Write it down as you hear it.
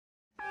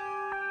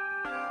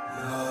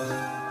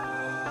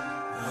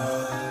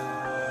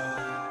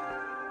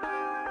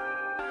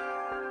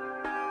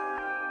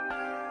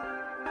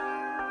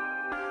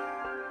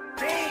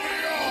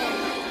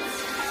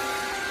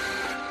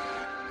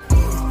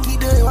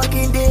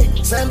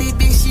Sunday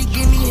bitch, she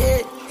give me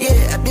head.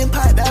 Yeah, I been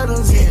popped out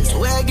on Zans.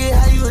 Where I get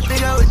high, you would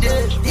think I was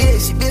dead. Yeah,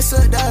 she been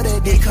sucked out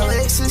that dick. Call her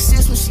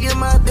exorcist when she in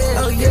my bed.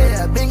 Oh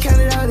yeah, I been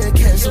counted out that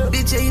cash. So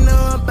bitch, yeah, you know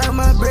I'm about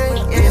my bread.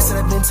 Yeah,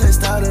 said I been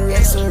touched all the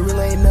rest, so it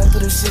really ain't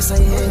nothing. Them shits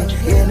ain't here.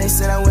 Yeah, and they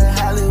said I went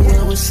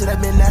Hollywood. Well, shit, I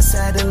been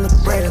outside in La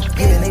Brea.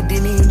 Yeah, and they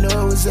didn't even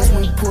know it was us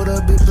when we pulled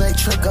up big black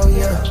truck. Oh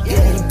yeah,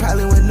 yeah, you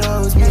probably wouldn't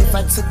know it was me if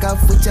I took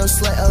off with your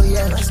slut. Oh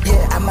yeah,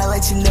 yeah, I might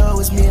let you know it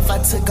was me if I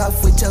took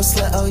off with your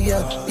slut. Oh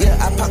yeah, yeah,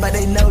 I pop out,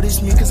 they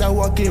notice me cause I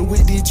walk in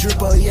with this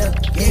drip. Oh yeah,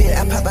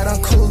 yeah, I pop out,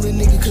 I'm cool,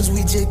 nigga, cause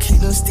we just keep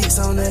them sticks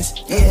on us.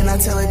 Yeah, and I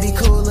tell her be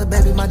cooler,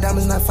 baby, my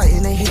diamonds not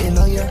fighting, they hitting.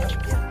 Oh yeah.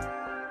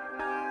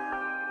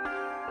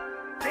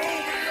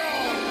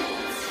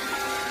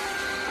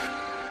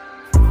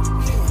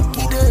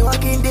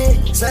 Walking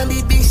dead,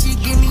 Sunday bitch, she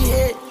give me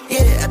head.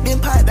 Yeah, I been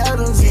popped out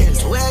on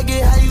Zans. Where I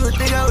get high, you would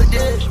think I was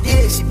dead.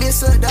 Yeah, she been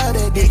sucked out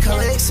that dick. Call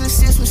her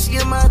exorcist when she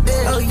in my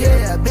bed. Oh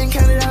yeah, I been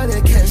counted out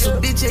that cash. So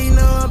bitch, yeah, you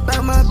know I'm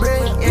about my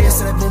bread. Yeah,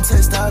 said I been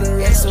touched all the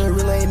rest, so it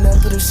really ain't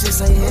nothing. Them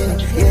shits ain't here.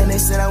 Yeah, and they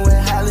said I went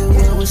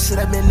Hollywood. Well, shit,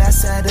 I been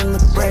outside in La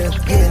Brea.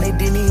 Yeah, and they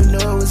didn't even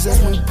know it was us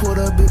when we pulled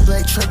up big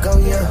black truck. Oh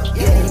yeah,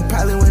 yeah, you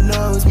probably wouldn't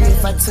know it was me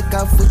if I took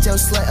off with your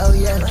slut. Oh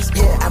yeah,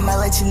 yeah, I might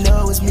let you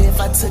know it was me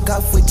if I took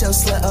off with your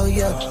slut. Oh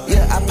yeah,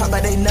 yeah, I pop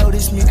out, they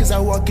notice me cause I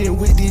walk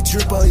in with this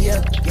drip. Oh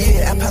yeah,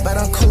 yeah, I pop out,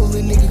 I'm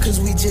cooler, nigga, cause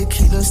we just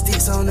keep them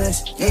sticks on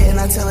us. Yeah, and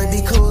I tell her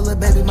be cooler,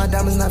 baby, my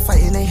diamonds not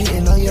fighting, they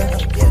hitting. Oh yeah,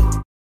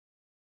 yeah.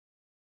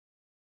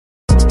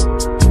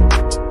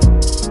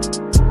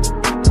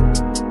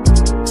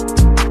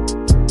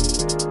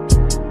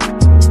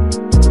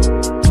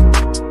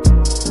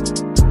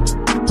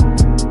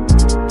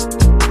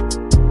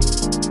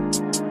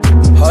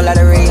 Whole lot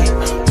of red,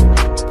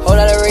 whole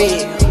lot of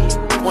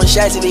red. One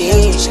shot to the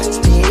head,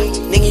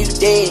 nigga you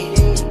dead.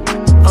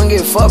 I don't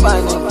give a fuck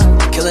about me,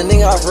 kill a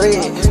nigga off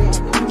red.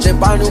 Just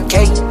bought a new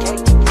cake,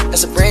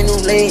 that's a brand new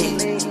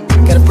leg.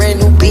 Got a brand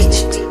new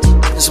bitch,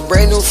 and some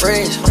brand new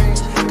friends.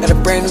 Got a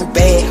brand new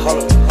bag,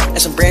 hold up,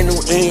 that's some brand new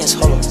ends,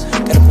 hold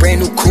up. Got a brand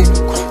new coupe,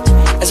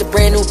 that's a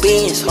brand new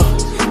Benz,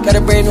 got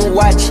a brand new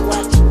watch,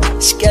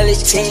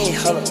 skeleton,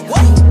 hold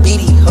up,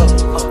 BD, hold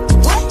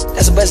up,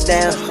 that's a bust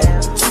down, hold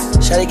up.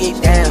 Shawty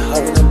get down,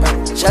 hold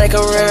up, shawty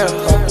come around,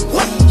 hold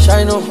up,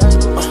 shawty know,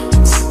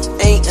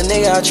 ain't a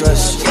nigga I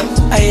trust.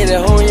 I hit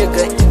a hole in your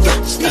gut,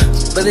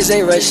 but this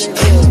ain't rush.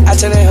 I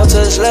turn that hoe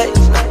to a slut,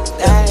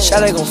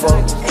 shawty gon'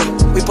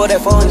 fuck. We put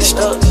that phone in the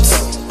stuff.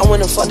 I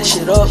wanna fuck this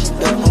shit up.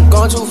 I'm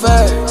going too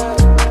fast.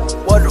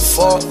 What the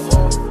fuck?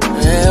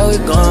 Yeah, we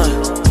gone.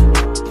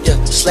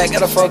 Yeah, Slack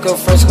gotta fuck up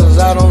first cause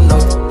I don't know.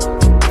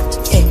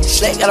 Yeah,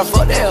 Slack gotta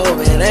fuck that hoe,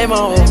 man, ain't my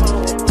hoe.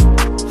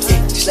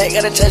 Yeah, Slack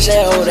gotta touch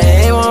that hoe, that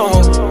ain't my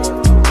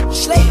hoe.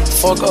 Slack,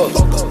 fuck up,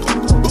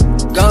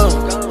 gone.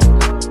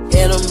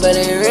 Yeah, them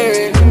better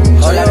red.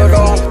 Whole lot of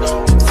red,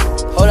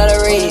 whole lot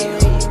of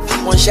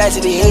red. One shot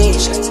to the head,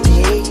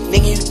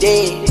 nigga you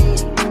dead.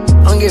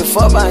 I don't give a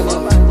fuck about me,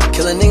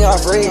 kill a nigga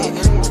off red.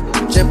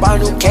 Just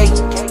bought a new cake,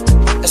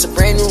 that's a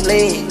brand new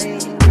leg.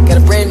 Got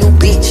a brand new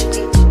bitch,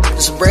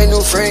 and some brand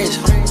new friends.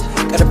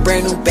 Got a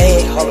brand new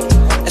bag, hold up,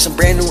 that's some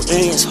brand new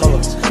ends,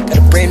 hold up. Got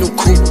a brand new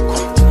coupe,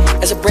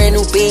 that's a brand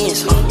new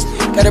Benz.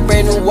 Got a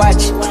brand new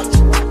watch,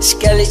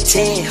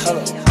 skeleton, hold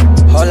up.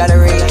 Whole lot of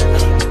red,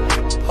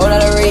 whole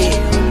lot of red.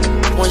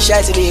 One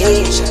shot to the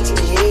head,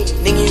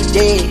 nigga you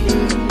dead.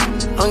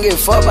 I don't give a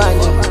fuck about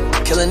me,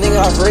 kill a nigga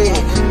off red.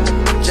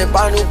 Just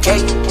bought a new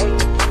cake,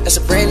 that's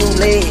a brand new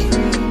leg.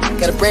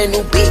 Got a brand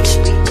new bitch,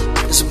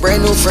 and some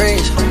brand new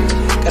friends.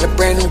 Got a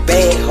brand new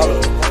bag,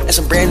 hold up, that's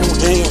some brand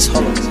new ends,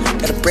 hold up.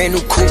 Got a brand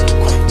new coupe,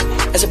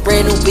 that's a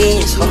brand new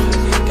Benz.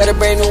 Got a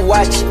brand new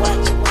watch,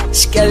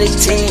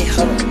 skeleton,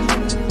 hold up.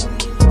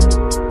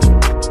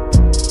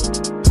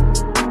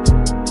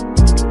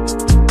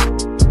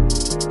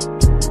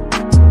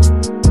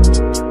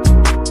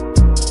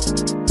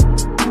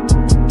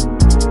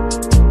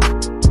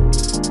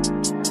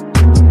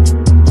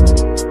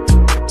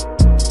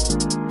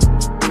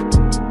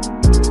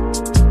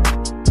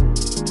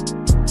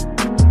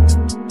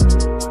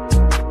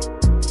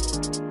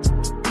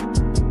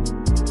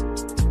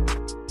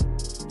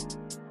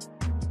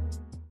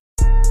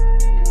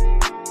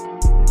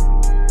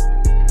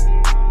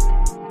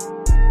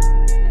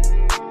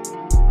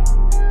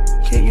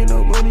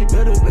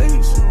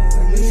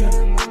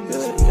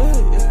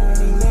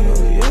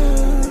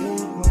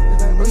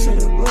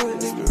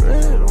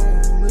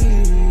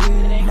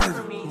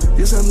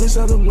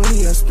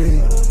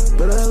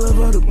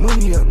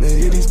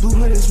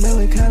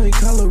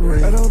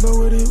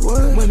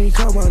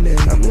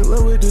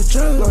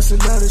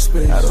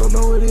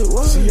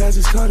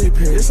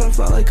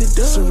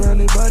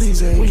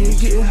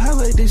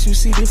 You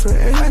see different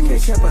angles. I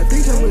can't cap, I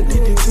think I'm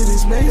addicted to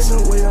this maze.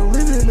 The way I'm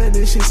living, man,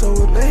 this shit so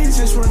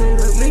amazing. Just run it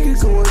up, nigga,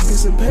 go and get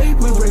some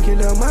paper. We breaking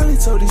down Molly,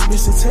 told these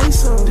bitches to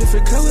taste some.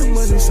 Different color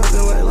money,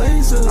 something like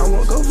laser. I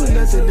won't go for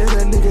nothing, then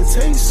that nigga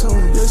taste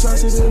some. Your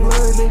sausage and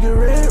blood, nigga,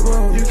 red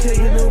wrong. You can't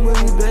get no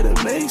money, better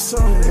make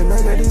some. And I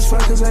got these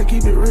fuckers, I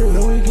keep it real.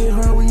 Know it get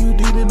hard when you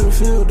deep in the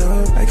field,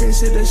 dog. I can't can't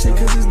sit that shit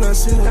cause it's not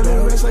sit down. I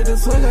know rest like the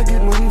plug, I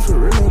get money for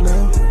real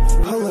now.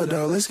 Hold up,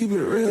 dog, let's keep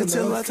it real.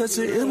 Until I touch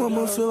the M,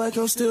 I'ma feel like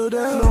I'm still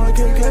down. No, I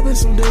can't cap it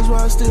some days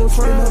while I still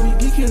frown. I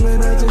be geeking,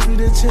 man, I just be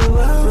to chill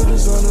out.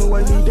 Brothers on the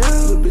wipe me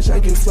down. Little bitch, I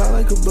can fly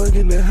like a bug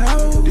in the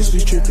house. This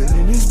bitch tripping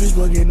and this bitch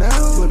bugging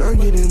out. But I'm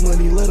getting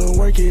money, let them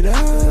work it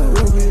out.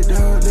 Real big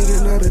dog, nigga,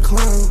 not a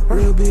clown.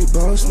 Real big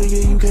boss, nigga,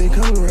 you can't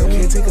come around.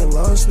 Can't take a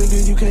loss,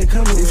 nigga, you can't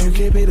come around. If you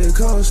can't pay the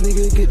cost,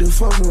 nigga, get the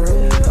fuck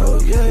around. Oh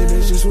yeah, and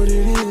that's just what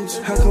it is.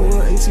 How come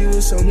run 18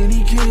 with so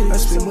many kids? I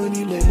spend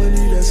money, make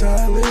money, that's how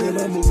I live. And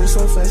I'm moving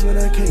so fast, man,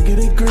 I can't get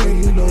a grip.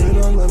 You know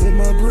that I'm loving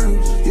my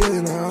bros. Yeah,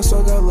 and I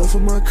also got love for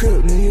my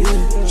crib, nigga.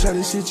 Yeah. Try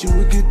to shit you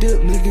with good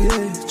dip, nigga.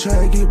 Yeah.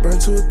 Try to get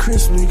burnt to a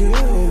crisp, nigga.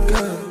 Yeah. Oh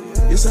God.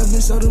 Yes, I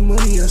miss all the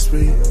money I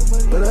spent,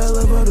 but I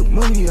love all the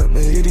money I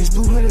made. Yeah, these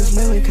blue hunters,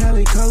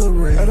 melancholy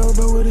coloring. I don't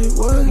know what it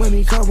was.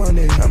 Money called my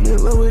name. I'm in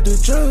love with the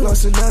drug,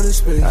 lost in outer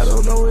space. I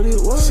don't know what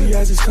it was. See,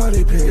 I just caught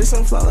it pain. Yes,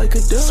 I'm fly like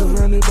a dove.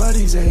 Surrounded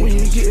bodies ain't. When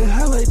you getting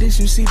high like this,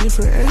 you see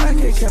different angles. I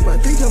can't cap. I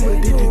think I'm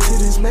addicted to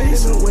this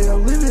maze. The way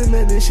I'm living,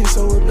 man, this shit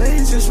so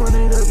amazing. Just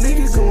running up,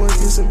 niggas going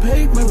get some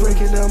paper. We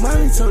breaking down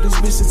money, told this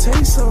bitch to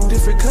take some.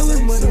 Different color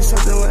money,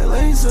 something like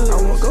laser.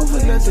 I won't go for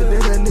nothing,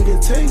 then that nigga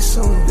take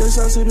some. This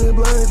house in the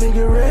blood, nigga.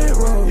 Red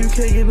wrong. You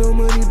can't get no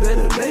money,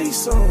 better make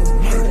some. I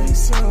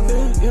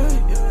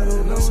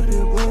don't know what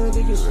it blood,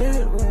 niggas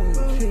red wrong. You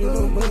can't get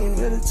no money,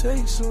 better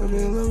take some. I'm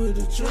in love with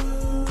the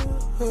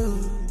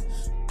drugs.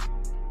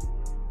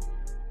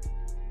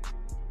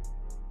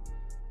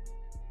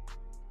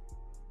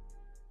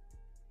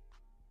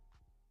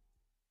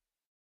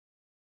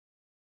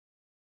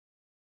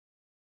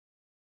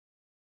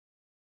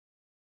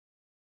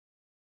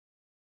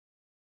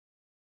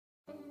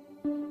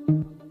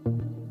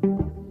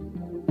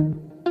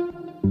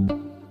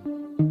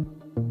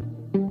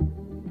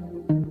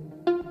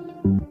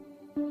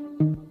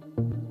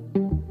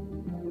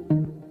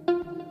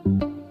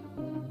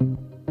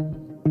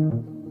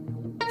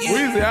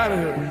 Out of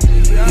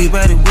here. We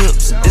body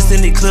whips,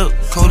 extended clip,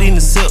 codeine the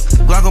sip,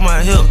 Glock on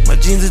my hip, my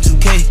jeans are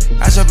 2K.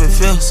 I shop at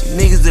Phil's,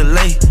 niggas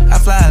delay. I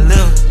fly a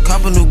lift,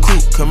 cop a new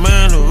coupe, come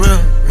in the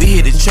real. We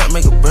hit the trap,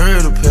 make a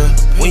bird appear.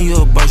 When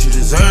you a boss, you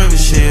deserve a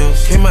shield.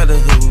 Came out the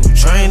hood, we were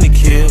trained to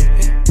kill.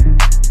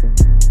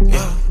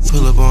 Yeah,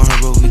 pull up on her,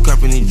 but we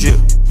copping the drip.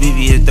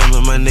 VVS thumb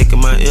in my neck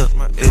and my ear.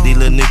 Let these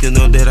little niggas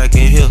know that I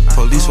can hear.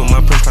 Police with my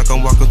purse like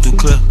I'm walking through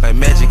cliff. Like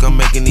magic, I'm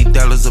making these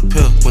dollars a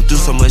pill. Went through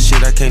so much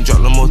shit, I can't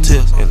drop no more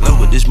tips. In love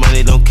with this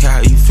money, don't care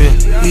how you feel.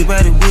 We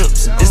body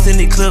whips,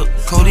 extended clip,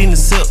 codeine the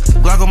sip,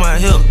 Glock on my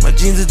hip, my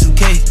jeans are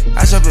 2K.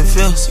 I shop at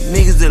Phil's,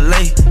 niggas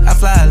delay. I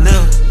fly a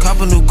lift,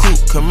 cop a new coupe,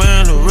 come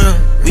in the real.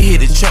 We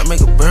hit the trap, make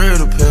a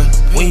bird appear.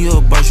 When you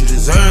a boss, you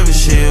deserve a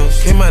shield.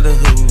 Came out the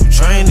hood, we were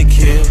trained to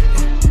kill.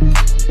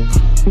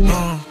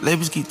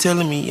 Labels keep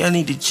telling me I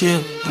need to chill.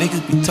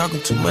 Niggas be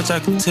talking too much, I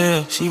can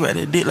tell. She ride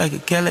a dick like a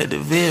cat at the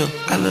Ville.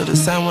 I love the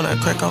sound when I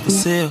crack off a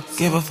sale.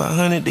 Give her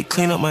 500 to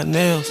clean up my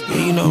nails.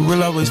 Yeah, you know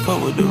real always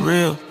fuck with the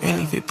real.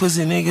 Any fit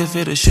pussy nigga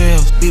fit the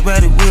shells. Big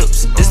body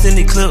whips,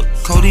 extended clip,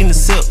 codeine the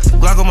sip,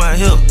 Glock on my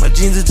hip, my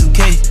jeans are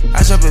 2K.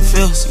 I shop at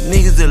Phil's,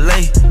 niggas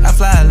delay. I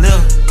fly a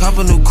lift, cop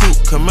a new coupe,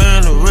 come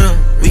in the real.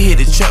 We hit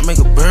the trap, make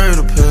a bird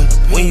appear.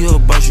 When you a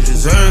boss, you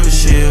deserve a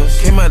shield.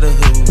 Came out the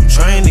hood, we were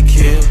trained to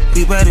kill.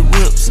 Big body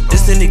whips,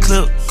 extended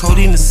clip,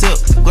 codeine the sip,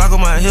 Glock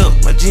on my hip,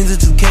 my jeans are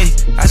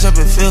 2K. I shop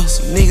at Phil's,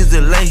 niggas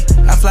delay.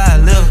 I fly a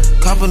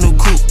lift, cop a new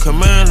coupe,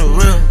 come in the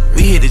real.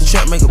 We hit the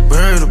trap, make a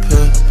bird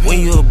appear. When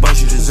you a boss,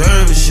 you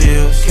deserve a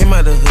shield. Came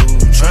out the hood, we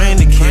were trained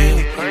to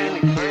kill.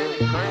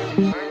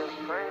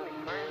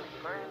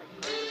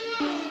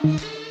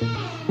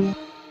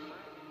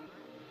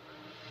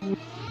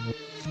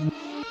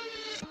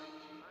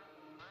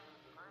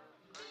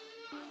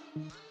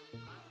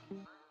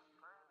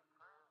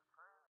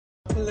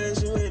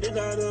 Unless you hit the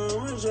doctor,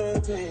 what's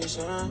your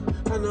patient?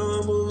 I know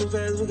I'm moving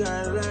fast, we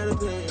got a lot of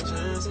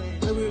patience.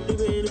 I reap the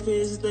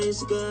benefits, thanks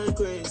to God's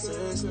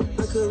graces.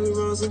 I could be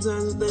wrong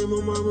sometimes, I think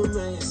my mama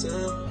made sense.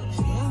 If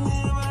you only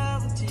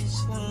ever teach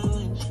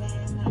language,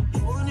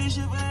 you want this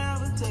shit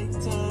forever, take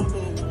time,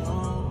 baby.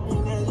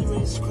 Unless you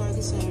rich,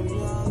 crackers, say we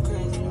all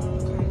crazy.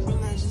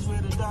 Unless you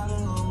with the doctor,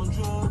 I'm a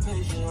drug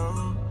patient.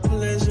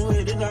 Unless you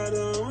hit the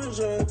doctor, what's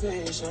your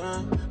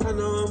patient? I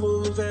know I'm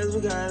moving fast,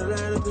 we got a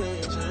lot of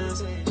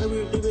patience. I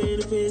reap the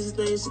benefits,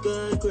 thanks to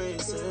God's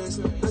graces.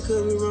 I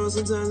could be wrong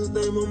sometimes, I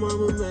think my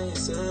mama made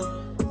sense.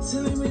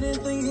 Telling me that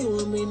thinking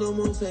with me, no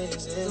more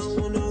phases.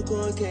 Don't want no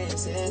court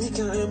cases, we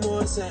counting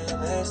more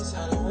sadness.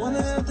 I don't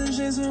wanna have the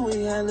shits when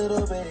we had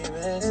little babies.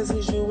 As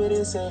hit you with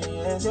it, say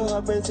yes. Your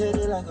heart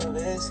protected like a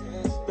vest.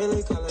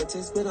 Barely call a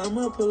text, but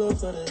I'ma pull up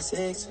for the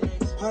sex.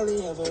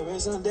 Hardly ever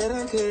rest, I'm dead,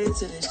 I carry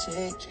to this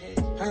chick.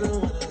 I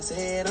don't wanna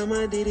say it,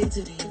 I'ma did it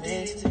to the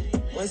next.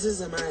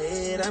 Voices in my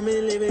head, I've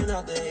been living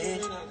off the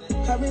edge.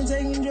 I've been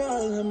taking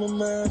drugs, I'm a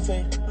mind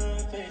fake.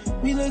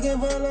 We looking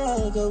for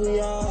love, cause we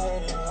all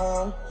hate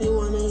it. They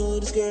wanna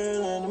hold this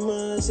girl in the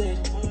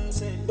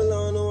mud,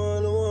 belong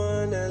to the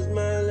one that's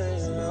my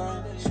lady.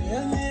 She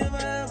asked me if I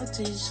ever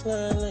teach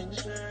sign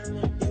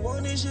language.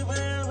 Want this shit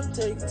forever,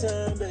 take your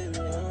time, baby.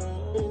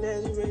 And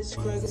as you raise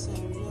your crack, say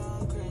we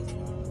all crazy.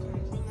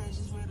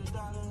 Relations with a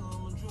dollar,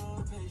 I'm a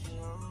drug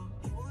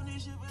patient. Want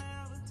this shit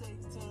forever, take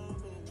your time,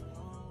 baby.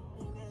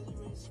 And as you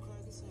raise your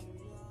crack, say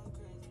we all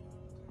crazy.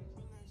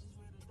 Relations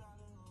with a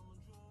dollar, I'm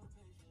a drug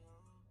patient.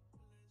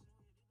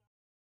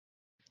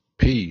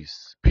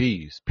 Peace,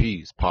 peace,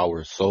 peace,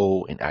 power,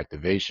 soul, and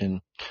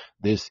activation.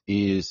 This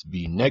is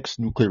the Next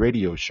Nuclear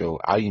Radio Show.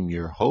 I am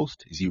your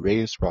host,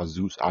 Zirayus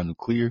Razus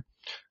Al-Nuclear,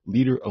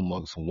 leader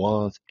amongst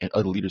ones and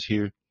other leaders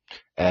here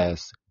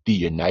as the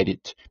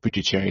United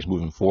Futuritarians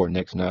moving forward.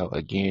 Next now,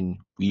 again,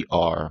 we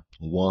are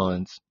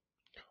ones,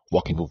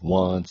 walking with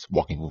ones,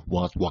 walking with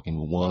ones, walking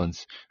with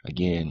ones.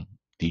 Again,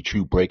 the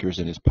true breakers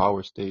in this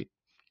power state.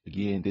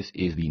 Again, this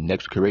is the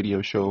Next Nuclear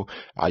Radio Show.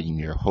 I am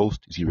your host,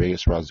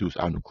 Zirayus Razus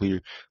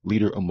Al-Nuclear,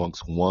 leader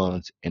amongst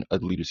ones and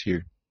other leaders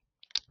here.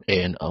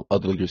 And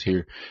other leaders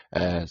here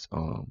as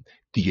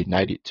the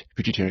United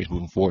Futuritarians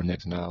moving forward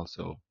next now.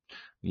 So,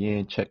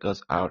 again, check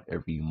us out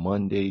every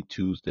Monday,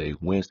 Tuesday,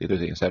 Wednesday,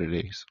 Thursday, and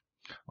Saturdays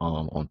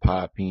on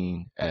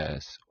Podbean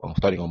as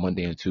starting on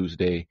Monday and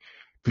Tuesday,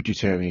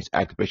 Futuritarians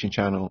Activation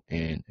Channel,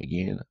 and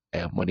again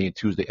at Monday and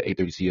Tuesday at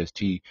 8:30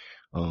 CST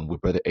with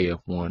Brother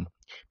AF1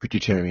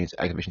 Futuritarians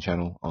Activation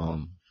Channel.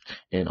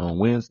 And on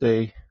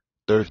Wednesday,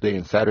 Thursday,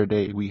 and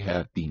Saturday we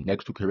have the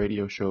Next Nuclear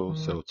Radio Show.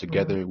 So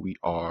together we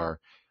are,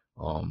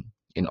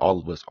 and all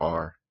of us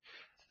are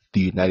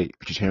the United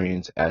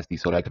Futuritarians as the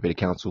Soul Activated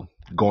Council,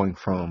 going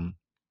from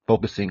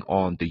focusing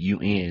on the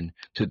UN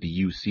to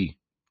the UC,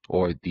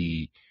 or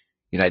the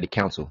United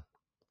Council.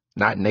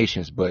 Not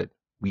nations, but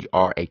we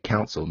are a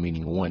council,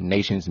 meaning one.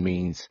 Nations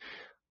means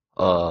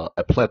a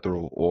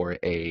plethora or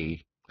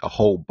a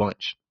whole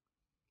bunch,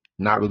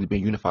 not really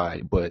being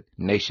unified. But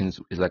nations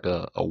is like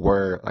a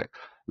word,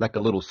 like a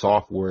little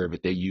soft word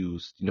that they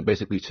use,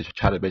 basically to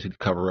try to basically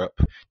cover up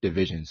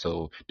division.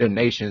 So they're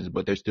nations,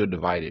 but they're still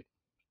divided.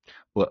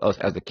 But us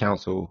as a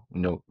council,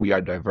 we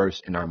are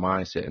diverse in our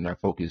mindset and our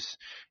focus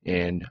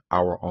and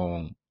our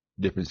own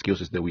different skill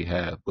sets that we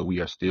have, but we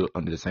are still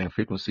under the same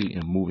frequency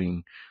and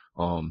moving,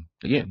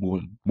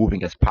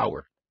 moving as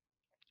power.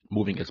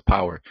 Moving as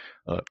power,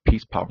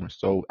 peace, power, and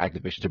soul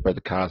activation to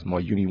Brother Cosmo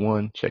Uni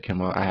One. Check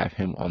him out. I have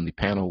him on the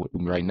panel with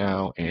me right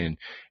now, and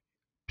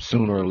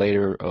sooner or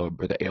later,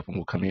 Brother AF1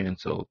 will come in.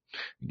 So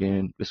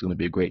again, this is going to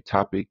be a great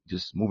topic.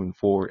 Just moving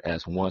forward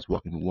as ones,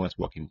 walking with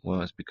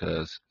ones,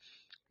 because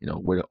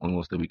we're the only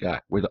ones that we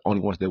got. We're the only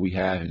ones that we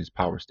have in this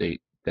power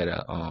state that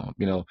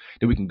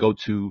that we can go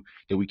to,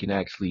 that we can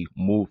actually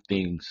move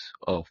things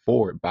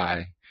forward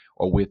by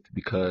or with,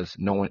 because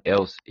no one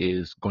else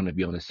is going to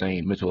be on the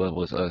same mental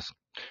level as us.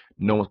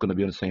 No one's going to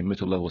be on the same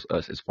mental level as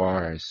us, as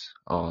far as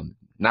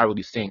not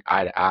really seeing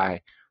eye to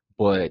eye,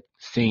 but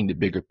seeing the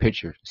bigger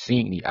picture,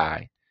 seeing the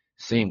eye,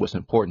 seeing what's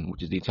important,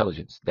 which is the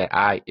intelligence. That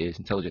eye is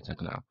intelligence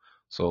now.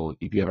 So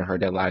if you haven't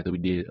heard that live that we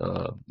did,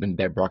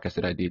 that broadcast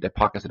that I did, that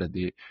podcast that I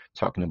did,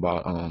 talking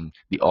about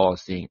the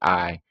all-seeing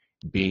eye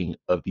being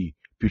of the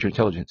future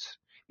intelligence,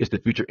 it's the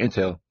future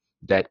intel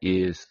that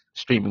is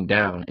streaming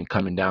down and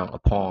coming down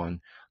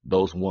upon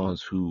those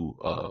ones who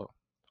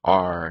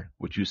are,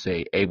 what you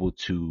say, able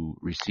to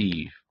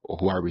receive, or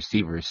who are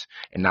receivers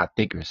and not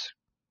thinkers.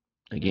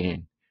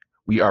 Again,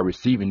 we are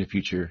receiving the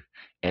future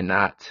and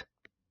not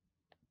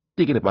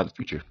thinking about the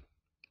future.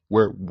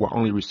 We're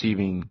only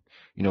receiving,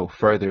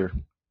 further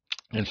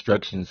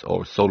instructions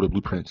or solar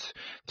blueprints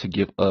to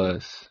give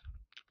us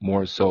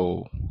more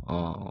so,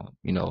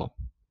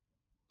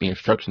 the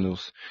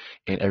instructionals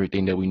and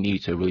everything that we need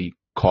to really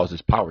cause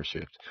this power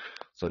shift.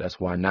 So that's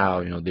why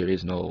now, there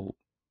is no,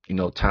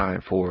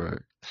 time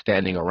for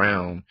standing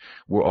around.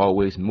 We're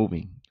always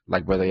moving.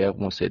 Like Brother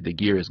F1 said, the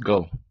gear is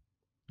go.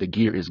 The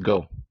gear is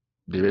go.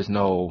 There is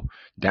no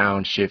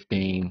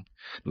downshifting.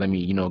 Let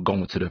me, go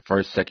into the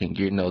first, second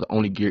gear. No, the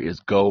only gear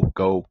is go,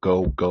 go,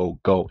 go, go,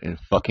 go, and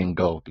fucking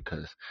go,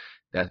 because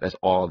that's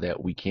all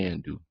that we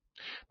can do.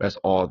 That's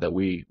all that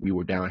we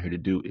were down here to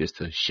do, is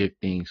to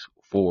shift things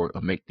forward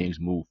or make things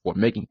move forward,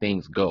 making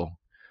things go.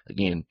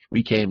 Again,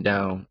 we came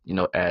down,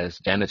 as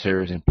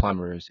janitors and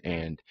plumbers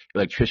and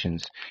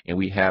electricians, and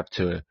we have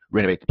to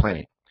renovate the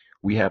planet.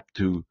 We have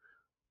to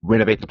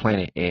renovate the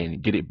planet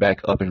and get it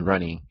back up and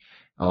running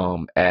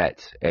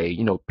at a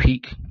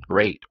peak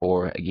rate,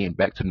 or again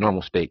back to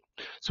normal state,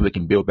 so it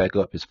can build back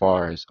up as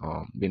far as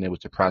being able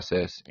to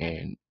process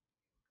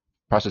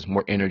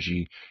more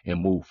energy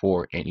and move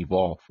forward and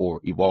evolve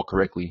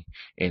correctly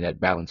in that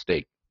balanced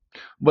state.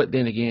 But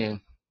then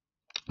again,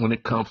 when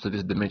it comes to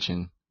this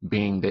dimension,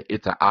 being that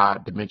it's an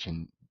odd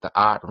dimension, the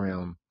odd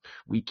realm,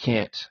 we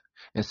can't.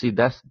 And see,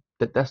 that's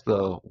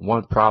the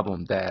one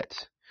problem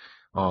that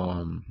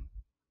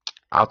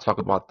I'll talk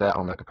about that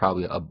on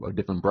probably a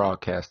different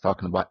broadcast,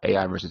 talking about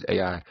AI versus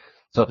AI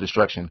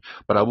self-destruction.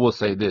 But I will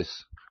say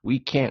this: we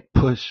can't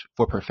push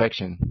for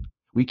perfection.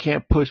 We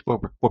can't push for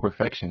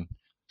perfection.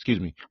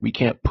 We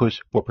can't push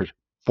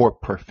for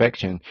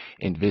perfection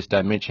in this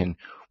dimension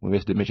when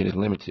this dimension is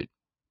limited.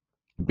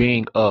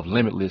 Being of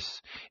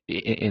limitless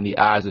in the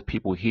eyes of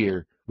people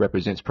here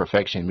represents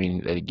perfection,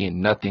 meaning that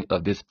again, nothing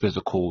of this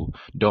physical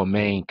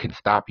domain can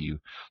stop you.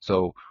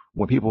 So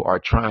when people are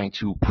trying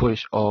to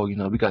push, oh,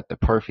 we got the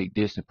perfect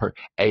this and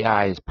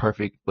AI is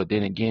perfect, but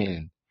then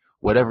again,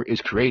 whatever is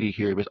created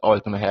here is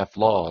always going to have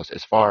flaws,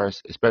 as far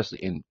as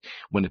especially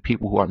when the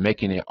people who are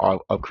making it are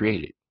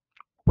created,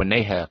 when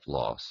they have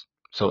flaws.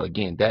 So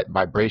again, that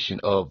vibration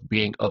of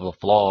being of a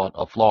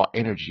flawed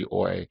energy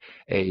or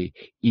a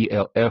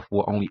ELF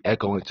will only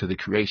echo into the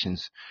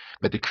creations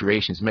that the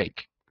creations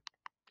make,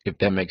 if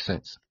that makes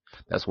sense.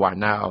 That's why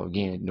now,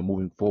 again,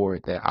 moving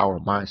forward, that our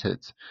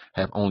mindsets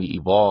have only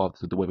evolved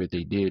to the way that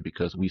they did,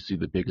 because we see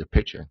the bigger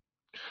picture.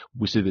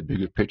 We see the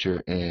bigger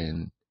picture,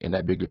 and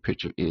that bigger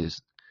picture is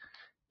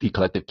the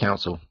collective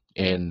council.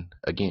 And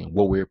again,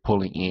 what we're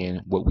pulling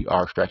in, what we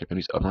are extracting from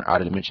these upper and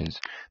outer dimensions,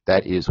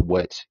 that is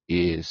what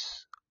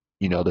is,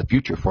 the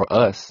future for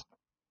us.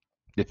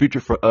 The future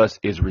for us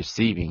is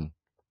receiving,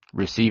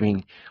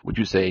 would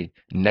you say,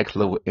 next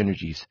level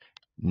energies,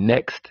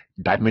 next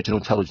dimensional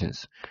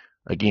intelligence.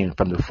 Again,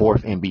 from the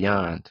fourth and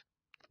beyond,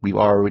 we've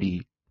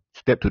already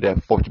stepped to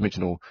that fourth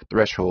dimensional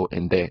threshold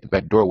and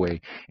that doorway.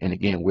 And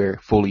again, we're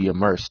fully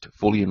immersed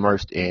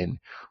in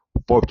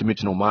fourth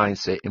dimensional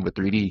mindset in the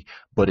 3D.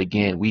 But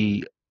again,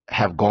 we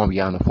have gone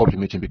beyond the fourth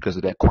dimension because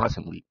of that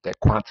quantum leap, that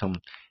quantum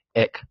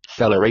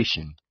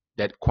acceleration,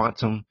 that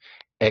quantum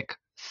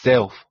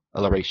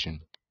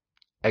acceleration,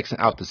 Xing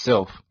out the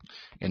self.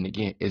 And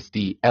again, it's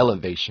the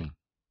elevation.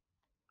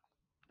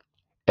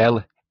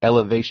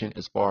 Elevation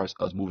as far as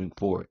us moving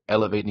forward,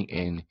 elevating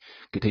and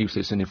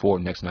continuously ascending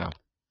forward next now.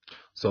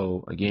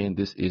 So again,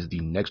 this is the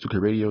Next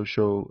Nuclear Radio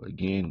Show.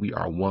 Again, we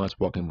are ones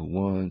walking with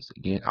ones.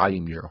 Again, I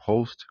am your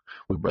host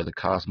with Brother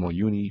Cosmo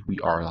Uni. We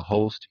are a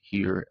host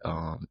here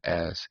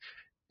as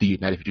the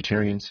United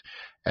Futuritarians,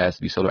 as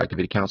the Solar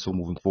Activated Council,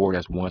 moving forward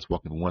as ones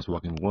walking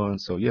with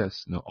ones. So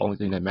yes, the only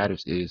thing that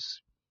matters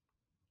is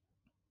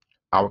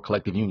our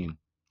collective union,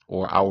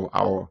 or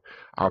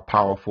our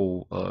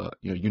powerful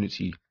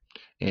unity,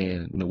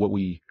 and what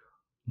we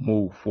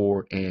move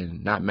forward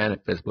and not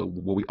manifest, but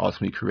what we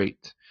ultimately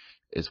create,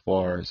 as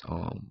far as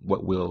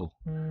what will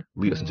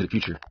lead us into the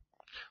future.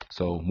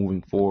 So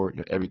moving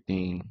forward,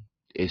 everything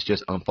is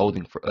just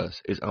unfolding for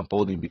us. It's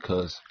unfolding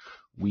because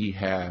we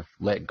have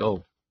let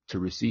go to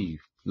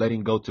receive,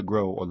 letting go to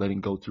grow, or letting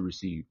go to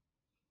receive,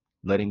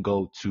 letting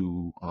go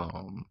to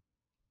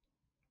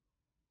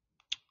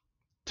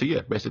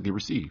basically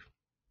receive,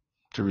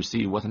 to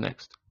receive what's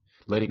next,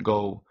 letting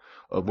go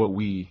of what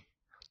we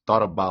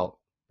thought about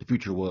the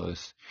future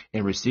was,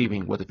 and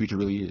receiving what the future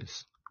really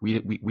is. We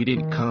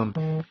didn't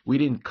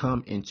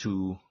come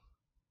into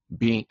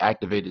being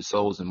activated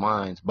souls and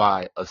minds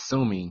by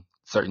assuming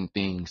certain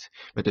things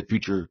that the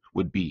future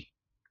would be.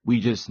 We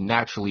just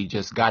naturally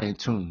just got in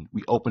tune.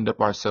 We opened up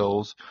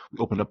ourselves, we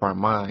opened up our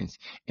minds,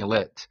 and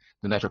let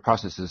the natural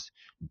processes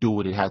do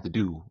what it had to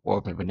do, or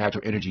when the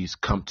natural energies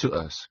come to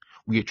us.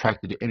 We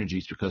attracted the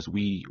energies because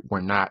we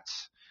were not,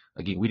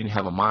 again, we didn't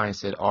have a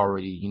mindset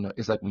already.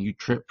 It's like when you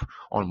trip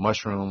on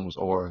mushrooms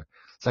or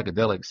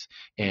psychedelics,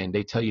 and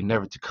they tell you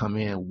never to come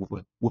in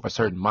with a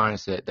certain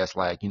mindset that's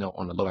like,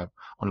 on the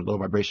low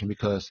vibration,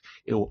 because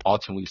it will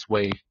ultimately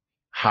sway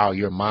how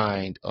your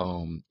mind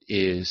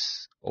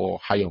is, or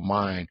how your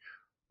mind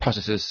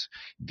processes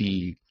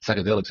the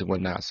psychedelics and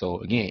whatnot. So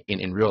again,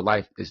 in real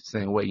life, it's the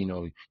same way.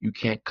 You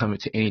can't come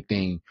into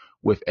anything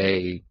with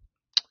a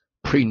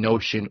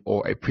pre-notion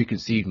or a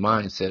preconceived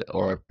mindset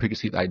or a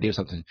preconceived idea of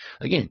something.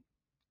 Again,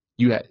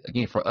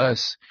 for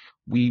us,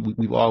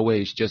 we've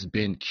always just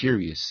been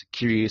curious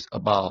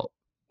about,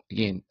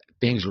 again,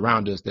 things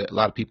around us that a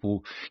lot of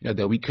people,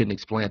 that we couldn't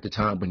explain at the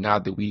time. But now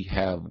that we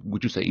have,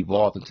 would you say,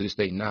 evolved into the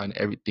state now, and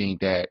everything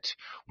that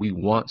we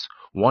once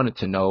wanted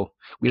to know,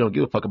 we don't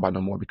give a fuck about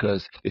no more,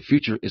 because the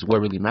future is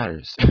what really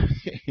matters.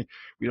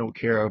 We don't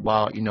care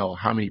about,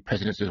 how many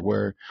presidents there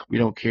were. We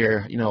don't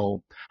care,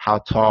 how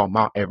tall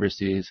Mount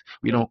Everest is.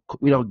 We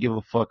don't give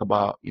a fuck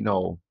about,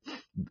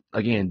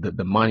 again,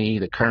 the money,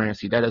 the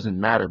currency. That doesn't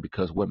matter,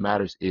 because what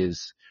matters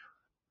is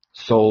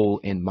soul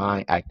and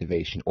mind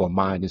activation, or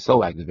mind and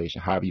soul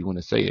activation, however you want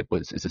to say it, but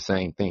it's the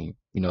same thing.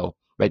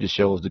 That just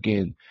shows,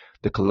 again,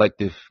 the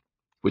collective,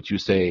 what you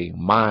say,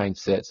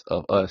 mindsets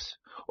of us,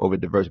 over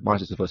diverse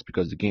mindsets of us,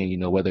 because again,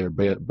 whether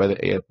Brother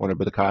Ed or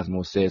Brother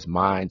Cosmo says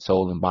mind,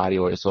 soul, and body,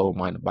 or soul,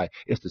 mind, and body,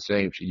 it's the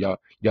same shit. Y'all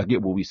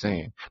get what we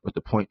saying. But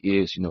the point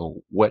is,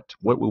 what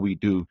will we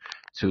do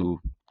to,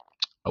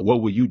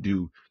 what will you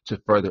do to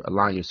further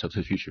align yourself to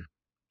the future?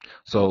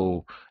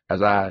 So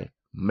as I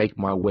make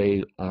my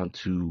way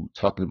onto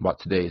talking about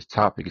today's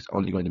topic, it's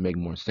only going to make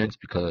more sense,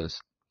 because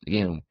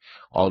again,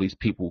 all these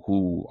people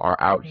who are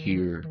out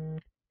here,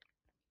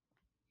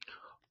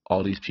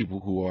 all these people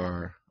who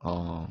are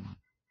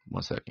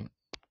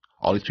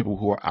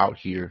out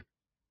here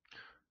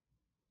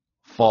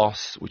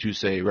false, what you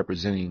say,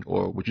 representing,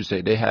 or what you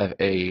say,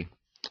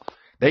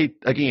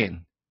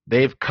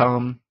 they've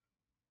come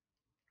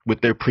with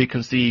their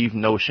preconceived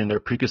notion, their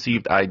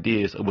preconceived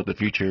ideas of what the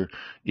future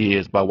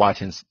is, by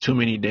watching too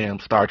many damn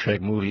Star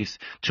Trek movies,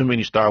 too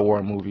many Star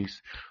Wars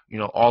movies,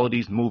 all of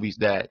these movies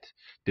that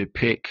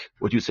depict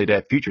what you say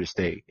that future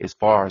state as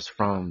far as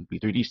from the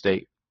 3D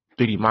state,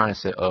 3D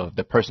mindset of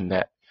the person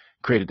that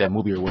created that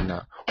movie or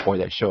whatnot or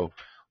that show.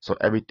 So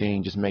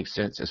everything just makes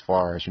sense as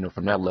far as,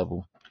 from that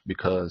level,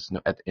 because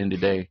at the end of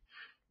the day,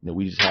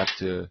 we just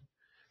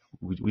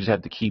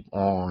have to keep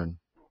on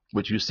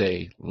what you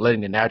say,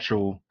 letting the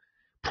natural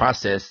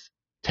process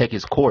take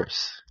its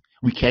course.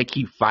 We can't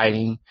keep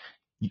fighting.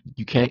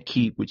 You can't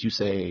keep what you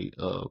say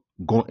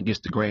going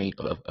against the grain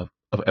of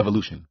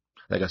evolution.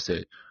 Like I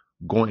said,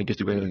 going against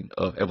the grain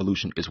of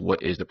evolution is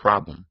what is the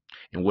problem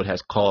and what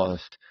has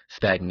caused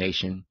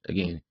stagnation.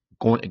 Again,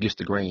 going against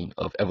the grain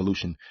of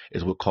evolution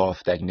is what caused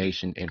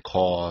stagnation and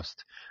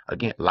caused,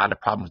 again, a lot of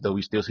problems that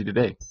we still see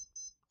today.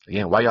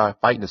 Again, why y'all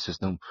fighting the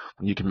system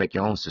when you can make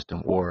your own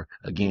system, or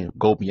again,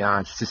 go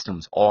beyond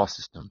systems, all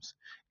systems,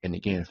 and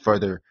again,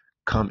 further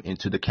come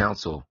into the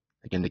council.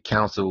 Again, the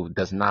council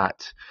does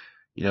not,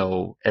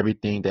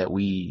 everything that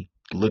we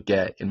look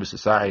at in the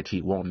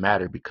society won't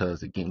matter,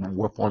 because again,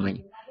 we're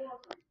forming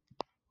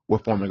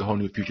a whole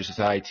new future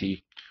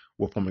society.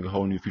 We're forming a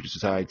whole new future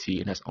society,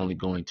 and that's only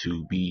going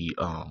to be,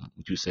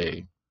 what you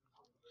say,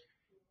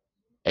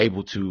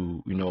 able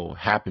to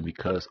happen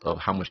because of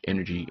how much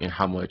energy and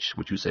how much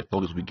what you said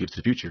focus we give to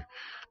the future.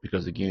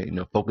 Because again,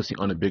 focusing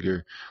on the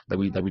bigger, like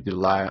we did a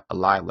live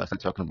last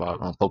night talking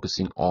about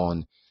focusing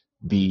on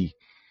the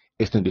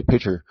extended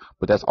picture,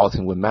 but that's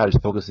ultimately what matters,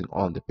 focusing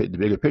on the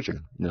bigger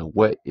picture.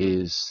 What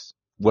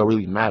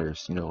really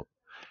matters.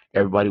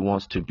 Everybody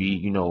wants to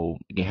be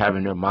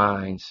having their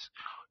minds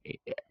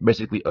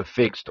basically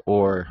affixed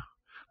or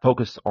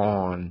focus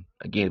on,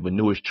 again, the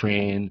newest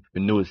trend, the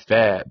newest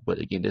fad. But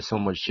again, there's so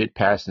much shit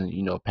passing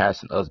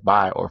us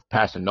by, or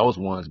passing those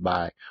ones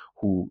by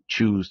who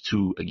choose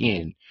to,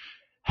 again,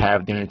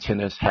 have their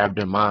antennas, have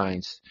their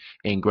minds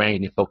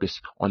ingrained and focus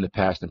on the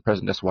past and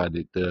present. That's why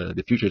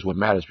the future is what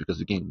matters,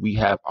 because again, we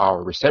have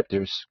our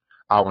receptors,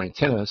 our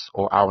antennas,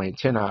 or our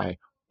antennae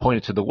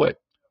pointed to the what?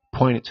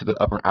 Pointed to the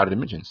upper and outer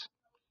dimensions,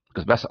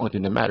 because that's the only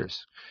thing that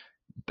matters.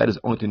 That is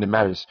the only thing that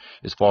matters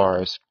as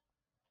far as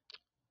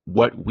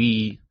what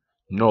we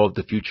know of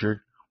the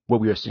future,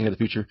 what we are seeing of the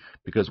future,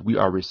 because we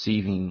are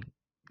receiving,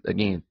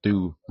 again,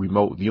 through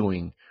remote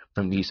viewing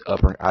from these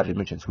upper and outer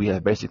dimensions. We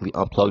have basically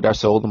unplugged our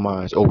souls and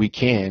minds, or we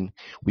can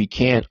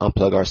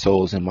unplug our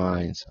souls and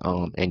minds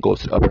and go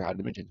to the upper and outer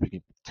dimensions. We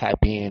can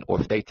tap in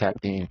or stay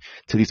tapped in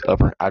to these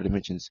upper and outer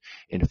dimensions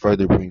and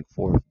further bring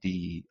forth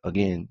the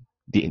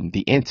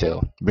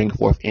intel, bring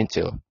forth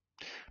intel.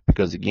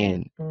 Because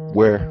again,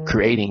 we're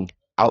creating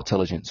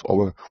outintelligence,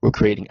 or we're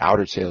creating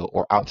outer tail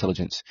or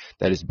outintelligence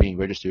that is being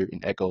registered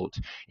and echoed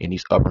in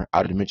these upper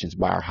outer dimensions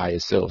by our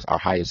highest selves. Our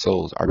highest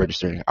souls are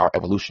registering our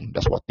evolution.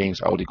 That's why things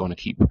are only going to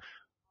keep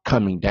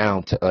coming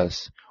down to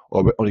us,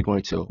 or we're only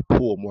going to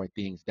pull more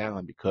things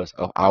down because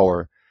of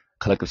our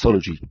collective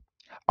solargy.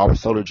 Our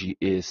solargy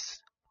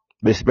is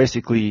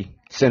basically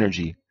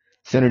synergy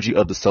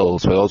of the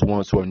souls. For those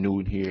ones who are new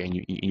in here and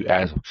you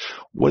ask,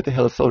 what the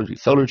hell is solargy?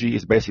 Solargy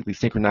is basically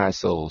synchronized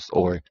souls,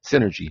 or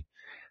synergy.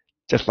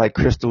 Just like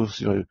crystals,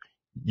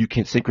 you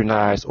can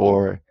synchronize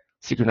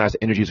the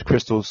energies of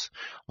crystals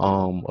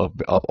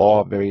of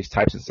all various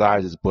types and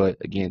sizes. But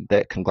again,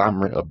 that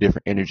conglomerate of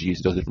different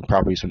energies, those different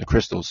properties from the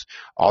crystals,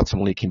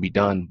 ultimately can be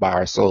done by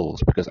our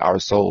souls, because our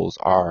souls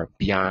are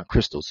beyond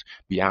crystals,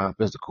 beyond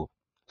physical.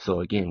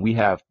 So again, we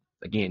have,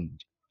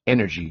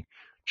 energy.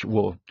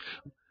 Well,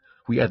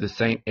 we have the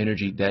same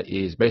energy that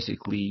is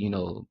basically,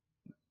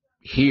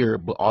 here,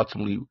 but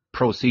ultimately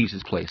proceeds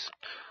its place.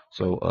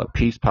 So,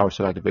 peace, power,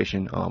 soul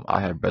activation. I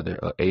have brother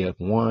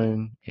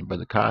AF1 and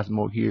brother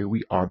Cosmo here.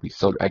 We are the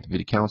Solar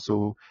Activity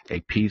Council,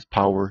 a peace,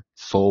 power,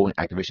 soul, and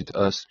activation to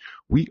us.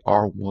 We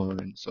are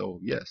one.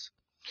 So, yes.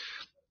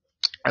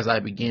 As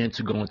I begin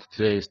to go into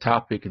today's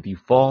topic, the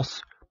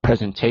false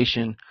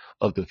presentation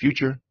of the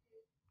future.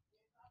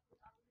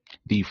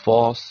 The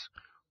false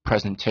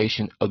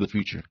presentation of the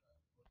future.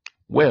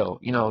 Well,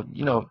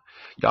 y'all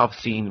have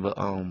seen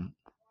the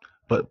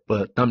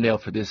but thumbnail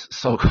for this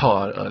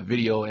so-called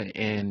video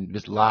and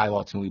this live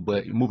ultimately.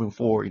 But moving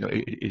forward,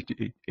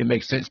 it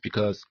makes sense,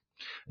 because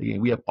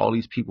again, we have all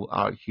these people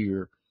out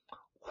here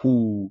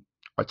who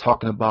are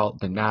talking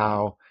about the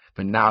now.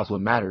 The now is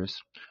what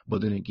matters.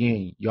 But then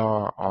again,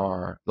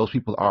 those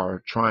people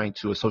are trying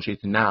to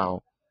associate the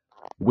now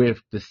with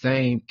the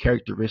same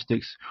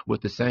characteristics,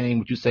 with the same,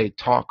 what you say,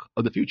 talk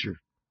of the future.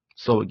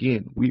 So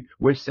again,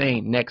 we're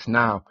saying next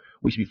now,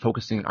 we should be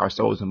focusing our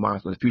souls and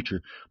minds on the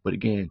future. But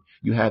again,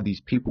 you have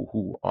these people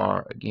who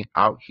are, again,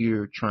 out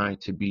here trying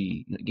to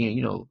be,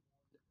 again,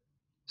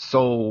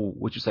 so,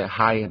 what you say,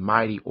 high and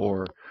mighty,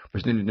 or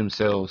presenting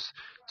themselves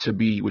to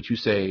be, what you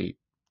say,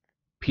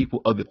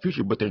 people of the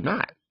future, but they're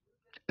not.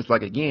 It's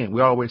like, again,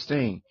 we're always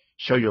saying,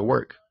 show your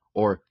work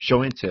or show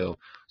intel.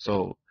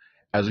 So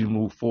as we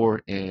move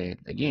forward, and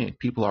again,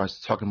 people are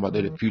talking about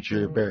they're the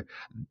future,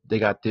 they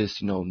got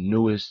this,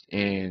 newest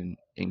and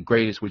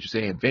greatest, what you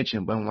say,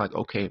 invention. But I'm like,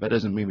 okay, that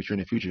doesn't mean that you're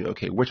in the future.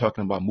 Okay, we're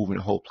talking about moving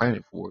the whole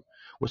planet forward.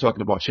 We're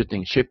talking about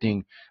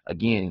shifting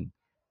again,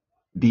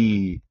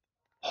 the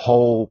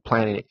whole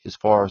planet as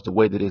far as the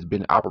way that it's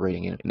been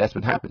operating, and that's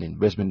been happening.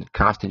 There's been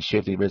constant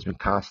shifting, there's been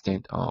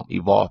constant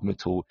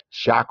evolvmental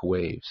shock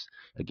waves.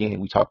 Again,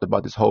 we talked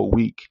about this whole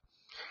week.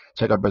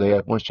 Check out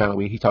Brother F1's channel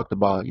where he talked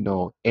about,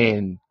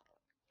 in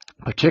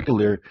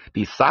particular,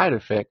 the side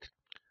effect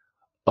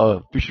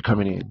of future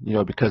coming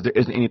in, because there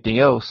isn't anything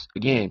else.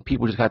 Again,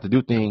 people just have to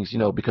do things,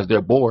 because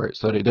they're bored.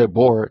 So they're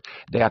bored,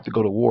 they have to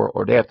go to war,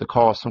 or they have to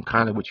cause some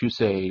kind of, what you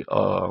say,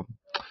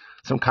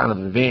 some kind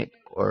of event,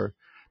 or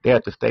they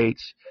have to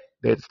stage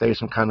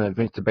some kind of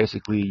event to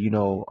basically,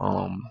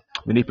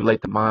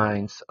 manipulate the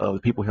minds of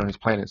the people here on this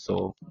planet.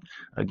 So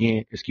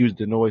again, excuse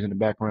the noise in the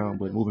background,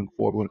 but moving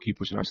forward, we want to keep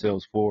pushing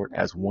ourselves forward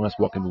as ones,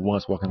 walking the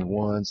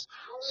ones.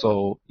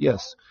 So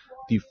yes,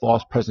 the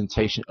false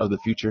presentation of the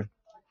future.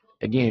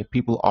 Again,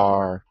 people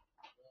are,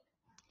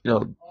 they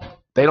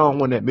don't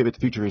want to admit that the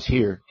future is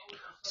here.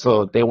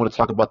 So they want to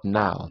talk about the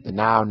now.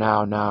 Now.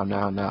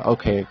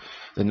 Okay,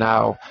 the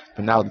now,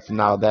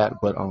 that.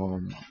 But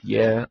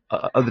yeah.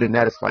 Other than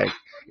that, it's like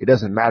it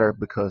doesn't matter,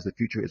 because the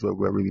future is what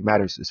really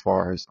matters as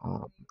far as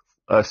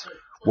us,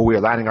 what we're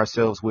aligning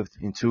ourselves with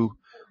into.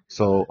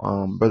 So,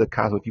 Brother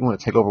Cosmo, if you want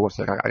to take over 1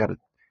 second, I gotta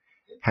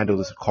handle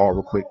this call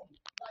real quick.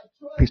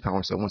 Peace,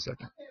 power, so 1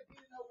 second.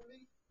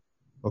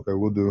 Okay,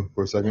 we'll do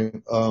for a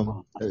second.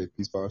 Hey,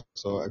 peace, power,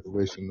 soul,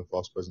 activation, the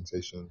false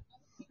presentation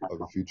of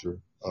the future.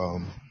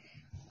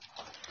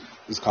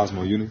 This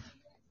Cosmo Uni.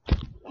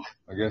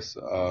 I guess,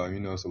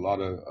 it's a lot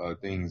of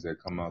things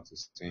that come out to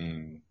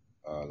seem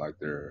like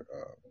they're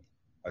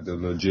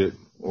legit,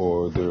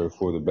 or they're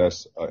for the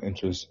best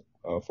interest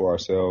for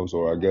ourselves,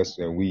 or I guess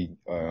that we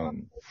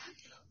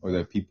or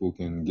that people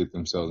can get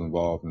themselves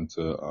involved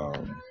into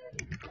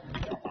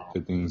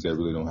things that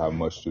really don't have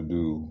much to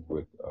do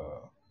with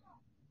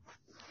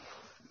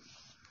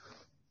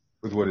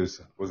what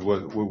is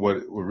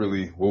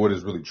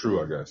really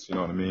true, I guess. You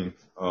know what I mean?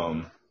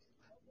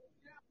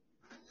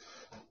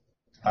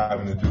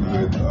 Having to do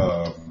with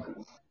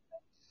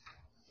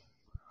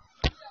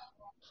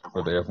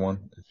for the F1.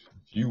 If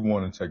you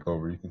want to take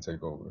over, you can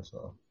take over.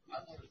 So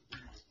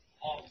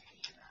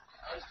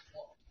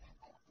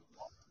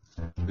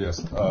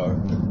yes,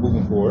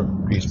 moving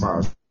forward. Peace,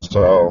 power,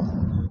 soul.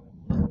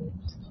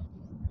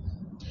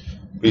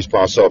 Peace,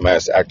 power, soul,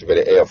 master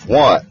activated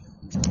AF1.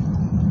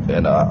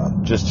 And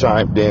just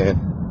chimed in.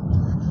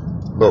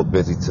 A little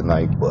busy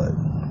tonight, but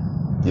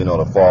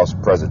the false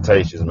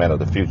presentations, man, of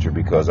the future,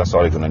 because that's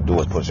all they're gonna do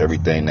is push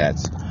everything that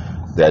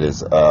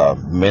is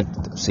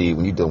meant. See,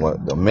 when you're dealing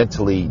with the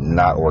mentally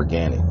not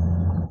organic.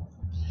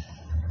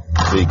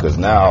 See, because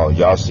now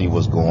y'all see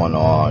what's going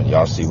on.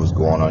 Y'all see what's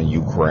going on in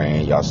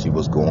Ukraine. Y'all see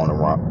what's going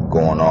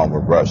on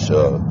with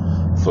Russia,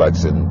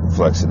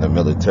 flexing the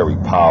military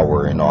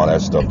power and all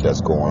that stuff that's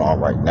going on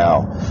right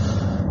now.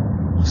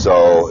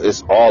 So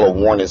it's all a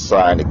warning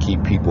sign to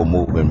keep people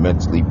moving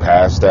mentally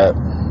past that,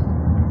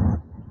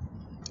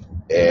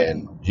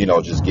 and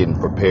just getting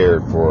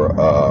prepared for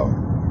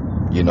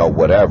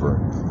whatever.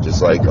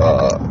 Just like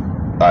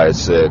I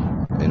said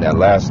in that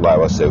last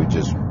live, I said we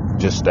just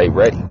stay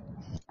ready.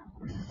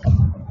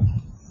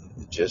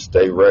 Just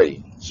stay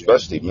ready,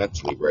 especially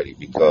mentally ready,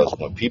 because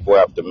when people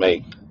have to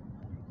make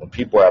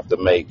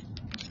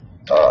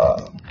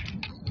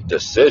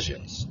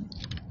decisions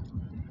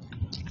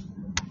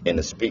in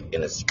the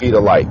speed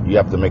of light, you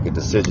have to make a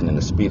decision in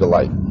the speed of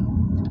light.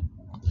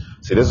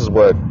 See, this is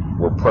what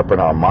we're prepping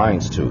our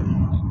minds to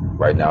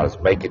right now, is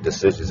making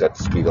decisions at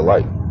the speed of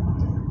light.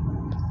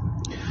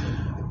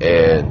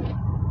 And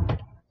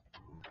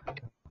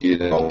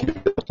teachers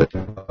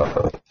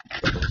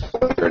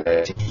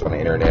on the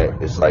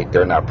internet, it's like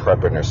they're not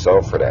prepping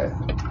themselves for that.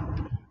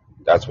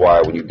 That's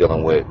why when you're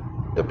dealing with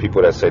the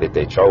people that say that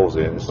they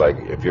chosen, it's like,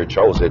 if you're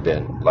chosen,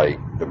 then, like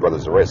the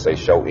brothers of Red say,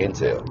 show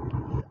intel,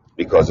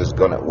 because it's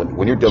gonna,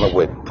 when you're dealing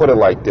with, put it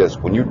like this,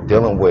 when you're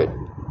dealing with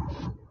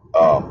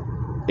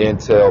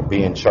intel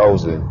being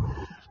chosen,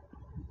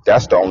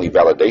 that's the only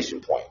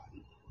validation point,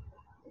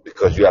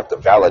 because you have to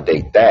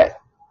validate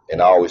that.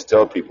 And I always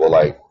tell people,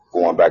 like,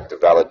 going back to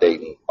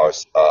validating or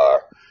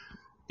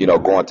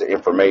going to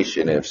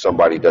information, if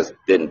somebody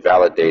didn't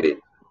validate it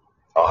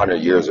 100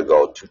 years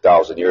ago,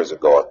 2,000 years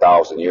ago,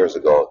 1,000 years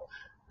ago,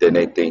 then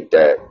they think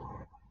that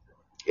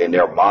in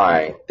their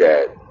mind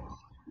that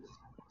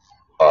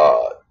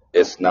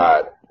it's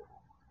not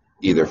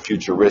either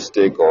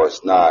futuristic, or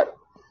it's not,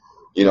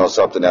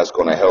 something that's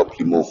going to help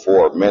you move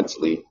forward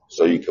mentally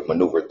so you can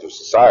maneuver through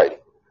society.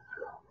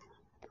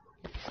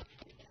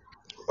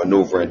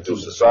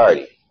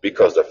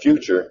 Because the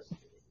future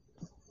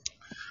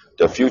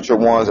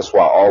ones, that's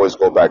why I always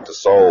go back to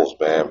souls,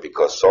 man,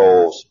 because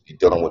souls, you're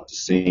dealing with the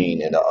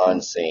seen and the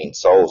unseen.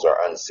 Souls are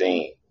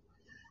unseen.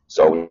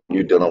 So when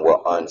you're dealing with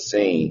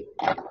unseen,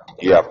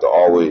 you have to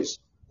always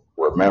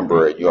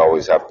remember it. You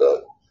always have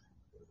to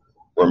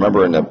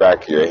remember in the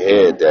back of your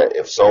head that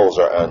if souls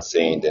are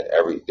unseen, then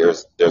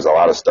there's a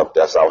lot of stuff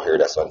that's out here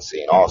that's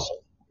unseen also.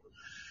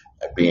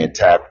 And being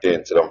tapped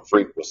into them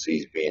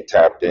frequencies, being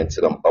tapped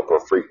into them upper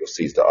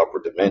frequencies, the upper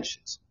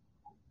dimensions.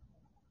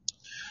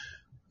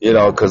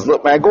 Because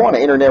look, man, go on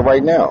the internet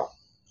right now.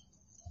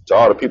 To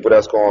all the people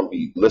that's going to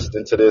be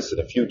listening to this in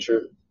the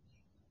future,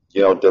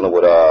 you know, dealing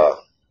with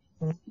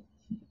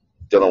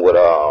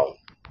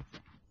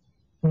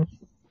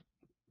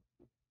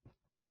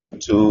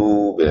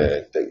YouTube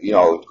and you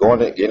know, go on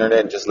the internet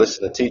and just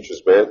listen to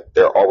teachers, man.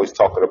 They're always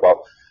talking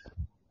about,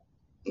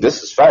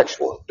 this is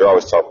factual. They're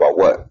always talking about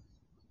what?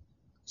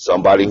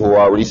 Somebody who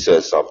already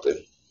said something,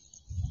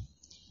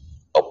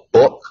 a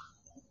book,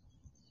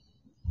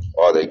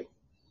 or they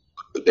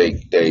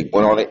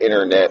went on the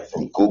internet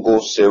from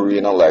Google, Siri,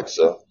 and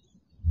Alexa,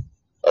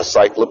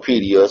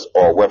 encyclopedias,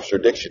 or Webster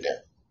Dictionary.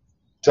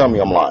 Tell me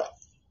I'm lying.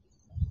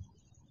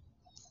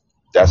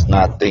 That's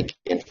not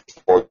thinking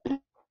for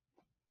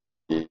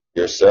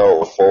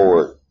yourself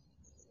forward.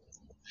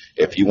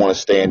 If you want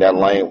to stay in that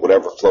lane,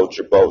 whatever floats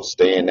your boat,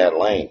 stay in that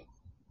lane.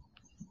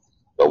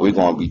 But we're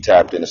going to be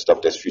tapped into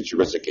stuff that's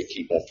futuristic and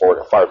keep on forward.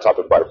 And fire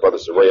topic by the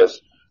brothers Reyes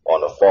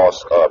on a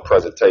false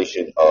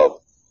presentation of,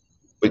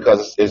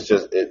 because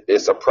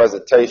it's a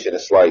presentation.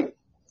 It's like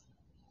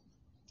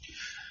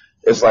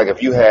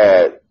if you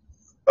had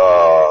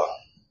a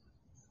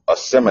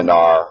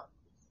seminar,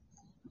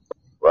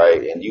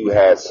 right, and you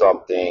had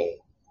something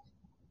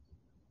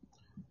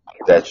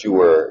that you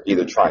were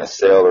either trying to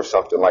sell or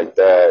something like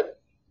that,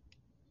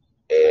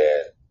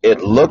 and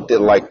it looked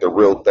like the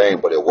real thing,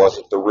 but it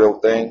wasn't the real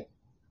thing.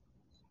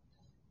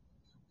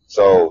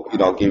 So, you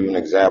know, give you an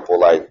example,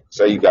 like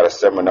say you got a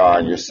seminar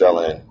and you're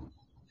selling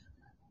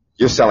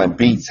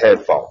Beats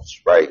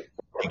headphones, right?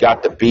 You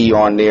got the B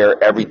on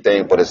there,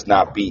 everything, but it's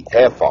not Beat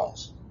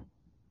headphones.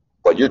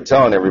 But you're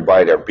telling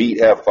everybody they're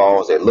Beat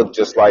headphones. They look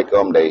just like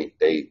them. They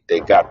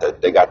got the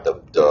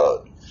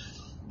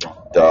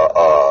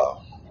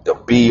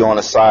B on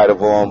the side of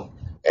them,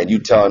 and you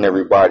telling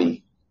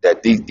everybody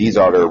that these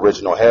are the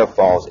original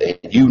headphones, and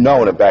you know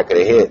in the back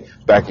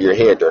of your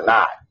head they're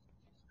not.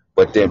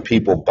 But then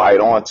people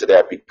bite onto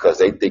that because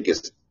they think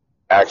it's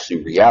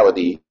actually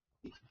reality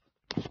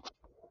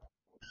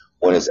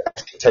when it's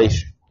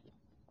expectation.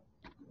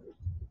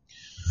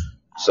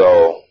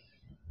 So,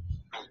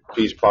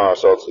 peace, power, and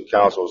soul to the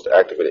council is to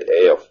activate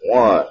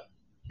AF1.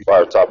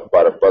 Fire topic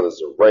by the brothers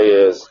of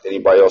Reyes.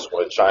 Anybody else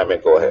want to chime in?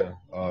 Go ahead.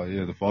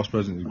 Yeah, the false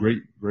present,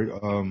 great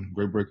breakup,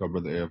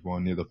 brother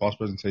AF1. Yeah, the false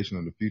presentation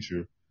of the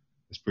future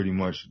is pretty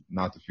much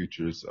not the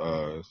future. It's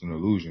an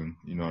illusion.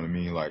 You know what I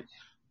mean? Like,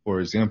 for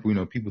example, you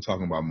know, people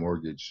talking about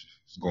mortgage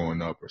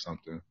going up or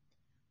something,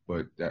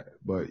 but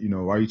you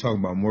know, why are you talking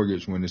about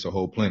mortgage when it's a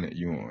whole planet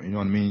you on? You know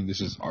what I mean? This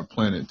is our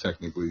planet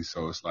technically,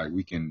 so it's like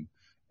we can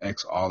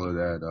X all of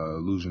that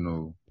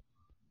illusional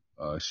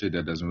shit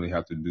that doesn't really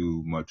have to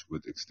do much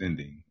with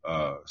extending.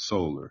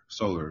 Solar,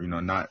 you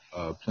know, not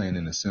playing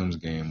in a Sims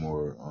game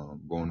or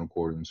going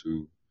according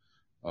to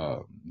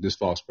this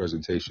false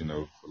presentation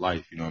of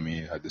life. You know what I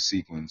mean? The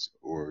sequence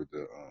or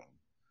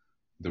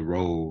the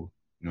role.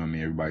 You know what I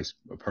mean? Everybody's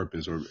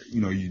purpose, or you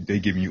know, they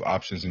giving you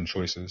options and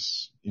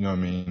choices. You know what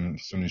I mean?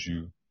 As soon as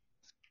you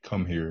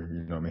come here,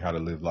 you know what I mean, how to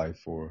live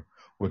life or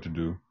what to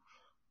do.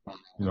 You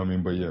know what I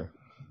mean? But yeah,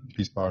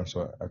 peace, power, and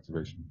soul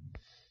activation.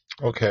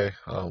 Okay,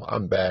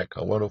 I'm back.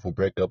 Wonderful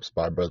breakups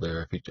by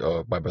brother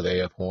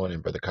AF1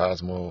 and brother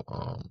Cosmo.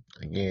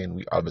 Again,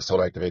 we are the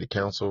Soul Activated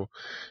Council,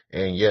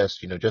 and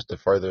yes, you know, just to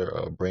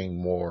further bring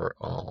more,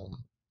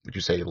 would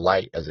you say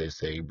light, as they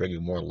say,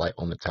 bringing more light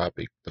on the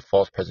topic, the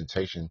false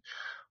presentation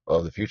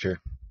of the future.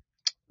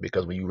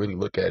 Because when you really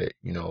look at it,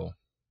 you know,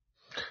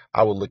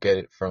 I would look at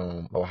it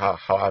from, or how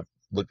I've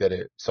looked at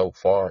it so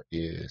far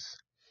is,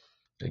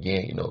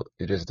 again, you know,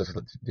 it's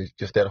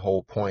just that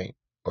whole point,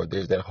 or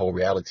there's that whole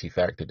reality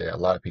factor that a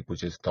lot of people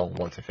just don't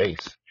want to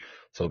face.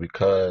 So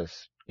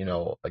because, you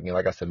know, again,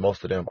 like I said,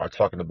 most of them are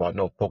talking about,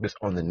 no, focus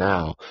on the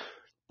now,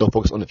 don't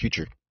focus on the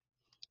future.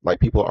 Like,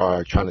 people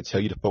are trying to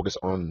tell you to focus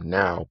on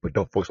now, but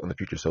don't focus on the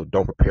future. So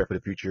don't prepare for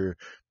the future.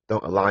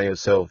 Don't align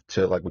yourself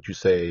to, like what you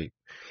say.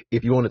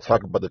 If you want to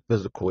talk about the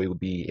physical, it would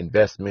be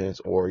investments,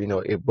 or, you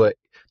know, but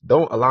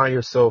don't align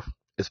yourself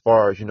as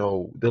far as, you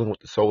know, dealing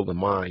with the soul and the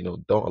mind. You know,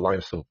 don't align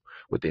yourself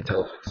with the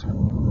intelligence.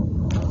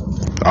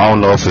 I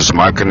don't know if it's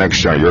my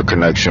connection or your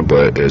connection,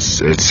 but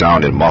it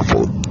sounded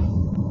muffled.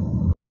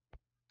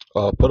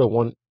 Put a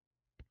one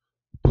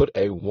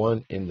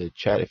in the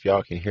chat if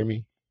y'all can hear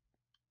me.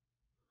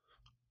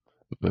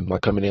 Am I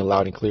coming in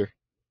loud and clear?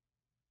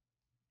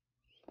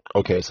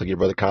 Okay, so your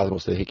brother Cosmo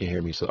said he can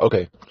hear me. So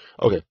okay.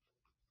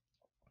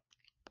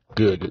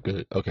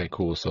 Good. Okay,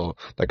 cool. So,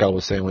 like I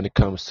was saying, when it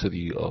comes to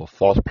the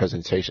false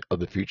presentation of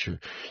the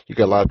future, you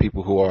got a lot of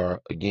people who are,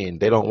 again,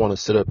 they don't want to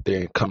sit up there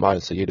and come out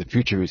and say, yeah, the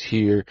future is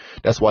here.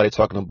 That's why they're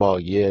talking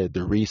about, yeah,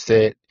 the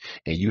reset,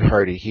 and you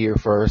heard it here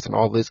first, and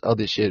all this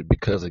other shit,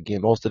 because,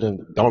 again, most of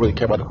them don't really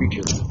care about the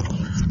future.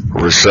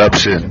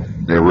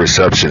 The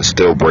reception's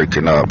still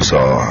breaking up, so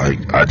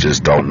I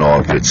just don't know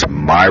if it's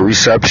my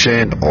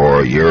reception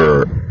or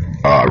your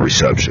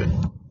reception.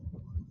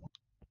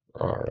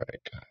 All right,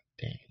 god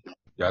damn.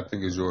 Yeah, I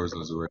think it's yours,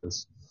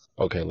 Azores.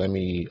 Okay, let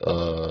me,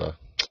 can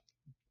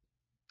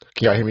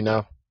y'all hear me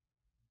now?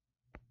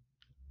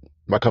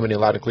 Am I coming in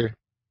loud and clear?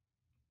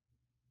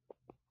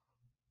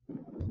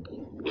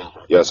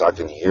 Yes, I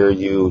can hear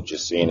you.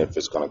 Just seeing if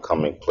it's gonna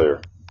come in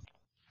clear.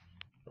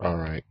 All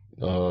right.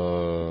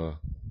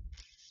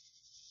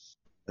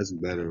 That's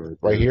better right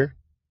Right there. here.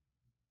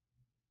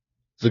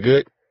 Is it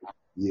good?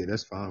 Yeah,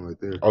 that's fine right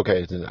there.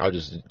 Okay, then I'll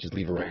just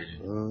leave it right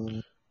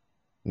here.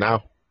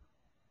 Now.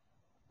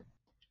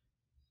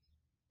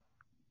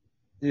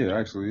 Yeah,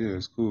 actually, yeah,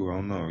 it's cool. I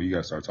don't know. You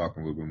gotta start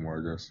talking a little bit more,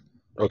 I guess.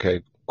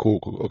 Okay,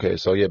 cool. Okay,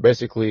 so yeah,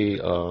 basically,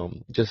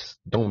 just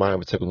don't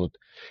mind the technical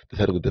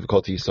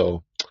difficulty.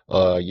 So,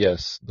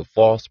 yes, the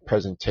false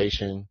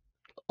presentation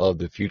of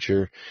the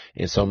future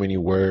in so many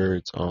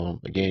words.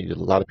 Again, a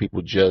lot of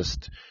people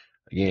just,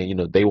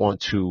 again, they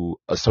want to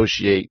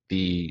associate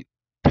the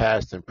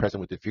past and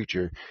present with the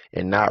future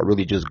and not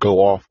really just go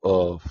off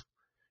of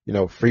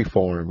free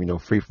form,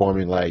 free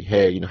forming like,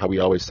 hey, how we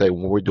always say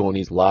when we're doing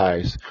these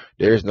lives,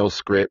 there is no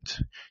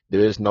script.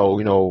 There is no,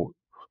 we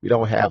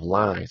don't have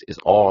lines. It's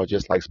all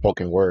just like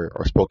spoken word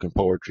or spoken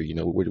poetry.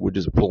 We're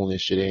just pulling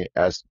this shit in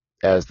as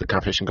the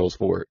conversation goes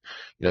forward.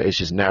 It's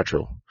just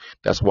natural.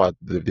 That's why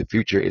the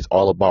future is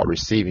all about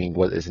receiving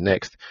what is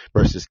next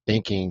versus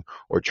thinking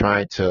or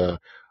trying to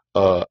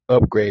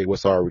upgrade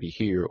what's already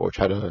here or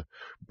try to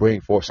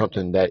bring forth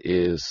something that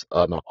is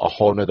a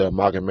whole nother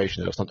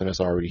amalgamation of something that's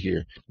already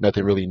here.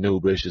 Nothing really new,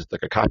 but it's just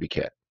like a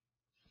copycat.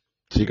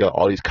 So you got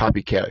all these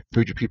copycat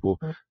future people.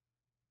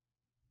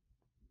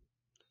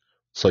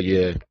 So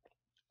yeah,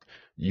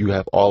 you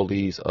have all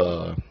these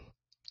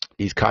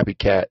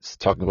copycats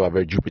talking about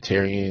very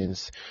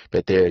Jupiterians,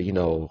 that they're,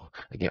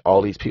 again,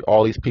 all these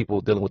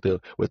people dealing with the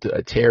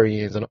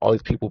Atarians and all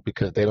these people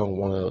because they don't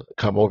want to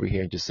come over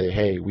here and just say,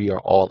 hey, we are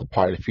all a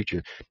part of the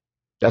future.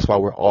 That's why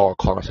we're all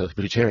calling ourselves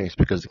vegetarians,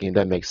 because again,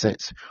 that makes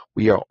sense.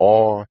 We are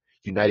all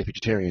united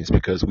vegetarians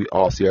because we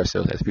all see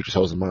ourselves as future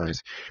souls and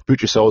minds.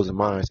 Future souls and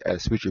minds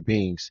as future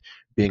beings,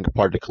 being a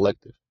part of the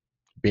collective,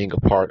 being a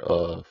part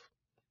of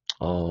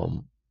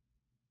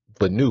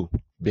the new,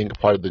 being a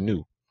part of the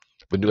new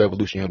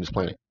evolution here on this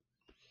planet.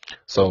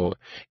 So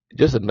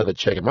just another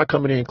check. Am I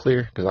coming in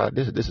clear? Because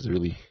this is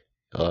really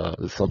this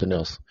is something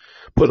else.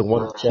 Put a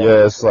one in the chat.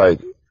 Yeah,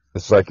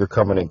 it's like you're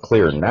coming in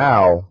clear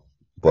now,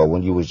 but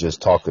when you was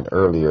just talking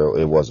earlier,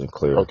 it wasn't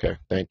clear. Okay,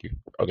 thank you.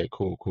 Okay,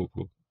 cool.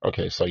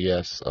 Okay, so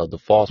yes, the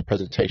false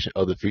presentation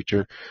of the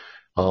future,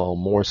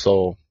 more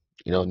so,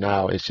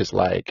 now it's just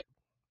like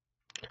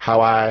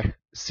how I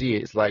see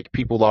it. It's like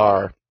people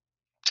are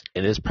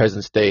in this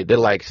present state. They're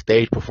like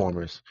stage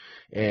performers,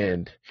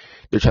 and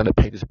they're trying to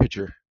paint this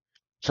picture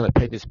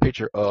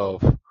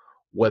of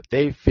what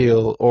they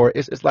feel, or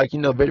it's like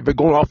they're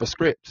going off a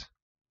script,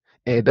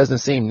 and it doesn't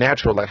seem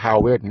natural, like how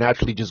we're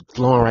naturally just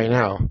flowing right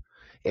now,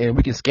 and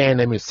we can scan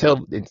them and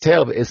tell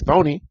that it's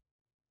phony.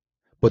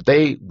 But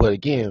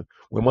again,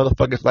 when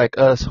motherfuckers like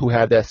us who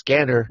have that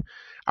scanner,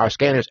 our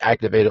scanners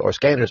activated or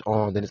scanners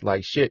on, then it's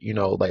like shit,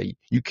 like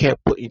you can't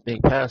put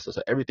anything past us.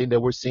 So everything that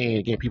we're seeing,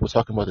 again, people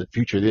talking about the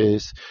future,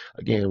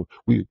 again,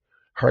 we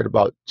heard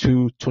about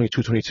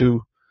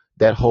 2222,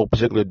 that whole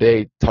particular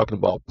day talking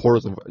about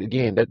portals. And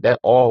again, that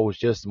all was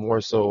just more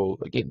so,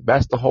 again,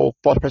 that's the whole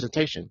false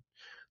presentation.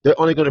 They're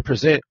only going to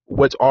present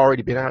what's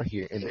already been out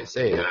here, and they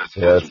say, yeah,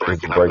 it's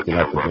breaking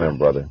up again,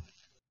 brother.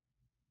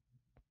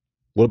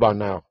 What about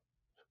now?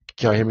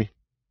 Can y'all hear me?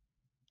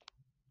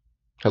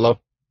 Hello?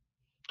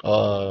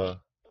 Yeah.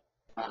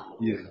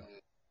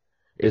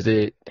 Is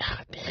it?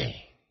 Dang.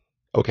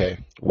 Okay,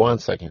 1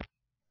 second.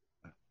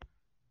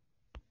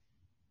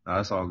 Nah,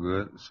 that's all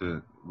good.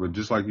 Shit. But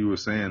just like you were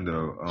saying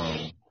though,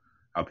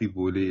 how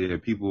people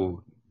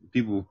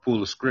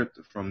pull a script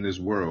from this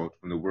world,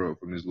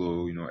 from this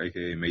little,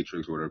 AKA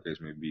Matrix or whatever case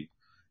may be,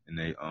 and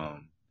they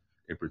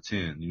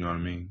pretend, you know what I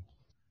mean?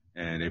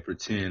 And they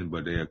pretend,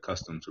 but they're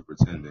accustomed to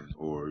pretending,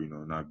 or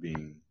not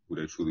being who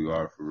they truly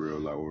are for real,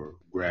 like, or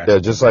grasping. Yeah,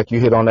 just like you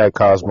hit on that,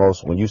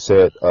 Cosmos, when you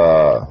said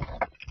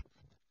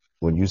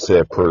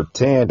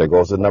pretend, there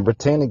goes the number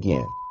 10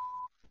 again.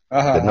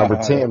 The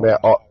number 10, man.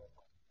 All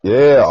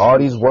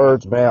these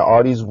words, man,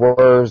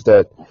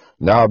 that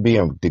now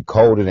being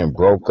decoded and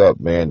broke up,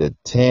 man. The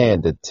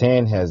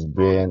 10 has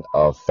been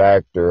a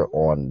factor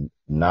on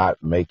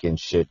not making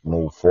shit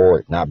move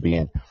forward, not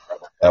being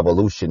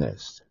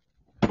evolutionist.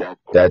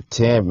 That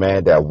 10,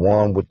 man, that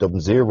one with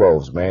them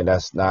zeros, man,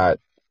 that's not,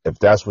 if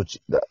that's what you,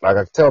 like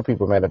I tell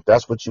people, man, if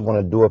that's what you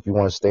want to do, if you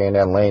want to stay in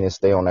that lane and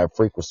stay on that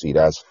frequency,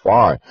 that's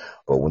fine.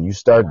 But when you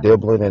start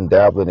dibbling and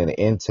dabbling in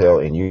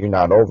intel and you're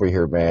not over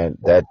here, man,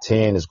 that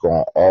 10 is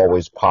going to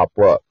always pop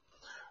up.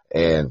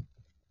 And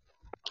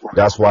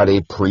that's why they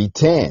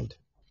pretend.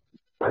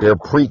 They're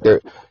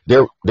prepping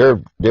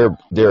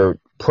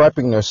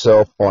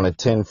themselves on a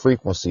 10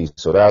 frequency.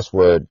 So that's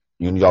where,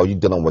 you're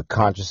dealing with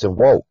conscious and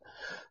woke.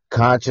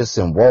 Conscious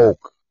and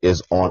woke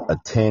is on a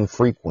 10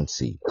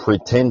 frequency,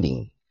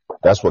 pretending.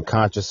 That's what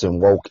conscious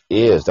and woke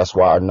is. That's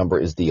why our number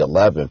is the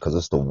 11, because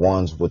it's the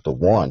ones with the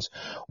ones.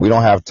 We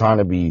don't have time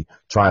to be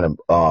trying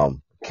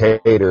to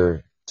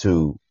cater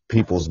to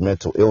people's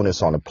mental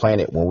illness on the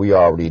planet when we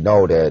already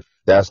know that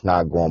that's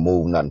not going to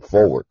move nothing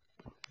forward.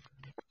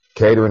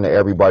 Catering to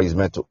everybody's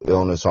mental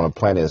illness on the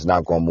planet is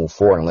not going to move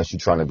forward unless you're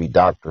trying to be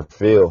Dr.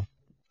 Phil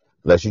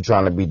Unless you're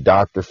trying to be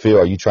Dr. Phil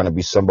or you trying to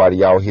be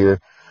somebody out here.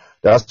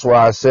 That's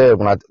why I said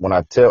when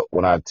I tell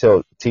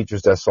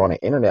teachers that's on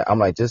the internet, I'm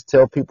like, just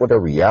tell people the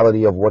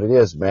reality of what it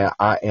is, man.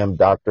 I am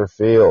Dr.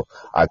 Phil.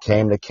 I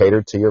came to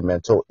cater to your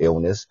mental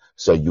illness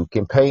so you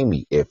can pay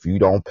me. If you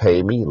don't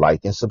pay me,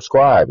 like and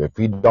subscribe. If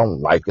you don't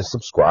like and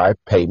subscribe,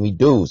 pay me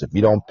dues. If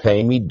you don't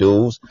pay me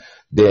dues,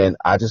 then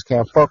I just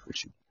can't fuck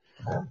with you.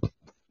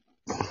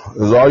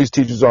 There's all these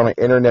teachers on the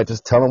internet,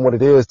 just tell them what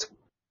it is.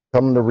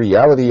 Tell them the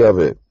reality of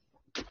it.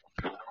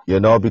 You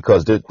know,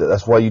 because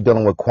that's why you're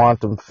dealing with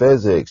quantum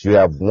physics. You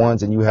have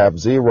ones and you have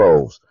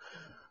zeros.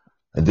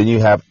 And then you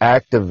have the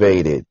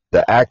activated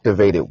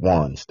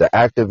ones. The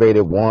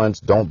activated ones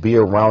don't be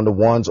around the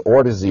ones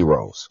or the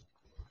zeros.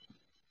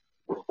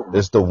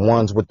 It's the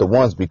ones with the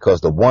ones, because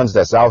the ones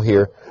that's out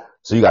here.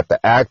 So you got the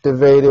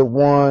activated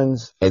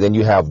ones, and then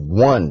you have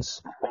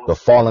ones, the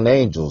fallen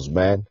angels,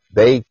 man.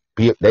 They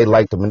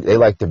like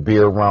to be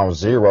around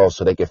zeros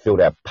so they can feel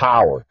that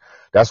power.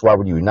 That's why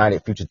we're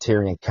United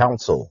Futuritarian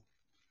Council.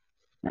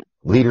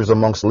 Leaders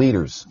amongst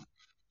leaders.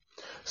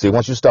 See,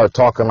 once you start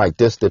talking like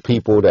this to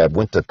people that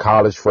went to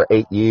college for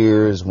 8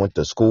 years, went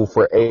to school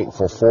for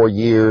 4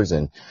 years,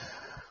 and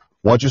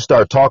once you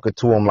start talking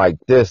to them like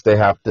this, they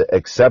have to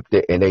accept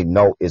it, and they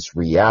know it's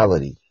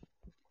reality.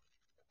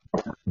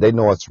 They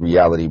know it's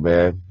reality,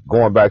 man.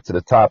 Going back to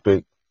the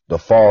topic, the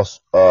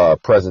false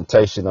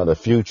presentation of the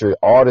future,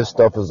 all this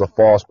stuff is a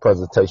false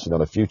presentation of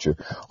the future.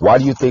 Why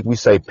do you think we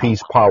say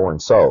peace, power,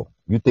 and soul?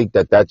 You think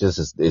that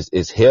just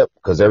is hip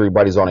because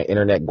everybody's on the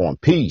internet going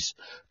peace,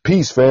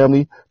 peace,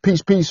 family,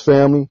 peace,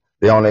 family.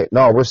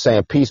 No, we're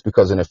saying peace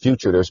because in the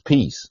future there's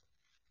peace.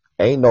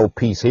 Ain't no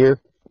peace here.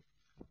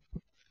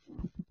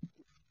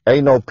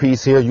 Ain't no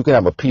peace here. You can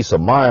have a peace of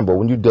mind, but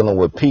when you're dealing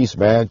with peace,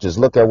 man, just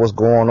look at what's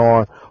going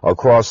on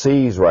across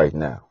seas right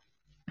now.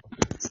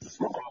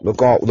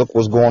 Look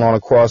what's going on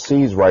across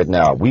seas right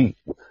now. Because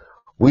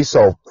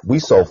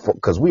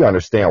we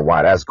understand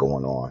why that's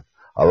going on.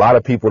 A lot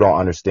of people don't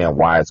understand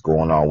why it's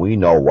going on. We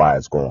know why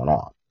it's going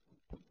on.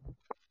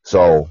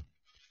 So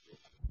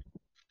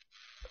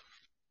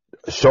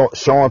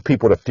showing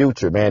people the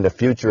future, man, the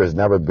future has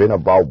never been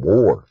about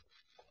war.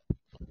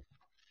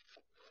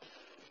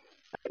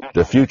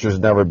 The future's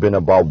never been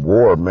about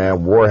war,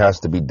 man. War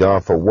has to be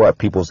done for what?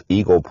 People's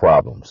ego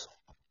problems.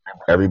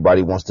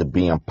 Everybody wants to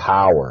be in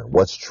power.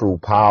 What's true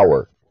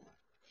power?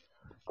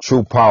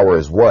 True power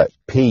is what?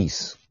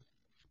 Peace.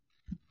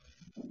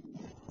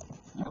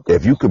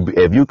 If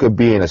you could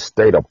be in a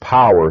state of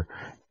power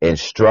and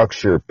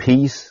structure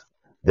peace,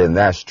 then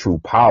that's true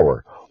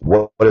power.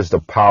 What is the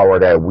power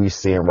that we're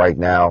seeing right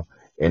now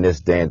in this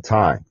day and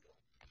time?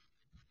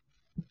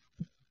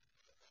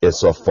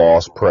 It's a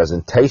false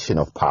presentation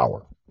of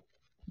power.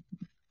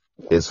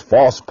 It's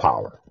false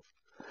power.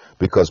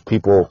 Because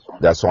people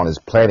that's on this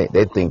planet,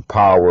 they think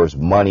power is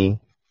money,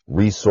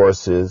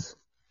 resources,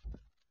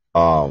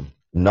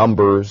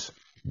 numbers,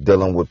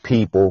 dealing with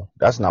people.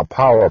 That's not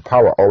power.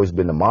 Power always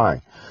been the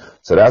mind.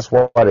 So that's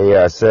why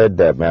they said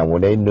that, man.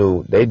 When they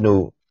knew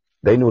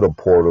the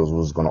portals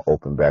was going to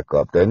open back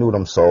up. They knew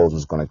them souls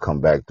was going to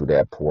come back through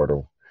that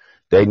portal.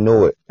 They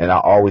knew it. And I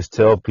always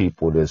tell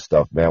people this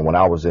stuff, man. When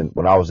I was in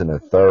the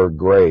third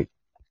grade,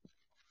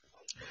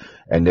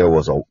 and there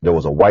was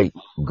a white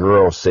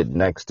girl sitting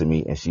next to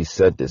me, and she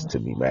said this to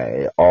me,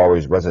 man. It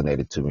always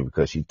resonated to me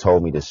because she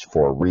told me this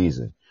for a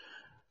reason.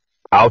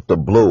 Out the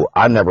blue,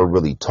 I never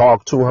really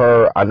talked to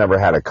her. I never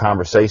had a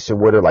conversation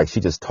with her. Like, she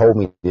just told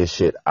me this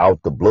shit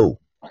out the blue.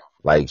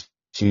 Like,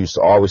 she used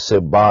to always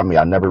sit by me.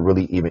 I never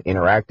really even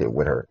interacted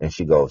with her. And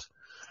she goes,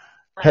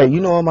 "Hey,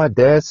 you know what my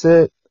dad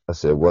said?" I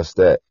said, "What's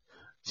that?"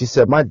 She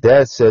said, "My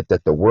dad said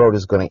that the world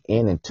is going to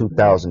end in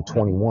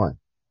 2021.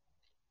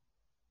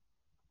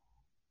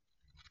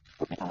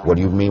 What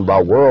do you mean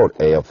by world,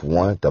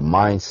 AF1? The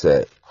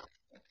mindset.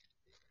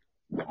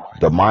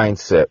 The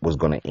mindset was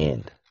going to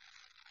end.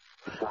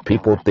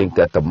 People think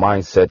that the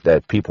mindset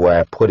that people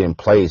have put in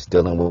place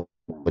dealing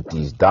with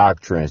these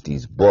doctrines,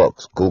 these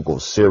books, Google,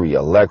 Siri,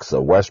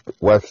 Alexa,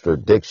 Webster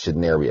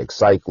Dictionary,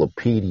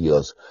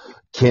 encyclopedias,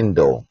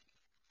 Kindle,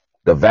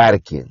 the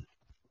Vatican.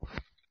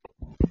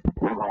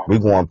 We're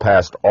going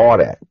past all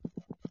that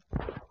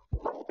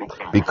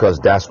because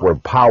that's where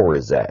power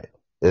is at.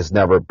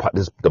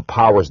 The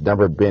power's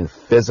never been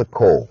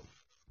physical.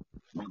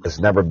 It's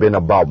never been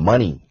about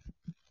money.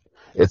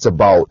 It's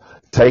about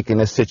taking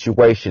a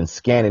situation,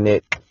 scanning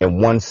it in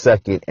 1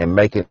 second and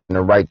making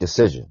the right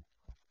decision.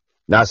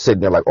 Not sitting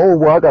there like, oh,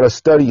 well, I got to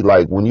study.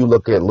 Like when you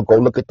go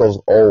look at those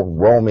old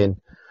Roman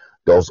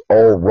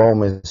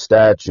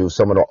statues,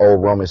 some of the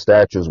old Roman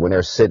statues when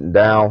they're sitting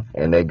down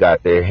and they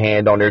got their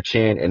hand on their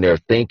chin and they're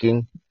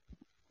thinking.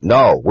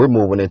 No, we're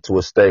moving into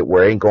a state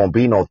where ain't going to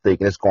be no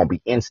thinking. It's going to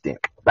be instant.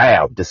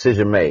 Bam,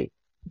 decision made.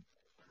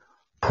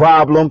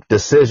 Problem,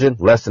 decision,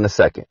 less than a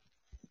second.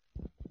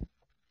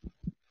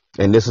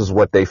 And this is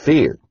what they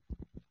feared.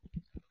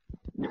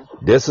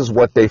 This is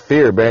what they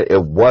feared, man.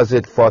 It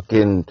wasn't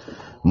fucking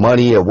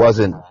money.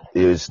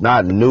 It's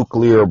not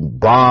nuclear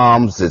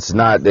bombs. It's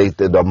not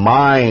the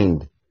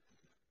mind.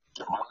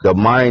 The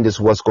mind is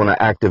what's going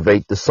to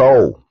activate the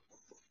soul.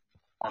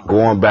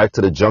 Going back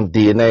to the junk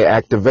DNA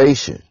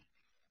activation.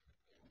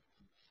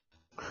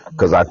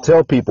 Because I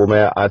tell people,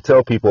 man,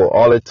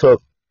 all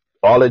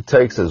it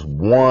takes is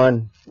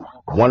one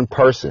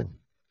person.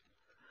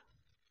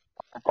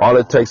 All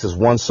it takes is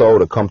one soul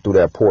to come through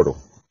that portal.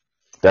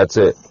 That's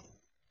it.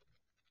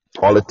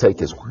 All it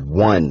takes is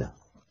one.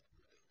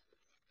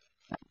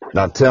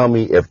 Now tell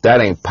me, if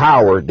that ain't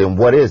power, then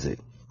what is it?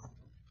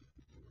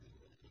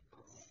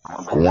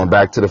 Going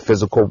back to the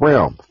physical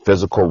realm,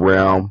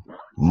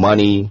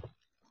 money,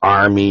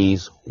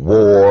 armies,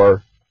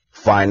 war,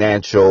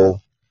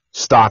 financial,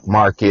 stock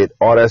market,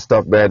 all that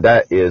stuff, man,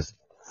 that is,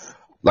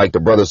 like the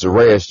brother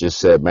Zarez just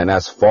said, man,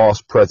 that's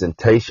false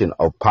presentation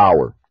of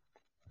power.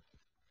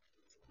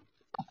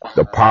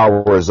 The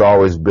power has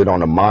always been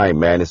on the mind,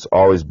 man. It's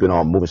always been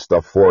on moving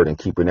stuff forward and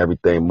keeping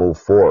everything move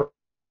forward.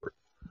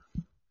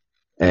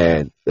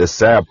 And the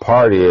sad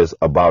part is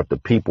about the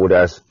people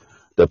that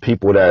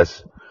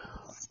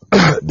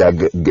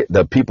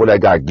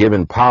got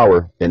given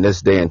power in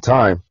this day and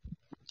time.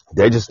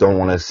 They just don't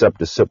want to accept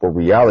the simple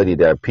reality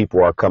that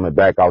people are coming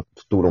back out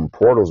through them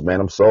portals, man.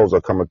 Them souls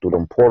are coming through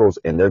them portals,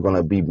 and they're going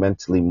to be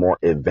mentally more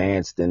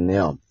advanced than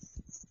them.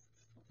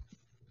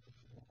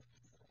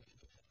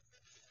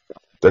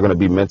 They're going to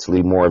be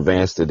mentally more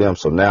advanced to them.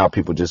 So now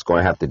people just going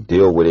to have to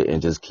deal with it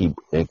and just keep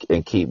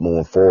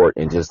moving forward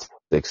and just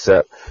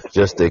accept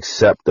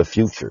the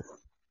future,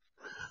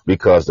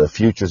 because the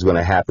future is going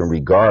to happen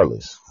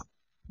regardless.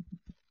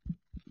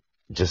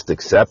 Just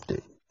accept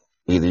it.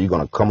 Either you're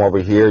going to come over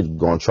here, you're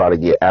going to try to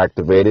get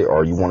activated,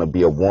 or you want to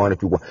be a one.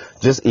 If you want,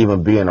 just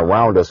even being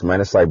around us,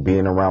 man, it's like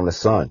being around the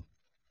sun.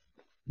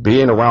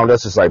 Being around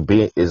us is like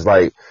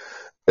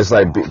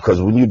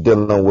because when you're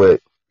dealing with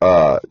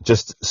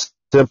just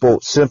simple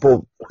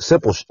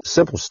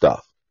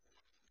stuff.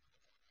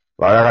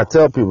 Like I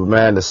tell people,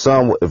 man,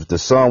 if the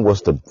sun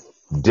was to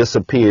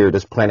disappear,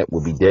 this planet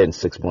would be dead in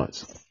 6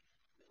 months.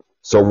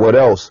 So what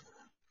else?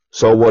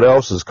 What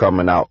else is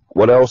coming out?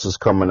 What else is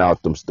coming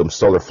out? Them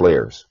solar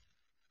flares.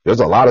 There's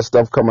a lot of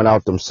stuff coming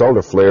out them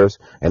solar flares,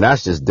 and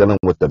that's just dealing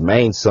with the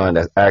main sun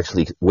that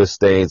actually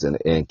withstands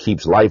and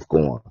keeps life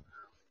going.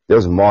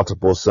 There's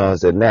multiple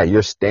suns in that.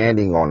 You're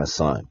standing on a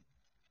sun.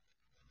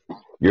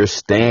 You're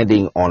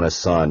standing on a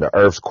sun. The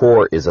Earth's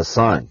core is a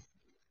sun.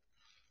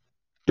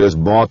 There's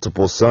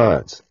multiple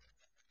suns.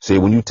 See,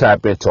 when you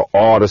tap into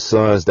all the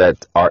suns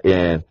that are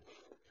in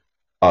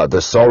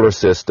the solar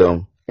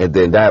system, and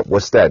then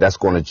that's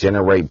going to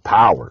generate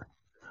power.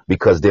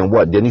 Because then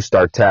what? Then you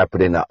start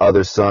tapping into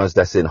other suns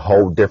that's in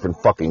whole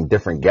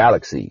different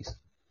galaxies,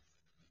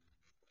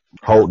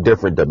 whole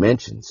different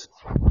dimensions.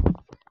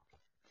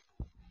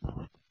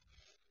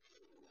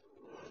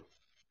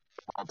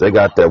 They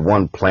got that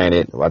one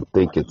planet. I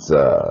think it's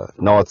a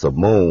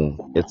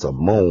moon. It's a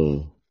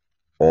moon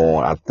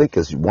on. I think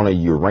it's one of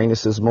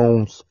Uranus's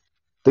moons.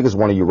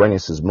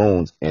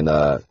 And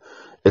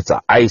it's an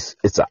ice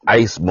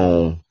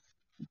moon.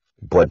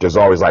 But there's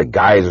always like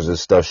geysers and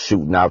stuff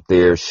shooting out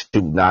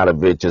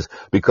of it, just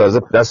because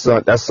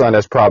that sun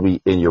that's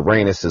probably in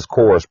Uranus's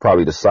core is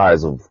probably the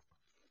size of,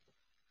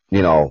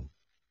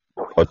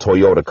 a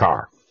Toyota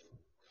car,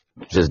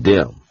 just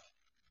dim.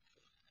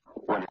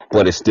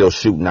 But it's still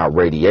shooting out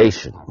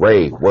radiation.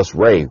 What's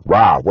ray?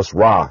 Ra, what's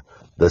Ra?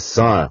 The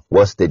sun.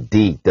 What's the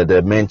D? The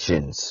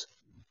dimensions.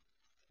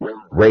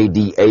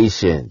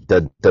 Radiation,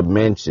 the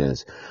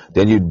dimensions.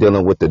 Then you're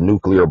dealing with the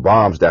nuclear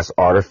bombs. That's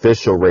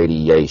artificial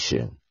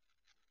radiation.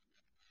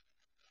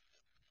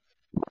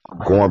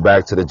 Going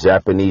back to the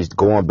Japanese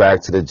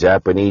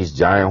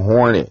giant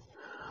hornet.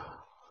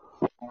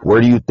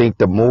 Where do you think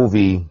the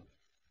movie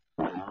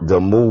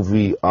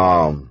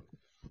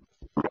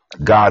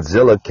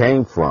Godzilla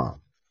came from?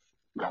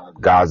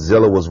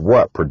 Godzilla was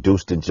what?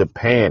 Produced in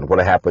Japan. What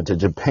happened to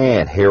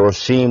Japan?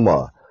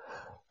 Hiroshima,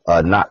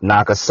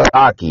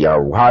 Nagasaki,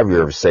 or however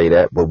you ever say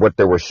that. But what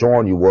they were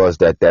showing you was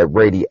that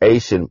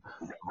radiation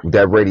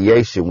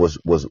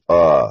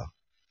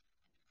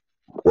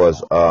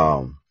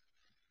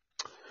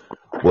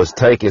was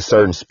taking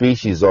certain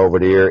species over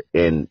there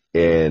and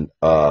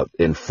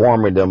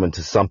forming them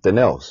into something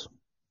else.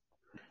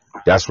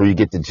 That's where you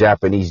get the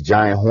Japanese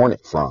giant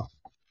hornet from.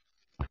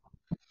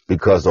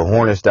 Because the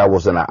hornets that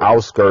was in the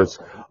outskirts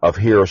of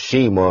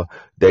Hiroshima,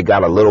 they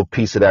got a little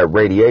piece of that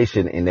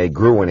radiation and they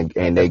grew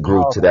and they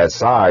grew to that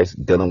size,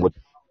 dealing with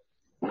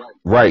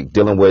the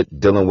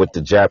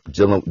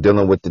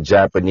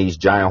Japanese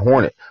giant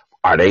hornet.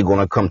 Are they going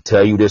to come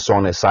tell you this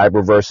on the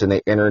cyberverse and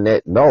the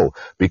internet? No,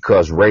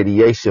 because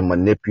radiation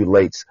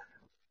manipulates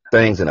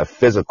things in a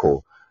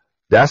physical.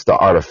 That's the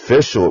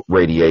artificial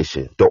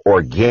radiation. The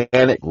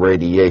organic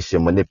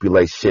radiation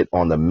manipulates shit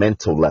on the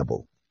mental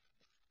level.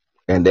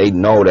 And they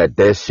know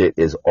that shit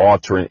is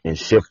altering and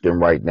shifting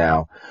right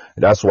now.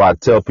 That's why I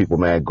tell people,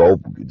 man, go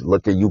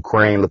look at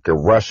Ukraine, look at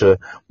Russia,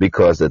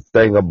 because the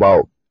thing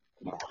about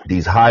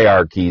these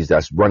hierarchies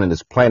that's running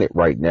this planet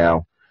right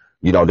now,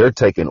 they're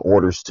taking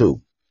orders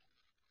too.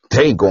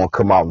 They ain't gonna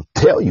come out and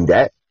tell you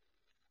that.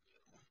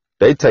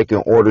 They taking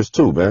orders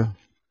too, man.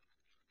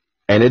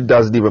 And it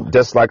doesn't even,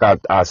 just like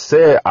I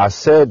said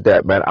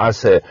that, man. I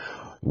said,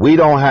 we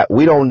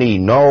don't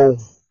need no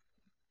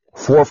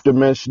fourth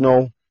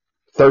dimensional,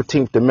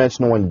 13th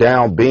dimensional and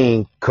down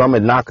being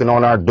coming knocking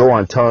on our door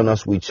and telling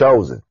us we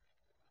chosen.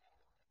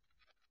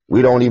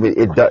 We don't need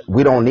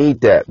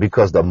that,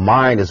 because the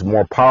mind is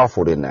more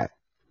powerful than that.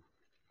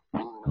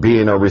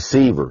 Being a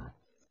receiver.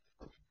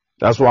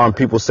 That's why when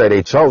people say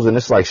they chosen,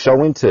 it's like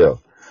show and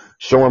tell.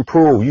 Show and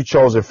prove. You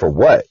chosen for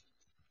what?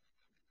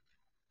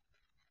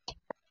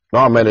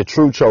 No, man, the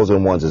true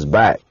chosen ones is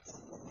back.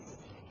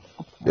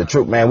 The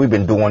truth, man, we've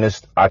been doing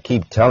this. I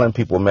keep telling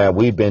people, man,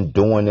 we've been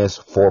doing this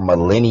for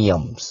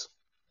millenniums.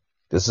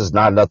 This is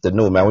not nothing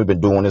new, man. We've been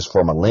doing this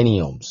for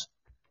millenniums.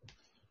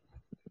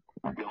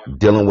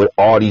 Dealing with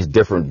all these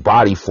different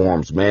body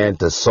forms, man.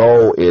 The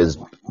soul is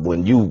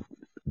when you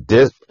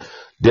this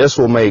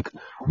will make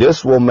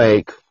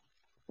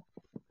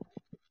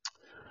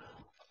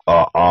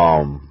a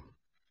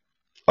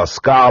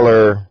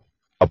scholar,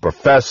 a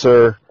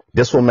professor,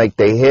 this will make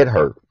their head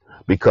hurt,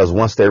 because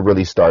once they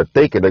really start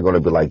thinking, they're going to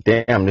be like,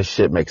 damn, this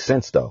shit makes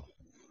sense though.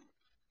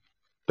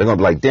 They're going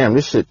to be like, damn,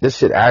 this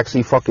shit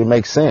actually fucking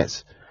makes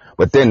sense.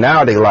 But then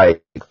now they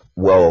like,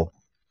 well,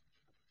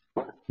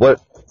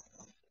 what's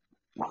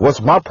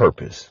my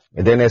purpose?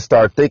 And then they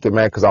start thinking,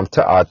 man, because I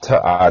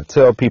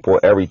tell people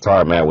every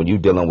time, man, when you're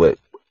dealing with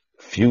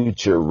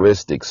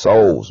futuristic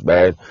souls,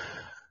 man,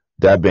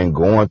 that have been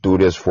going through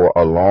this for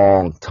a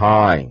long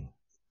time,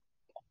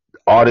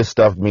 all this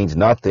stuff means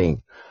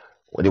nothing.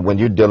 When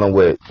you're dealing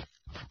with,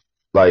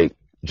 like,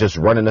 just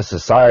running a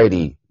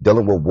society,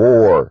 dealing with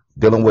war,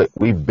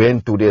 we've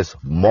been through this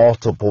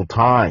multiple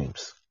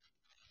times.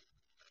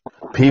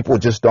 People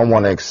just don't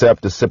want to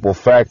accept the simple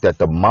fact that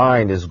the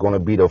mind is going to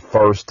be the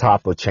first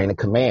top of chain of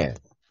command.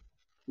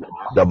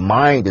 The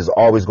mind is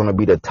always going to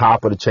be the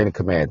top of the chain of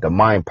command, the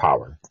mind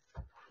power.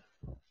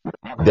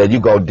 Then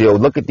you go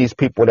look at these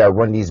people that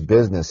run these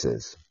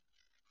businesses,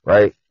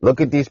 right?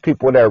 Look at these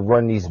people that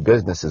run these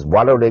businesses.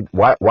 Why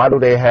do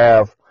they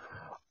have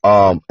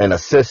an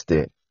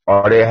assistant,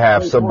 or they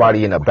have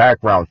somebody in the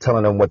background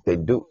telling them what they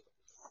do?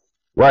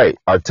 Right.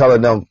 Or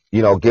telling them,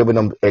 giving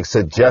them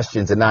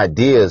suggestions and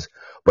ideas,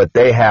 but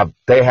they have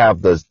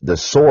the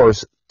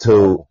source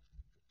to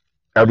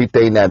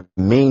everything that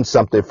means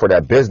something for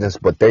that business,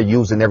 but they're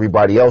using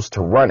everybody else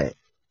to run it.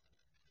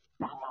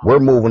 We're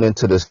moving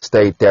into the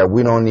state that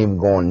we don't even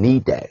gonna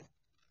need that.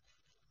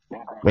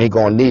 We ain't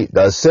gonna need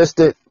the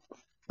assistant.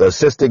 The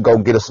assistant go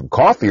get us some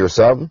coffee or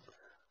something.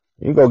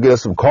 You go get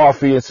us some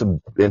coffee and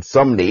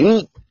something to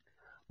eat.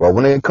 But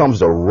when it comes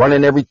to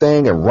running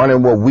everything and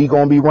running what we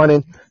gonna be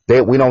running,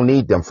 we don't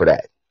need them for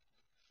that.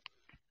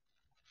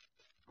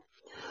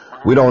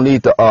 We don't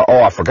need the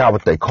I forgot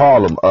what they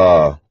call them.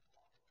 I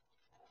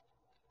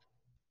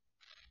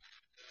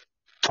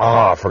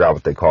forgot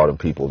what they call them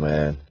people,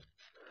 man.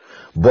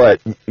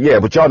 But yeah,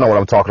 but y'all know what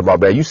I'm talking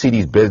about, man. You see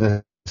these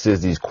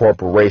businesses, these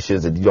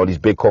corporations, and these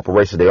big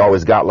corporations, they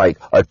always got like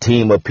a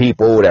team of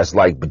people that's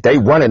like, but they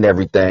running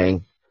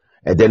everything.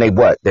 And then they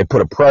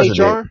put a president.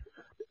 HR?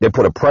 They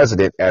put a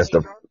president as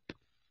the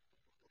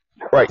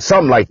right,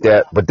 something like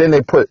that. But then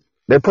they put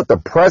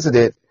the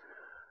president.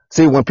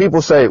 See, when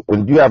people say,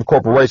 when you have a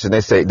corporation, they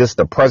say this is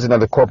the president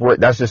of the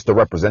corporation. That's just the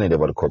representative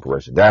of the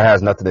corporation. That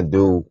has nothing to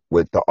do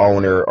with the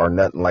owner or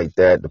nothing like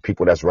that. The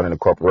people that's running the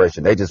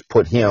corporation, they just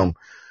put him.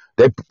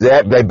 They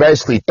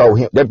basically throw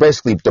him.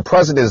 The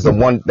president is the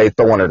one they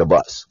throw under the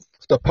bus.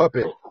 It's the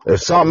puppet.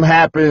 If something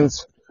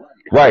happens,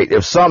 right?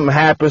 If something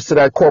happens to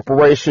that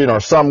corporation or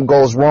something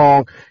goes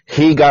wrong,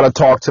 he got to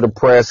talk to the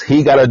press.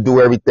 He got to do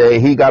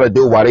everything. He got to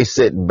do while they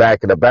sitting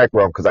back in the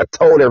background. Because I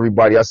told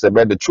everybody, I said,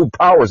 man, the true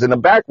power is in the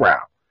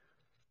background.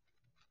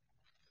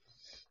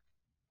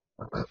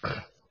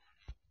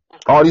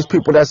 All these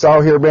people that's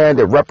out here, man,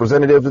 the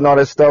representatives and all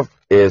that stuff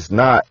is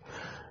not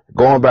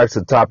going back to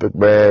the topic,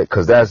 man,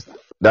 because that's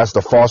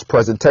the false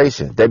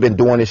presentation. They've been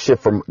doing this shit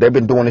for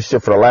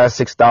the last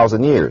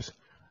 6,000 years.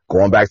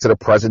 Going back to the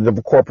president of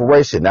a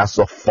corporation, that's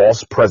a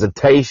false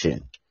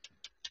presentation.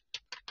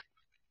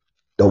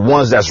 The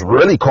ones that's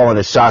really calling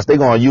the shots, they're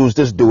gonna use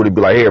this dude to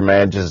be like, here,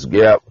 man,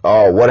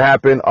 oh, what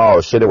happened? Oh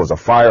shit, it was a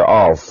fire.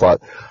 Oh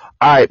fuck.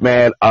 All right,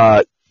 man.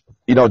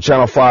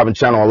 Channel 5 and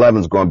Channel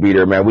 11 is going to be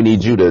there, man. We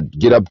need you to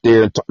get up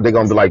there. And they're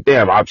going to be like,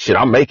 damn, I'm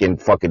making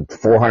fucking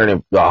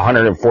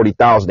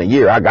 $140,000 a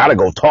year. I got to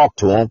go talk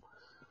to them.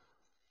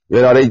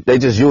 They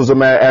just use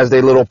them as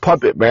their little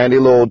puppet, man. Their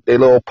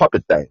little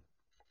puppet thing.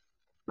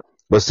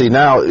 But see,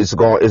 now everything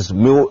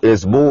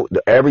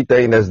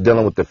that's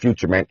dealing with the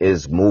future, man,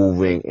 is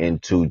moving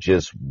into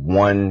just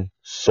one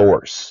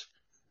source.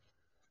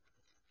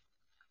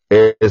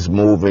 It's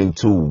moving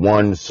to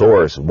one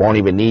source. Won't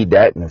even need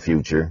that in the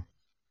future.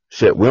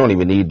 Shit, we don't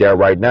even need that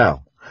right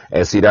now.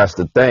 And see, that's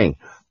the thing.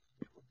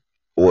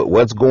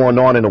 What's going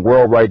on in the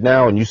world right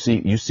now, and you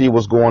see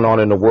what's going on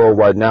in the world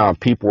right now, and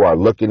people are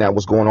looking at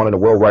what's going on in the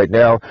world right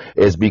now,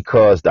 is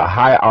because the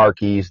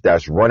hierarchies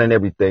that's running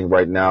everything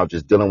right now,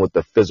 just dealing with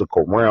the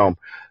physical realm,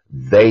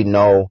 they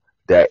know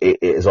that it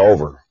is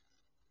over.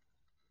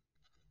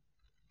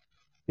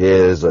 It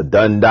is a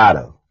done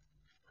data.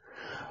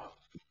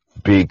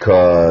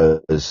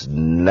 because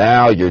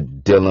now you're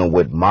dealing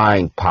with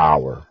mind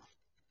power.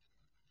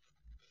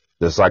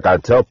 Just like I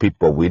tell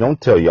people, we don't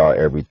tell y'all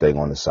everything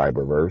on the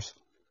cyberverse,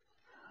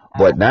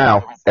 but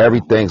now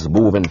everything's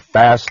moving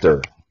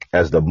faster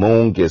as the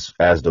moon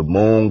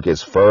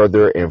gets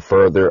further and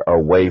further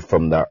away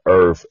from the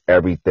earth.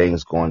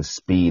 Everything's going to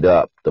speed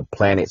up. The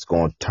planet's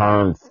going to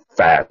turn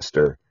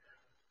faster.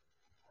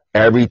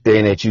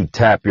 Everything that you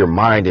tap your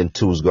mind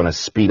into is going to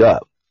speed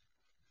up.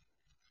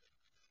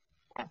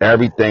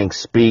 Everything's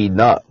speeding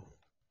up.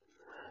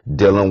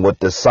 Dealing with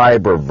the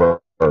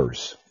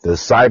cyberverse. The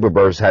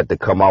cyberverse had to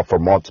come out for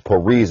multiple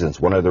reasons.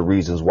 One of the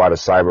reasons why the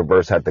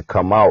cyberverse had to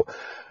come out,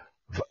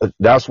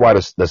 that's why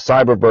the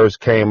cyberverse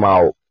came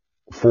out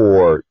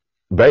for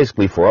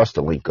basically for us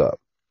to link up.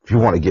 If you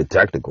want to get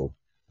technical,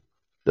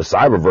 the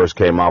cyberverse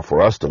came out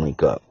for us to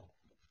link up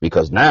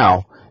because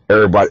now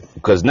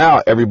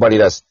everybody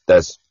that's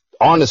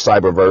on the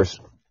cyberverse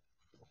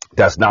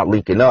that's not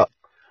linking up,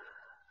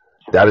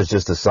 that is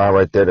just a sign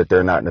right there that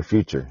they're not in the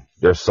future.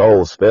 Their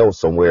souls failed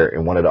somewhere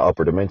in one of the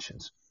upper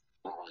dimensions,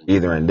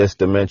 either in this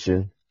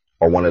dimension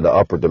or one of the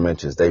upper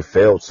dimensions. They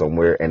failed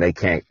somewhere and they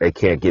can't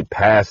get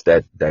past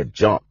that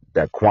jump,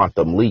 that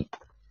quantum leap.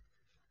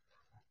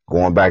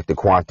 Going back to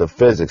quantum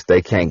physics,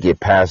 they can't get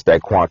past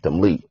that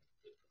quantum leap.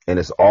 And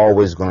it's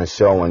always going to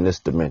show in this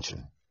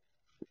dimension.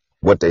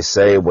 What they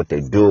say, what they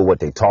do, what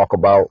they talk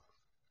about.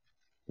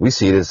 We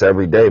see this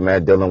every day,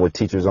 man, dealing with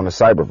teachers on the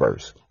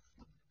cyberverse.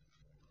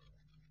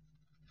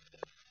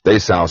 They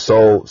sound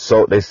so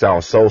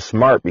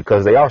smart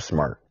because they are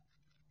smart.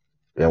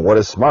 And what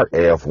is smart?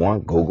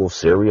 AF1, Google,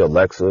 Siri,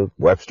 Alexa,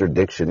 Webster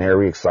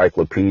Dictionary,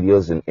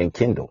 encyclopedias, and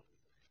Kindle.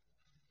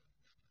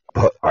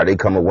 But are they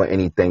coming with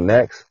anything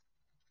next?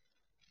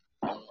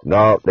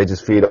 No, they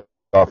just feed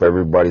off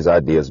everybody's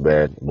ideas,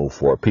 man. Move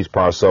forward. Peace,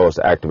 power, souls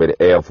to activate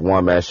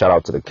AF1, man. Shout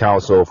out to the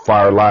council.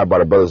 Fire live by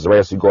the brothers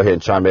Reyes. You go ahead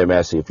and chime in,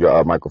 man. See if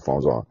your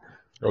microphone's on.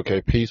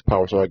 Okay, peace,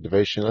 power, soul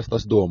activation.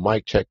 Let's do a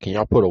mic check. Can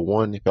y'all put a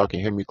 1 if y'all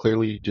can hear me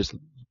clearly? Just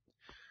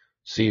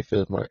see if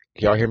it's my.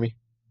 Can y'all hear me?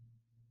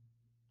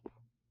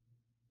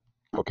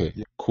 Okay,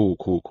 cool.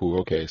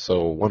 Okay,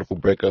 so wonderful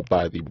breakup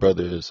by the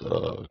brothers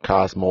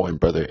Cosmo and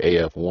brother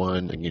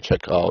AF1. And you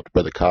check out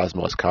brother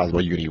Cosmo. It's Cosmo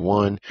Uni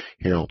 1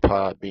 here on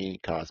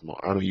Podbean, Cosmo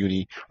Anu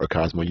Uni, or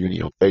Cosmo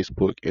Uni on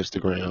Facebook,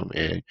 Instagram,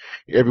 and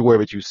everywhere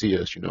that you see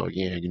us.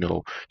 Again,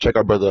 check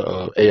out brother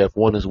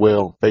AF1 as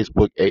well.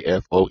 Facebook,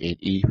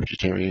 AFONE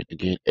Vegetarian.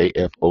 Again,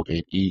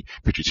 AFONE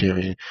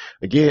Vegetarian.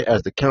 Again,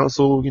 as the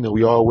council,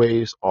 we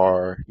always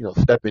are,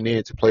 stepping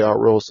in to play our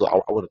role. So I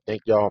want to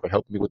thank y'all for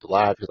helping me with the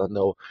live because I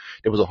know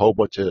there was a whole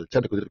bunch of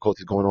technical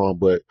difficulties going on,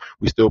 but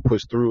we still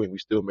pushed through and we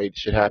still made the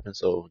shit happen.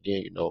 So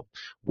again,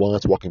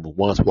 once.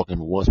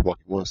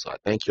 So I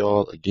thank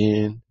y'all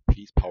again.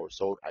 Peace, power,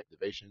 soul,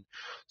 activation.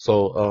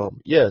 So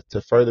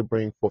to further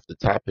bring forth the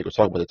topic, or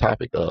talk about the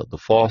topic, the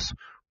false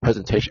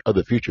presentation of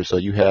the future. So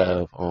you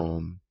have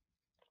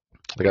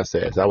like I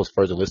said, as I was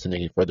further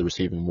listening and further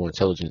receiving more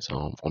intelligence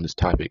on this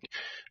topic,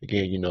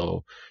 again,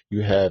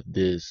 you have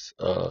this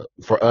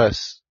for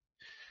us,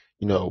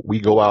 we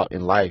go out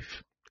in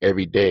life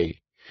every day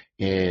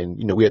and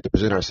we have to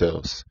present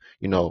ourselves,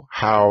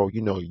 how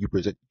you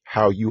present,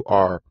 how you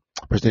are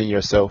presenting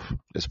yourself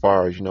as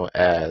far as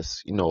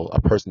as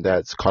a person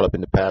that's caught up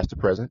in the past to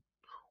present,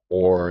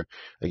 or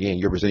again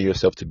you're presenting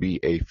yourself to be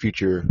a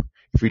future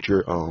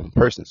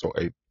person, so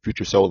a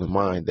future soul and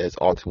mind that's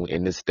ultimately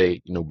in this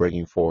state,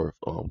 bringing forth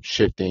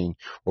shifting,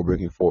 or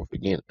bringing forth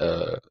again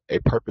a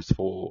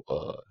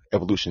purposeful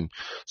evolution.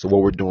 So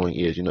what we're doing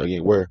is,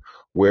 again,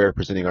 we're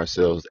presenting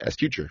ourselves as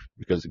future,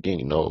 because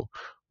again,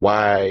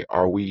 why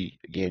are we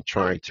again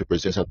trying to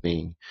present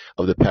something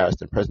of the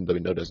past and present that we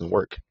know doesn't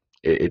work?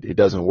 It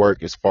doesn't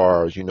work as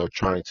far as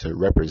trying to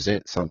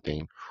represent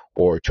something,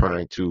 or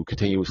trying to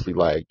continuously,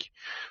 like,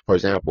 for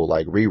example,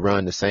 like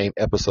rerun the same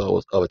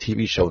episodes of a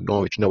TV show,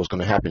 knowing that what's going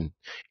to happen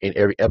in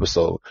every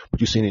episode,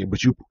 but you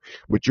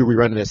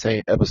rerunning that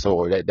same episode,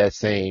 or that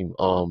same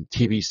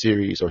TV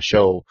series or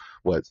show,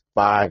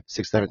 5,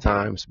 6, 7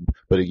 times.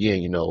 But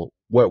again,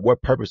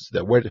 what purpose is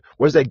that? Where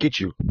does that get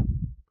you?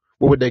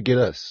 Where would that get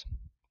us?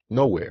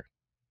 Nowhere.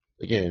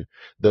 Again,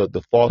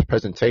 the false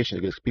presentation,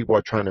 because people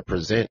are trying to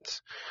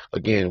present,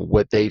 again,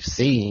 what they've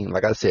seen.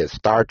 Like I said,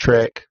 Star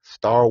Trek,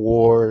 Star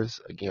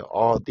Wars, again,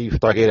 all these,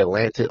 Stargate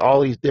Atlantis,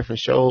 all these different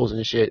shows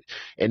and shit,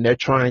 and they're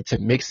trying to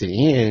mix it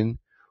in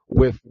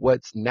with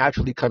what's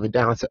naturally coming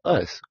down to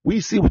us. We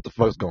see what the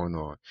fuck's going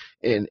on,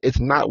 and it's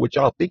not what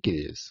y'all think it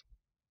is.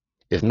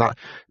 It's not.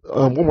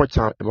 One more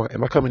time,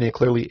 am I coming in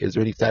clearly? Is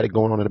there any static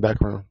going on in the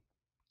background?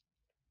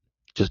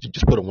 Just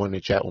put a 1 in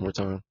the chat one more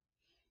time.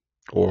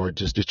 Or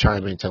just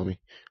chime in and tell me.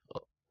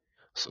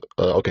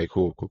 Okay,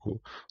 cool.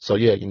 So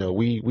yeah,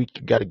 we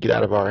got to get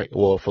out of our,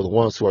 well, for the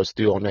ones who are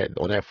still on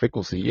that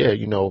frequency, yeah,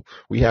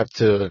 we have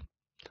to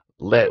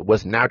let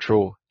what's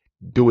natural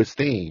do its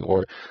thing,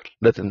 or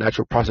let the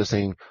natural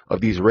processing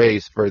of these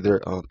rays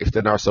further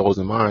extend our souls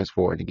and minds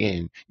forward. And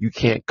again, you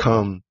can't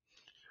come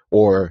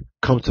or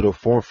come to the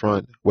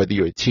forefront, whether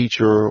you're a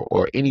teacher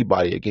or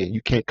anybody. Again,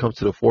 you can't come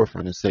to the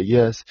forefront and say,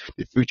 yes,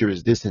 the future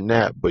is this and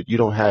that, but you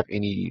don't have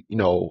any,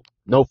 no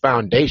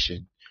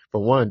foundation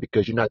for one,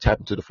 because you're not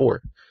tapping to the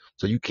fore.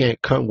 So you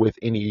can't come with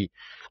any,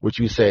 what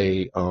you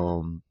say,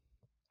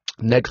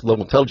 next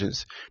level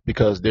intelligence,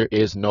 because there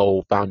is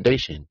no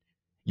foundation.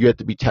 You have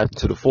to be tapped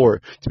into the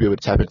fore to be able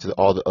to tap into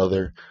all the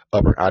other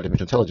upper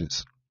dimensional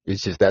intelligence.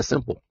 It's just that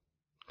simple.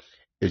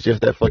 It's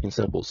just that fucking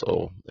simple.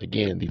 So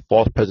again, the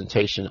false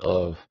presentation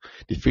of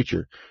the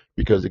future,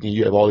 because again,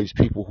 you have all these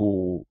people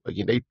who,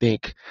 again, they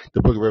think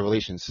the Book of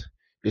Revelations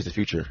is the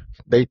future.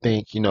 They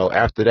think,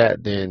 after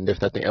that, then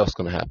there's nothing else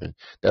going to happen.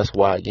 That's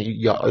why, again,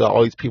 you got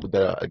all these people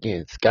that are,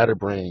 again,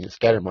 scatterbrained,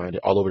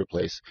 scatterminded all over the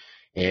place.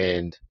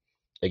 And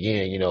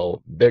again,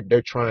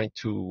 they're trying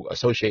to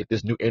associate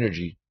this new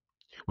energy,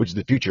 which is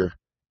the future,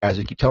 as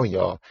I keep telling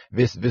y'all,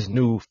 this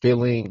new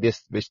feeling,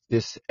 this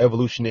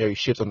evolutionary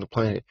shift on the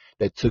planet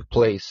that took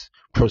place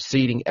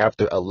proceeding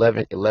after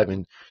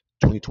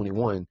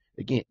 11/11/2021.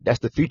 Again, that's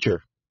the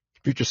future.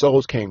 Future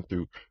souls came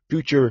through.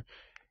 Future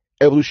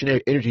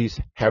evolutionary energies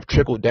have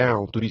trickled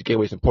down through these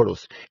gateways and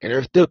portals, and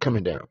they're still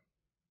coming down.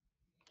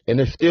 And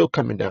they're still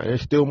coming down. And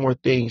there's still more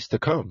things to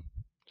come.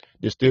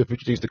 There's still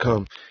future things to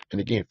come.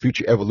 And again,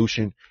 future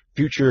evolution,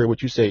 future,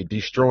 what you say,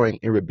 destroying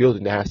and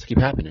rebuilding that has to keep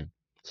happening.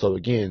 So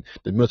again,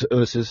 the mental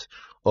illnesses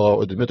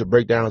or the mental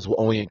breakdowns will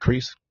only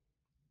increase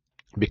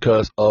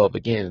because of,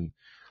 again,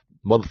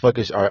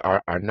 motherfuckers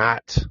are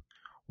not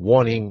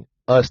wanting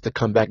us to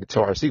come back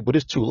into our seat, but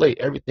it's too late.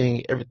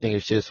 Everything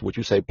is just, what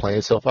you say, playing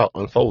itself out,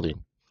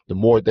 unfolding. The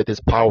more that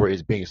this power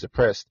is being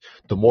suppressed,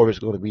 the more there's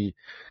going to be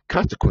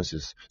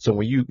consequences. So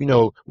when you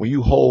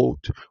hold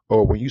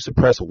or when you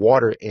suppress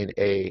water in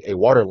a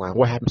water line,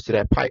 what happens to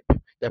that pipe?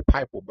 That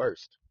pipe will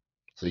burst.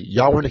 So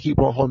y'all want to keep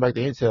on holding back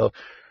the intel,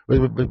 there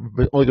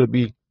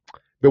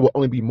will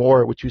only be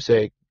more, what you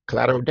say,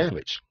 collateral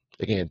damage.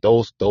 Again,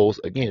 those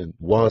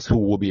ones who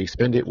will be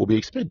expended will be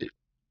expended.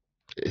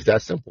 It's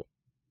that simple.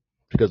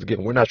 Because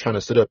again, we're not trying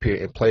to sit up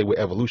here and play with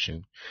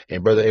evolution.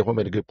 And brother Avon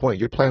made a good point.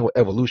 You're playing with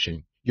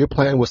evolution. You're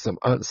playing with some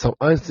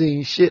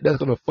unseen shit that's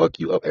gonna fuck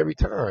you up every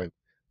time.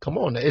 Come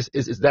on, it's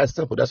that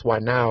simple. That's why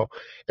now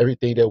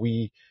everything that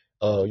we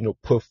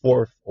put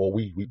forth or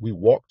we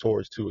walk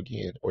towards to,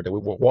 again, or that we're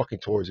walking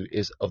towards,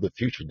 is of the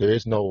future. There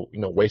is no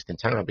wasting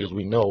time, because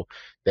we know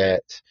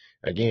that,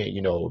 again,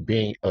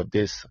 being of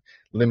this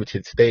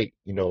limited state,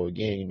 there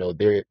again,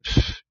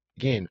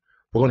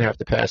 we're gonna have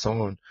to pass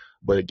on.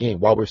 But again,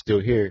 while we're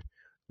still here,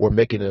 we're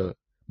making the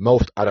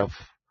most out of,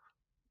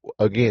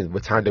 again,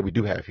 the time that we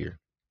do have here,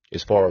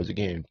 as far as,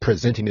 again,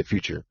 presenting the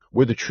future.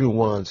 We're the true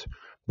ones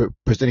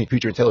presenting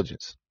future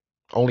intelligence.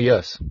 Only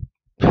us.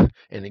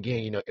 And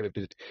again,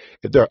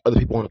 if there are other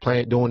people on the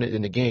planet doing it,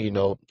 then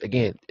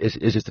again, it's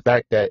just the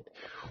fact that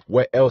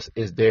what else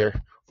is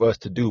there for us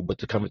to do but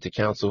to come into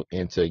council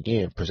and to,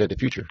 again, present the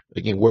future.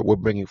 Again, we're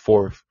bringing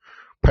forth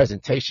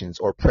presentations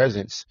or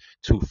presents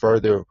to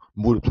further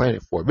move the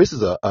planet forward. This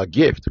is a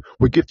gift.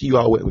 We're gifting you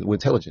all with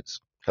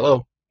intelligence.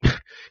 Hello.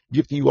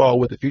 Gifting you all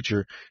with the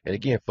future. And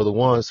again, for the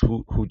ones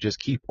who just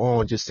keep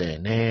on just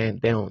saying, man,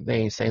 they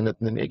ain't saying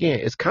nothing. And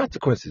again, it's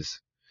consequences.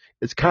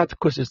 It's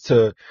consequences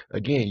to,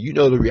 again,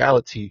 the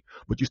reality,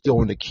 but you still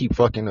want to keep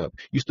fucking up.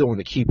 You still want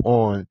to keep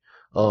on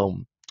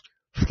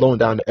slowing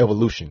down the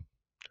evolution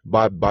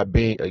by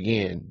being,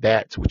 again,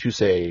 that's what you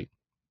say,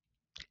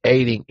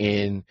 aiding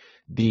in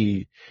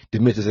the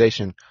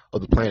demythization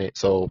of the planet.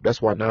 So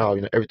that's why now,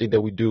 everything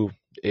that we do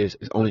is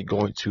only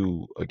going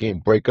to, again,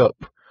 break up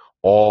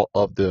all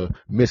of the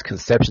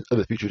misconceptions of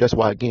the future. That's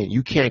why, again,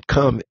 you can't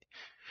say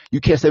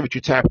that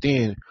you're tapped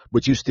in,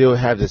 but you still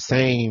have the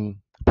same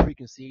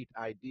preconceived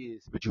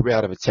ideas that you read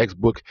out of a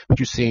textbook, that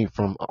you've seen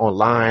from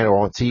online or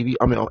on TV.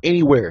 I mean, on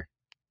anywhere.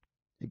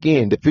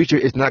 Again, the future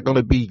is not going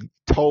to be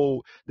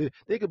told.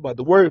 Think about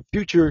the word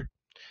future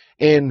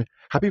and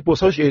how people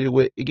associate it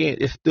with. Again,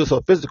 it's still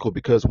so physical,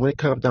 because when it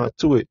comes down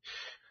to it,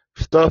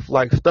 stuff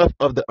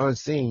of the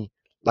unseen,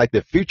 like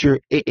the future,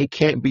 it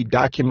can't be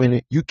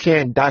documented. You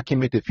can't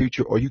document the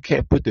future, or you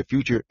can't put the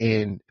future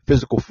in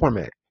physical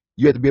format.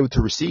 You have to be able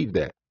to receive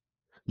that.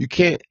 You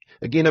can't,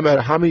 again, no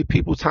matter how many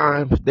people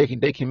times they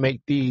can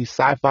make these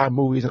sci-fi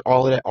movies and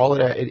all of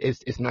that,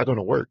 it's not going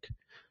to work.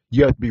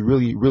 You have to be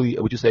really, really,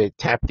 what you say,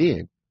 tapped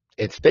in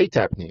and stay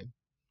tapped in.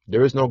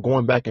 There is no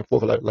going back and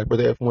forth, like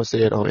Brother F1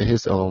 said in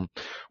his one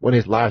of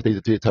his live days,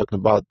 they're talking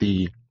about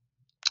the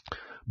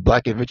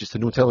black inventions to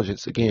new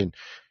intelligence. Again,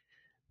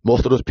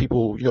 most of those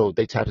people,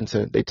 they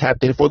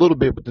tapped in for a little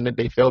bit, but then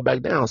they fell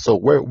back down. So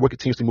we're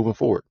continuously moving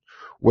forward.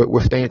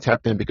 We're staying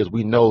tapped in, because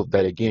we know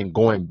that, again,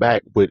 going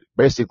back would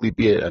basically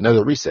be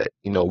another reset.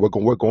 We're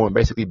going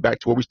basically back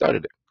to where we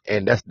started it,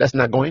 and that's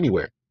not going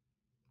anywhere.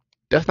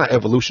 That's not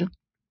evolution.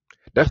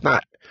 That's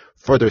not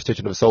further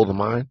extension of the soul of the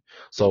mind.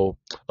 So,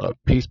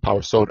 peace,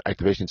 power, soul,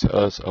 activation to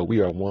us.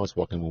 We are ones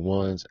walking with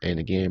ones. And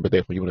again, but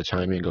when you want to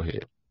chime in, go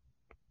ahead.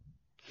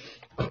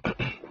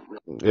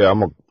 Yeah,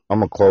 I'm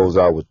gonna close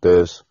out with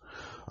this.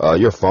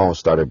 Your phone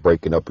started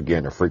breaking up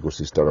again. The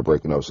frequency started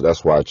breaking up, so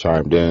that's why I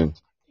chimed in.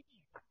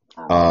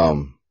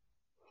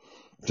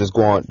 just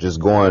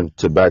going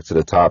to back to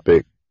the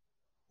topic,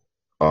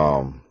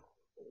 the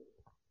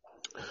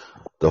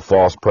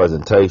false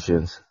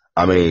presentations.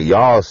 I mean,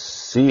 y'all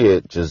see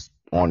it just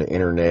on the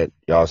internet.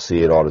 Y'all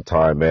see it all the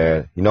time,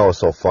 man. You know, it's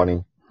so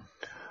funny.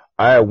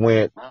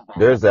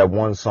 There's that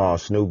one song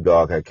Snoop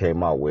Dogg had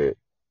came out with,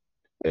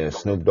 and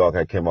Snoop Dogg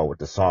had came out with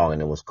the song,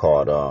 and it was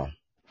called,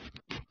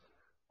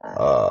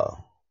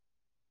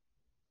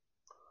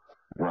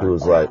 he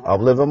was like,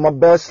 I'm living my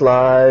best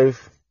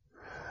life.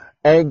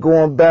 Ain't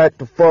going back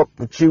to fuck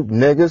with you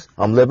niggas.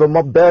 I'm living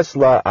my best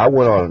life. I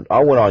went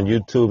on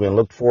YouTube and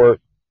looked for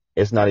it.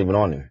 It's not even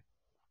on there.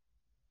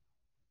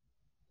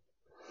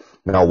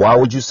 Now, why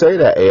would you say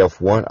that,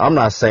 AF1? I'm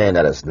not saying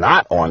that it's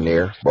not on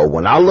there, but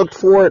when I looked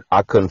for it,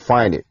 I couldn't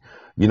find it.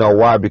 You know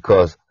why?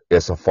 Because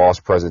it's a false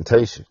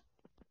presentation.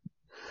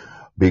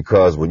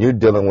 Because when you're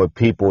dealing with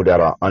people that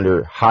are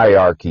under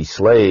hierarchy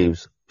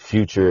slaves,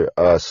 future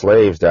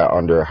slaves that are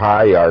under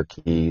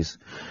hierarchies,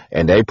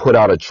 and they put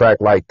out a track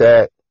like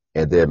that,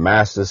 and their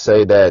masters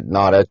say that,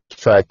 no, that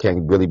track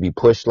can't really be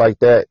pushed like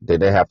that, then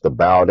they have to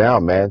bow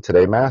down, man, to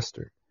their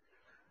master.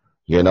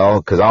 You know,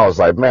 because I was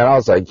like,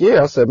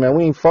 yeah, I said, man,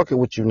 we ain't fucking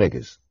with you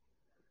niggas.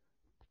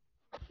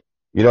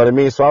 You know what I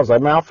mean? So I was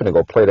like, man, I'm finna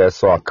go play that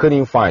song. Couldn't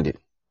even find it.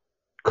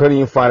 Couldn't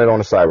even find it on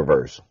the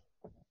Cyberverse.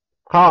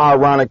 How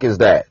ironic is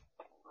that?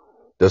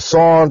 The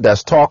song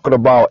that's talking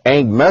about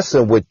ain't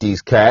messing with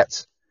these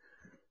cats,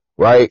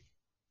 right?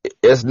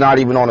 It's not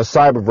even on the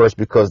Cyberverse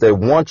because they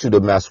want you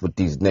to mess with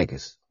these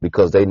niggas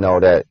because they know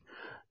that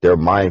their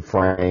mind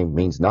frame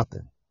means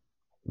nothing.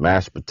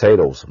 Mashed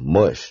potatoes,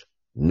 mush,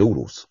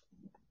 noodles.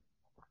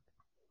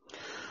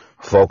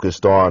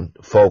 Focused on,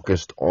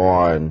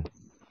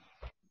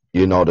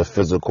 you know, the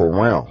physical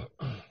realm.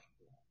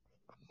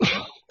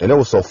 And it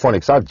was so funny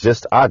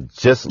because I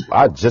just went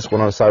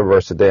on the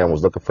Cyberverse today and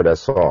was looking for that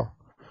song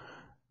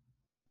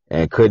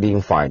and couldn't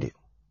even find it.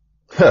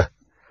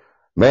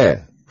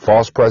 Man,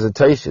 false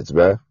presentations,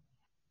 man.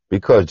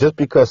 Because just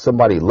because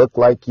somebody looked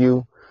like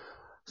you,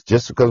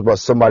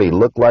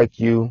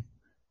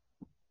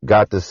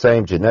 got the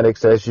same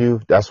genetics as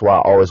you, that's why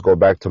I always go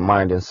back to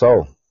mind and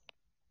soul.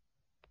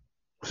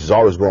 It's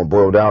always going to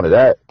boil down to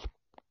that.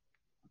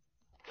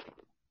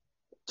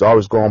 It's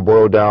always going to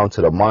boil down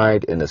to the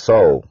mind and the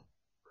soul.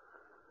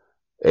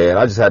 And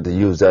I just had to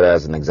use that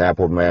as an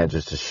example, man,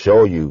 just to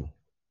show you,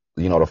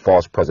 you know, the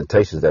false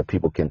presentations that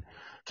people can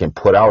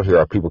put out here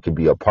or people can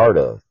be a part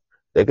of.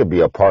 They could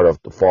be a part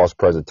of the false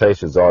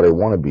presentations all they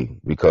want to be,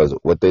 because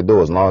what they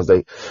do, as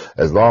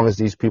long as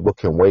these people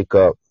can wake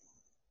up,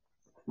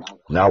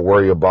 not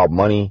worry about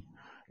money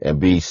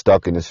and be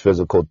stuck in this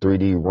physical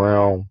 3D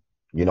realm,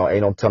 you know,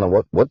 ain't no telling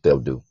what they'll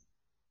do.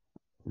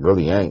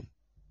 Really ain't.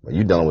 But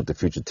you dealing with the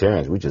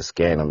Futuritarians, we just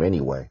scan them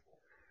anyway.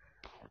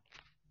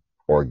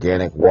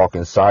 Organic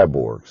walking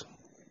cyborgs.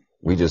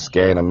 We just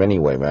scan them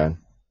anyway, man.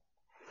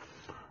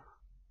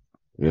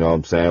 You know what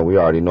I'm saying? We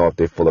already know if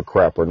they're full of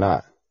crap or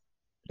not.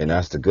 And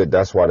that's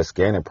why the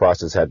scanning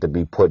process had to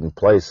be put in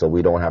place so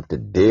we don't have to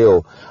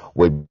deal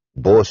with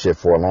bullshit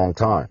for a long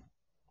time.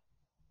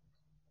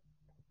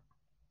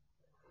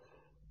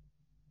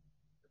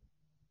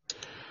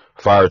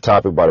 Fire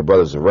topic by the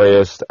Brothers of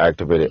Reyes,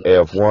 activated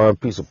AF1,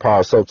 peace of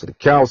power, soap to the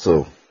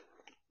council,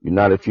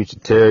 United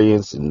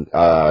Futuritarians, and,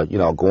 you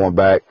know, going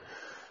back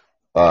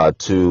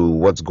to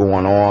what's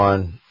going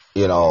on,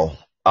 you know,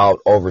 out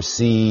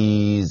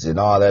overseas and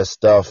all that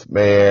stuff,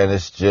 man.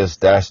 That shit's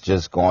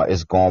just going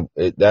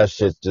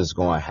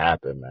to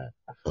happen, man.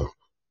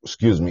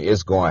 Excuse me.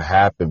 It's going to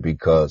happen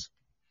because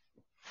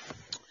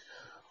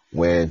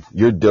when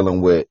you're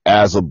dealing with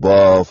as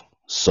above,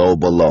 so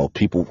below,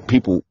 people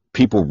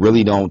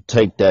really don't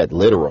take that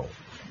literal.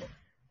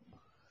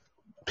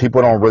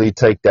 People don't really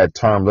take that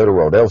term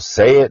literal. They'll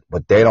say it,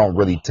 but they don't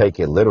really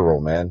take it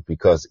literal, man,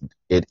 because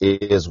it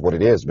is what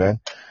it is, man.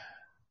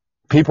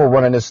 People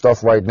running this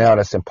stuff right now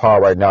that's in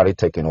power right now, they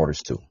taking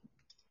orders too.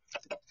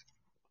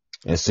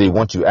 And see,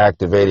 once you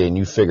activate it and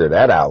you figure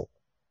that out,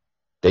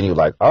 then you're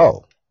like,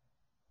 oh,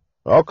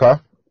 okay.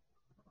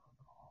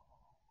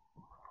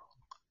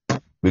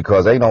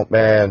 Because they don't,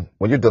 man,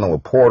 when you're dealing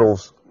with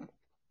portals,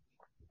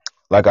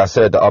 like I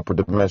said, the upper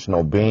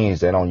dimensional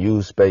beings, they don't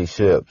use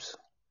spaceships.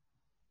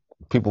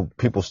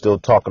 People still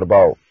talking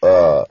about,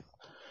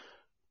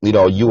 you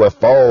know,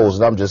 UFOs,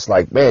 and I'm just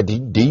like, man,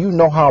 do you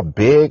know how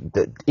big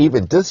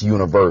even this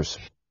universe,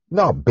 you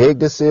know how big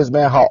this is,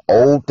 man, how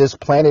old this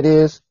planet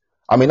is?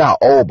 I mean, not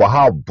old, but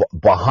how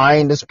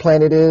behind this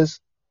planet is?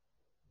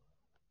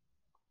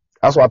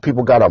 That's why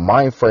people got a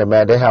mind frame,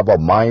 man. They have a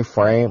mind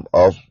frame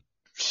of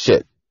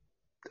shit,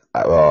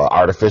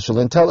 artificial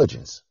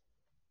intelligence.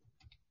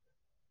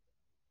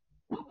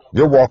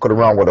 You're walking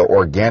around with an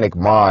organic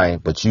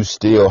mind, but you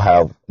still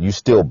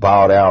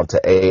bow down to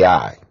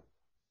AI.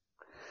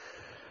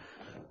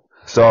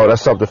 So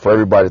that's something for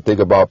everybody to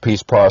think about.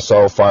 Peace, power,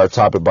 soul, fire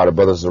topic by the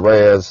Brothers of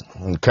Reyes.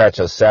 You can catch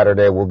us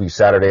Saturday. We'll be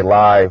Saturday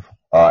live,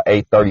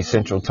 8:30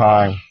 Central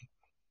Time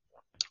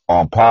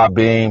on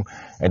Podbean.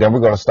 And then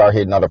we're going to start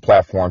hitting other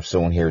platforms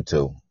soon here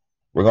too.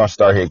 We're going to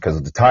start hitting because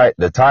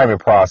the timing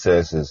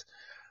process is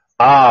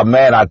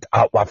Man, I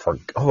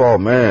forgot. Oh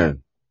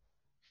man,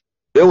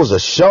 it was a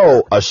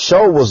show. A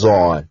show was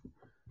on.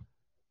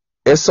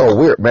 It's so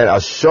weird, man.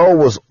 A show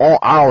was on.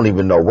 I don't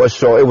even know what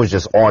show. It was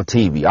just on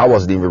TV. I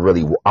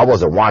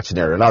wasn't watching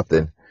it or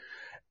nothing.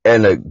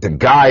 And the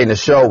guy in the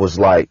show was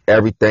like,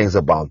 everything's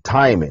about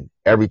timing.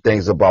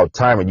 Everything's about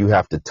timing. You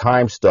have to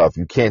time stuff.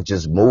 You can't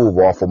just move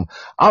off them.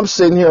 I'm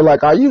sitting here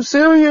like, are you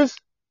serious?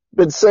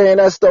 Been saying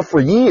that stuff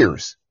for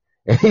years.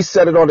 And he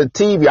said it on the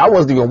TV. I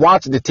wasn't even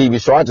watching the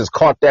TV show. I just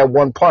caught that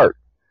one part.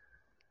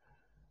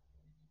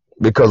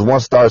 Because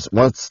once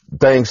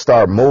things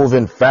start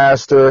moving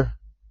faster,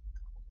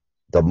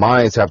 the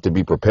minds have to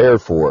be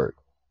prepared for it.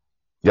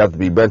 You have to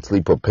be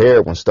mentally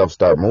prepared when stuff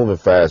start moving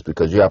fast,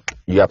 because you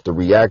have to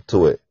react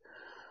to it.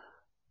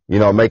 You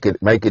know, make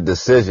it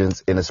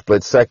decisions in a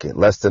split second,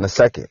 less than a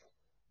second.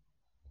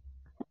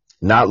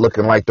 Not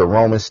looking like the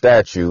Roman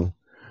statue,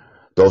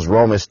 those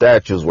Roman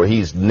statues where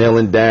he's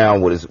kneeling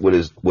down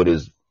with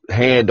his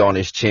hand on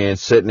his chin,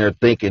 sitting there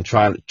thinking,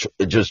 trying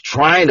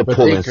to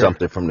pull in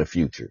something from the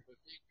future.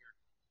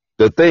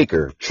 The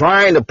thinker,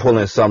 trying to pull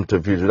in something to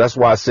the future. That's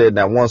why I said in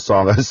that one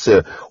song, I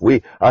said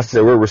we're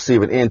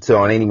receiving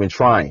intel and ain't even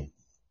trying.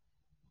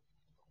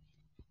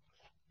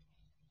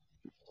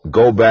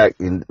 Go back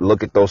and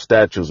look at those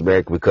statues,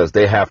 man, because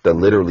they have to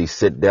literally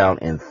sit down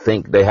and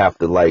think. They have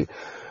to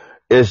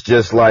it's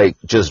just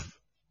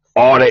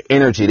all that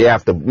energy. They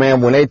have to,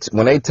 man, when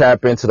they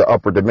tap into the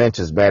upper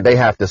dimensions, man, they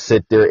have to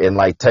sit there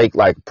and take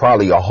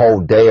probably a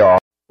whole day off.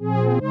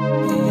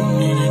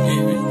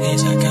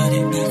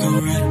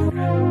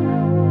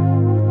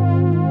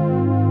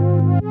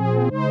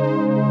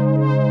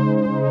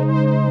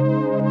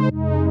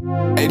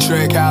 Hey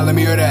Trey, Kyle, let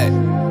me hear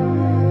that.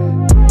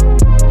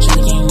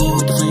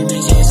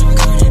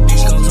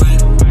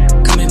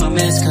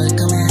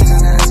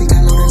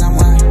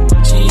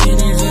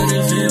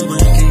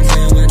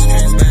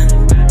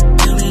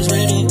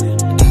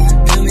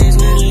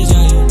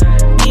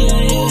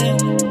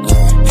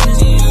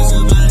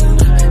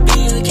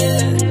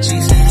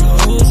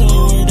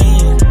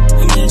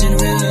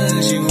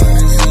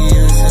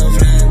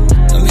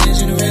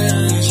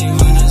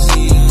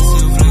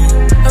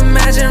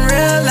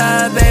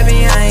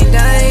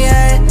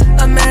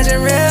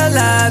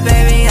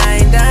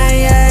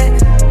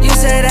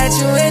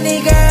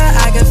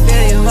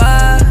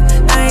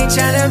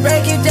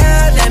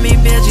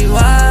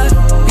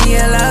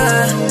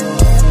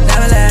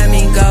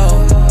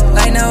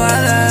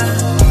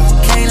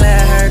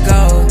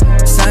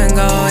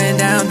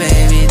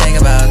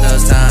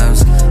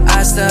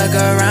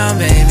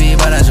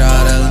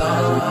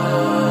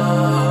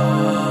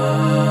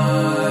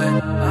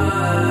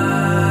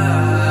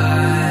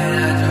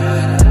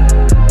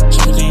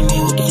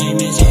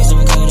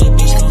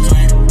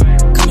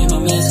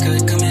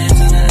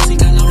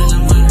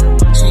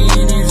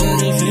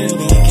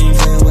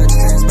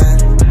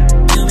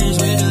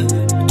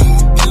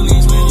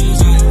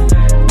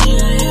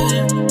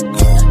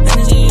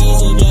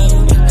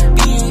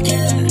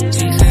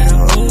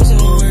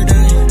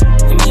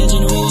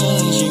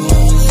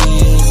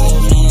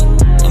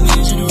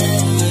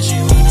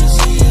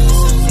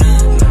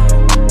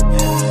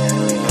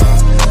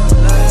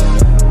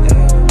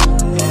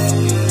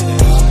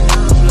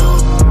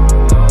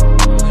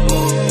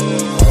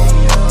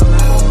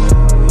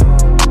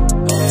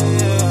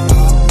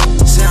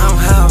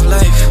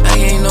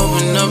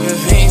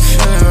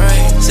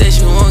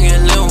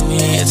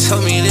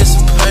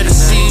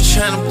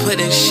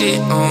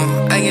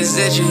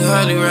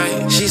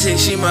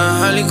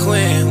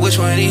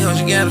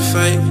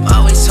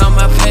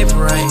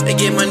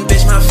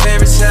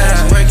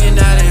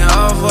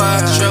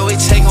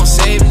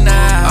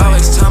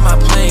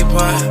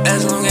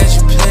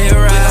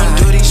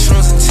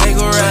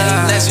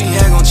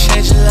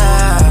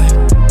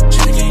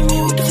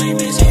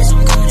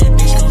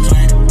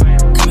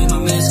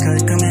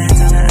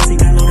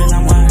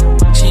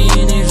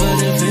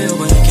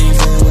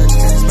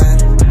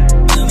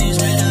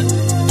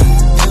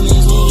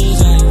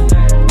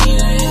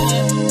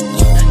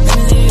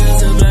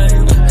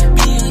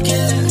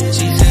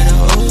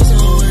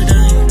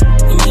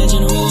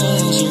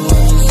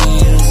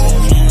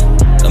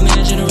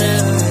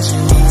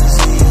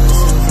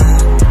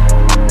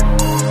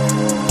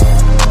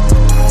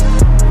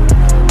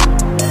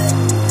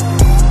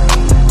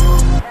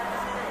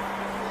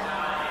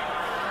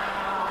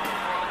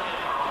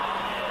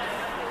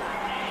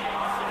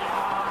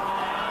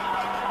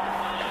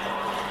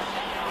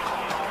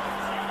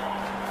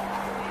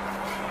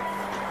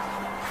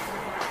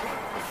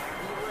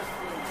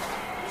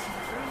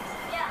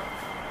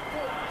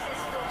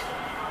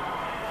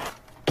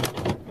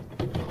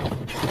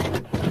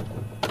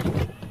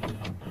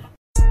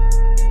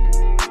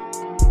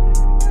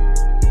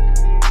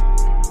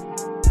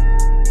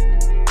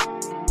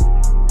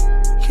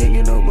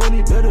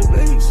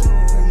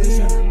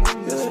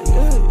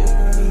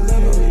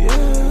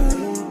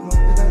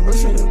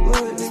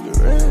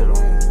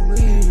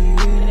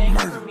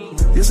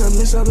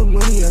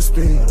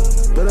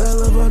 but I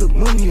love all the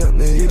money I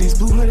made. Yeah, these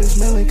blue hunters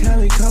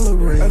melancholy color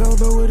rain. I don't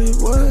know what it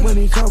was.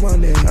 Money called my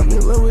name. I'm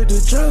in love with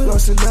the drug,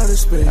 lost in outer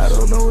space. I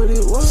don't know what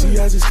it was. See,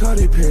 I just caught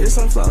it pain. Yes,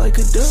 I'm fly like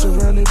a dove,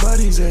 surrounded by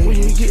these ain't. When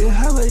you getting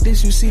high like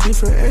this, you see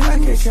different angles. I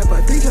can't cap,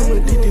 I think I'm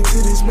addicted to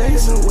this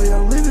maze. The way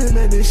I'm living,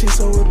 man, this shit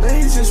so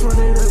amazing. Just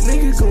running up,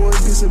 nigga, going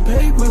get some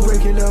paper. We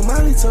breaking down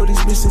Molly, told this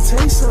bitch to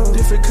taste some.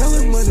 Different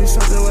color money,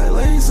 something like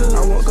laser.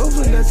 I won't go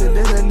for nothing,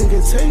 then that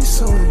nigga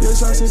taste some. Your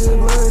sausage and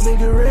blood,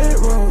 nigga, red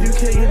wrong. You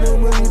can't get no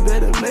money,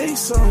 better make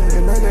some.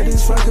 And I got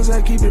this fly cause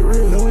I keep it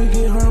real. Know it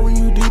get hard when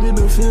you deep in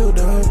the field,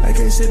 dog. I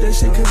can't sit that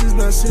shit cause it's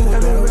not sealed. I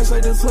got racks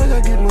like the plug,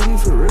 I get money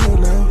for real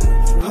now.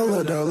 Hold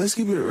up, dog, let's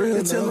keep it real.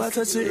 Until I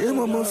touch the M,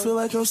 I'ma feel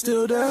like I'm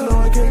still down. No,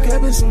 I can't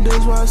cap it some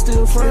days while I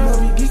still frown.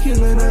 I be geeking,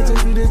 man, I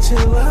just need to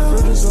chill out.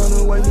 Brothers on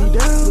the wipe me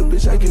down. But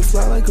bitch, I get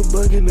fly like a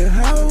bug in the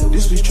house.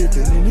 This bitch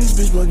tripping and this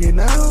bitch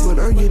bugging out. But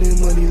I'm getting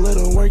money, let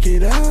them work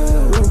it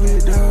out. Real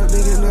big dog,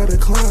 nigga, not a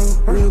clown.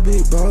 Real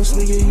big boss,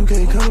 nigga, you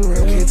can't come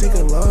around. Can't take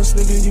a loss,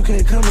 nigga, you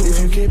can't come around. If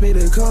you can't pay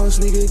the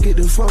cost, nigga, get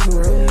the fuck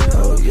around.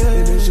 Oh yeah,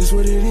 and that's just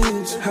what it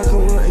is. How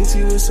come I'm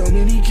 18 with so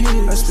many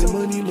kids? I spend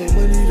money, make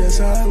money,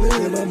 that's how I live.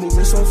 And I'm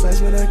moving so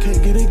fast, man, I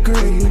can't get a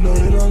grip. You know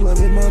that I'm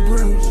loving my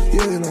bros.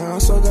 Yeah, and I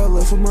also got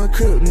love for my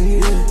crib,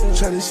 nigga. Yeah.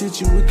 Try to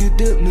shit you with good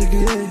dip,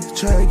 nigga. Yeah.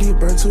 Try to get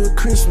burnt to a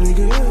crisp,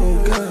 nigga.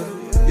 Oh God.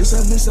 Yes,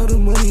 I miss all the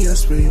money I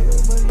spent,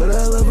 but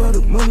I love all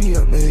the money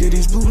I made. Yeah,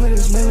 these blue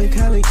hunters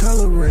melancholy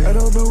color rain. I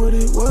don't know what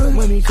it was.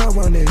 Money called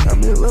my name.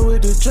 I'm in love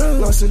with the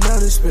drug, lost in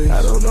outer space.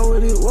 I don't know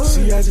what it was.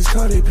 See, I just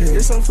caught it pain.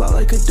 Yes, I'm fly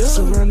like a dove,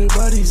 surrounded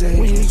by these ain't.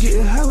 When you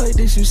getting high like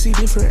this, you see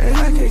different angles.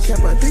 I can't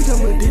cap, I think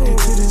I'm addicted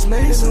to this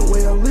maze. The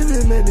way I'm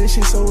living, man, this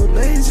shit so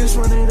amazing. Just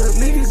running up,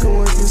 nigga,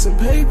 going get some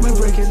paper. We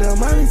breaking down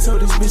Molly,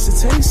 told this bitch to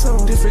taste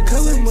some. Different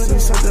color money,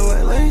 something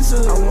like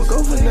laser. I won't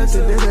go for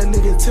nothing, then that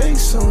nigga take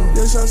some.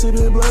 Your sausage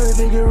and blood,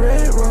 nigga,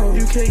 red wrong.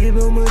 You can't get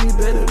no money,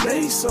 better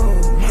make some.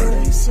 Yeah.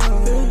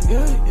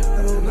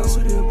 I don't know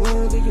what the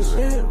blood, nigga,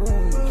 red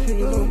wrong. You can't get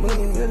no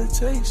money, better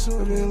take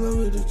some. I'm in love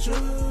with the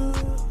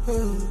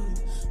drugs.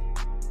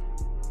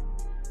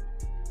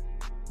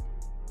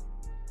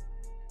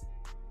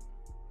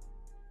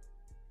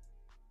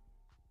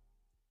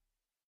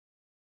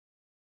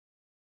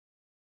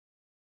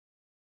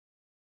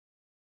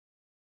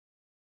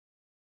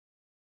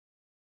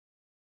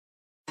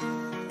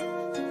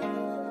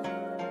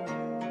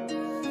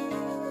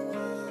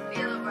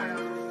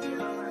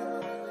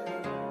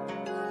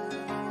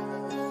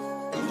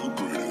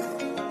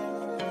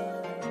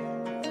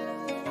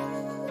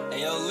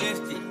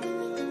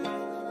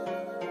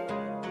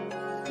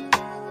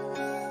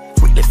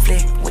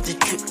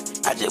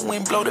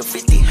 Blow the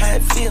 50, how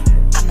it feel.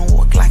 I know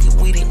what Glock it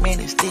with it, man,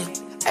 it's still.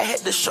 I had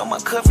to show my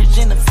coverage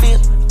in the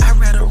field. I'd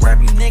rather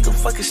rap you nigga,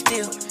 fuck it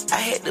still. I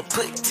had to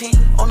put 10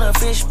 on a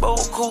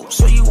fishbowl coupe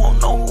so you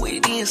won't know who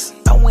it is.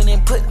 I went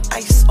and put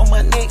ice on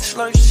my neck,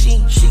 slurp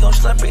she gon'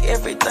 slurp it,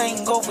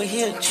 everything over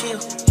here, chill.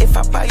 If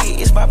I buy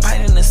it, it's by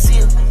pinting the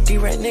seal.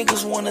 D-Rat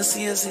niggas wanna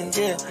see us in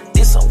jail.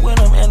 This I'm with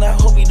them and I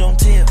hope he don't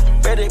tell.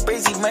 Better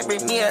Brazy might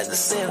bring me out the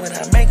cell. When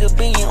I make a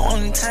billion,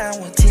 only time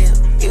will tell.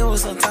 It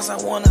was sometimes I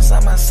wanna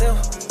sign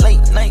myself.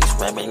 Late nights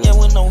rapping, yeah,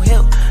 with no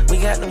help. We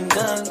got them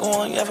guns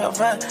going, yeah,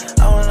 fine.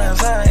 On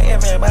outside,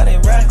 everybody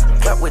ride.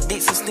 Drop with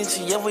dicks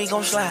extension, yeah, we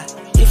gon' slide.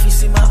 If you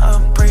see my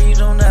up, pray you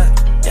don't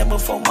die. Yeah,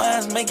 before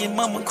mine's making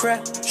mama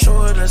cry. Show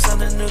her the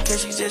something new,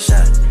 cause she just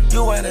shot.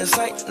 You out of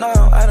sight, no,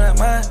 out of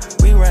mind.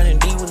 We riding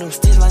deep with them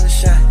sticks like a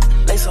shot.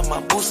 Lace on my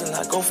boots and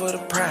I go for the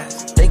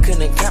prize. They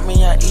couldn't cut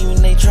me out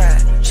even they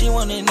tried. She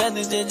wanted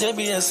nothing, just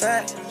be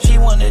aside. She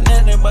wanted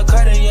nothing but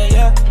Carter,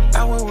 yeah.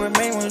 I will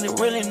remain when it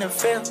really in the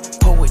field.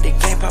 Pull with the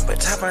game, pop a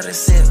top out the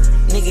cell.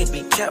 Nigga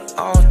be kept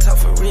all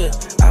tough for real.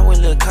 I would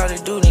look Carter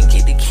dude and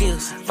get the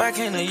kills. Back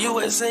in the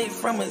USA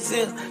from a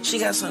zip. She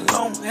got some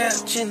long hair,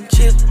 chin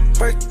chill.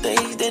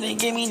 Birthdays, they didn't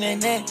give me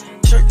that.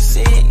 Church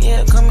said,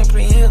 yeah, come and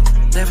play here.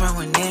 Left I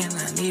went in,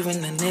 not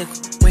even a nickel.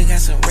 We got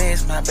some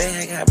reds, my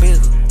bag got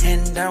bigger.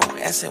 Hand out,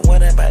 I said,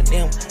 what about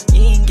them?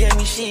 You ain't get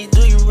me shit,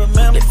 do you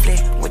remember? The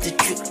flat with the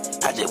trip,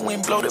 I just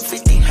went blow the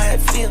 50, how it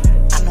feel.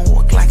 I know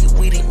what Glock it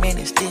with it, man,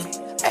 it's still.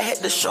 I had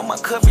to show my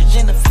coverage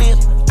in the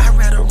field. I'd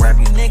rather rap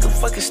you nigga,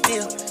 fuck it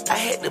still. I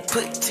had to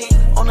put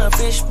 10 on a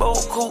fishbowl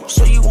coupe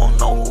so you won't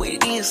know who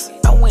it is.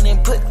 I went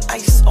and put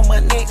ice on my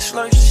neck,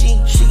 slurp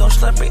she gon'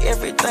 slurp it,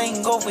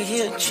 everything over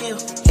here, chill.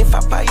 If I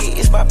buy it,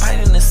 it's by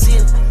pinting the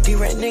seal.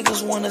 D-Rat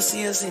niggas wanna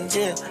see us in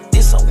jail.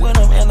 This I'm with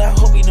them and I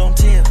hope he don't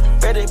tell.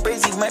 Better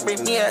Brazy might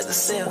bring me out the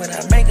cell. When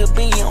I make a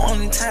billion,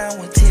 only time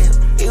will tell.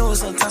 It was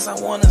sometimes I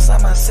wanna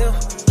sign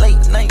myself.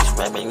 Late nights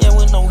rapping, yeah,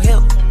 with no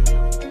help.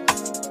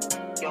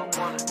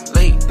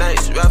 Late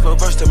nights, rap a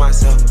verse to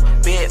myself.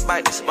 Bed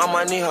bites, my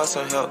money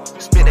hustle help.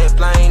 Spit that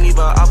flame, leave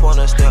her up on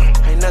the step.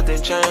 Ain't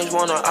nothing changed,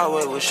 wanna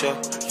always with chef.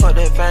 fuck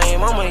that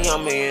fame, I'm a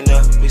young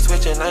millionaire. We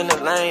switching lane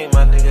to lane,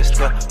 my niggas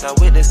stuck. Now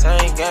with the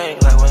same gang,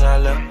 like when I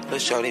left. Lil'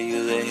 shorty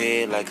use her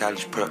head like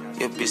college prep.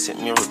 Your bitch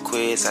sent me a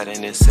request, I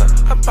didn't accept.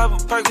 I pop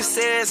a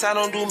Percocets, I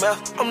don't do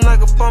meth. I'm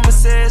like a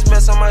pharmacist,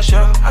 mess on my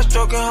shelf. I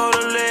stroke and hold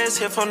her legs,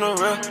 hit from the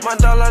rear. My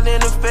dog out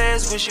in the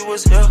feds, wish you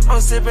was here.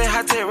 I'm sipping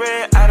hot take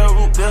red, out of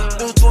root beer.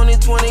 New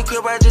 2020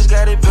 crib, I just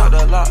got it built.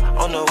 A lot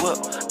on the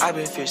whip. I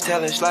been fish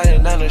tailing,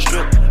 sliding down the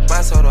strip.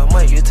 My soda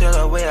much, you tell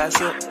her way I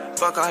sip.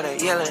 Fuck all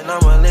that yelling,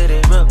 I'ma let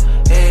it rip.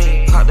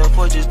 Hey, caught the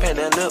porch, just paint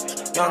that lip.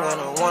 Young, I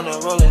don't wanna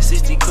roll in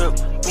 60 crib.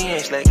 Me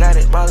and Slay got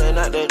it ballin'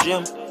 out the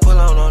gym. Pull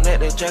on that,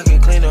 the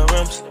jacket, clean the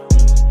rims.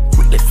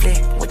 With the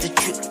flag, with the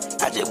drip.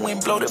 I just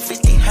went blow the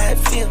 50, how it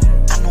feel.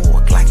 I know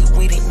what like it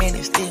with it, man,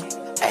 it's still.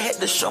 I had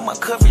to show my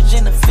coverage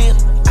in the field.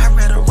 I'd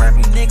rather rap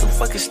you nigga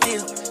fucking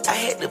still. I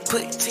had to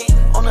put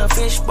 10 on a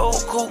fishbowl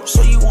coupe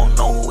so you won't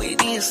know who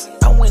it is.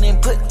 I went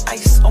and put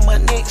ice on my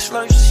neck,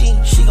 slurp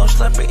she gon'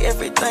 slurp it,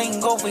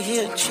 everything over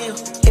here, chill.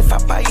 If I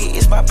buy it,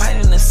 it's my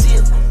pint in the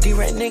seal.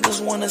 D-Rat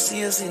niggas wanna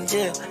see us in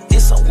jail.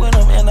 It's a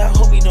winner, man, I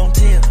hope he don't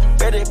tell.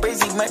 Better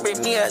Brazy might break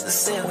me out the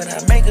cell. When I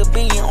make a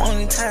billion,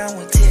 only time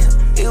will tell.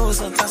 It was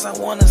sometimes I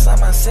wanna sign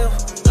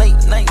myself. Late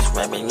nights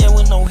rapping, yeah,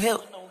 with no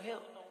help.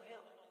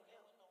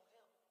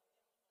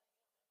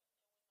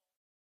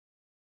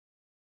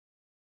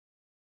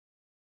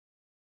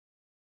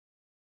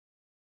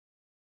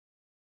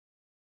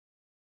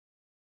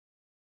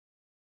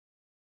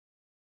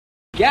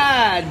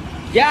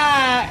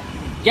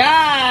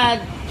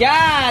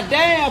 God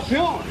damn,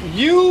 pimp,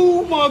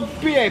 you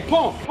must be a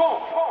punk.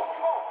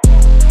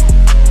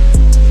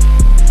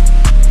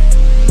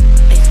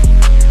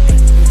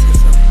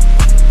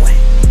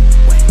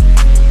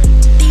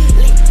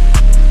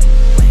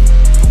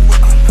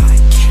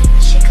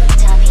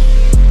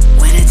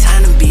 What a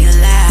time to be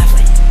alive,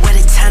 what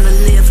a time to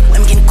live.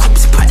 I'm getting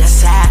coops parked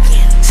outside.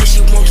 Said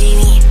she won't get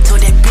in,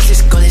 told that bitch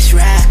let's go, let's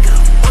ride.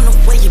 Wonder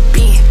where you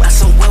been, by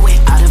somewhere with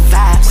all the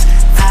vibes.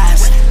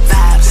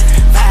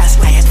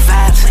 I had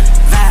vibes.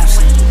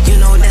 You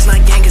know that's my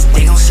gang, cause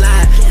they gon'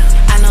 slide.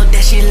 I know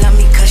that she love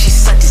me cause she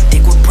sucked this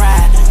dick with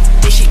pride.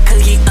 Bitch, she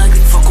cookie ugly,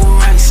 fuck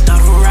around and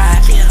start a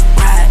ride.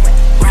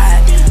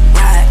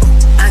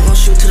 I ain't gon'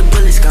 shoot till the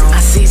bullets gone. I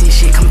season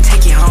shit, come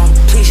take it home.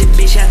 Please your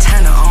bitch, I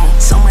turn her on.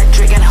 So much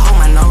drink, gotta hold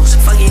my nose.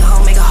 Fucking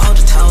hoe, make her hold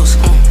her toes.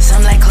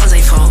 Something like clothes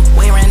they fold.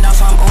 Way ran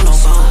off, I'm on no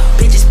boat.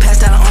 Bitches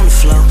passed out on the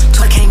floor.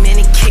 Toy came in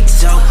and kicked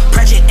the door.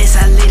 Project S,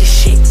 I lit the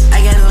shit.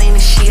 I got lean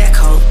and she got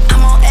cold.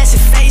 I'm on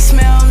acid face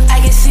smell. I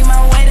can see my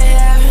way to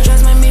heaven.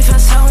 Drugs make me feel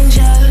so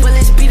angelic.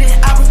 Bullets beat it,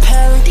 I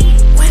repel it.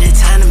 What a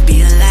time to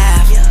be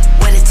alive.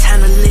 What a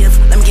time to live.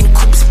 I'm getting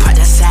coops parked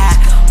outside.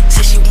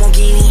 Said she won't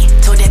get in.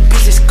 Told that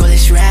bitch let's go,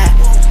 let's ride.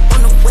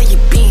 Wonder where you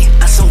been.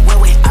 I'm somewhere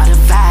with all the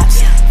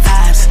vibes.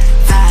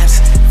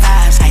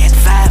 I had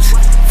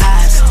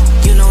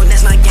vibes. You know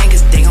that's my gang,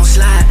 cause they gon'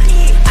 slide.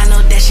 I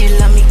know that she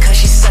love me cause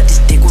she sucked this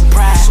dick with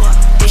pride.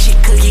 Bitch, she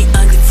cookie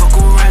ugly, fuck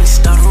around and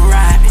start a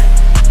ride.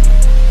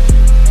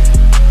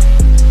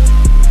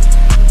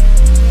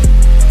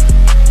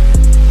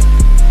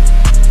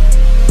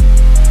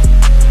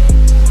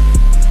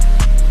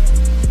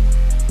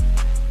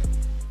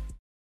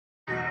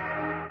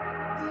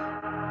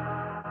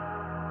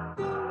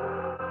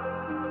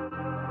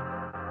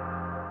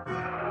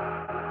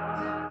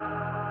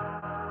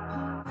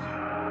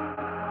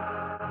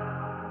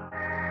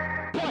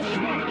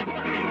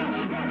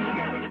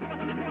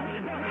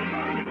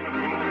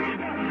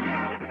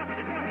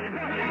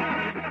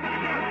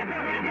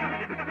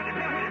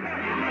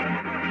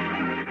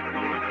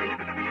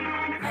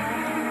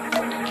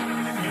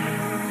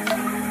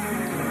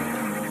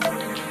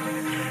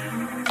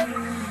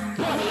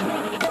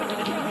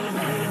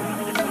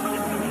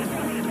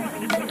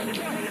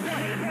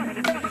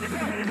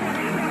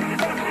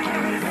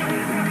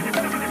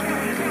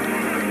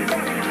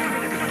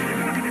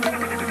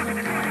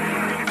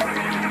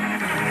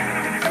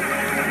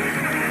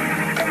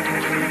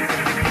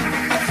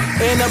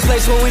 In a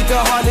place where we could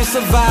hardly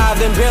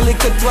survive and barely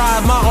could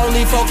thrive. My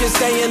only focus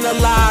staying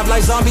alive,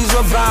 like zombies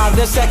revive.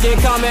 The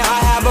second coming, I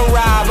have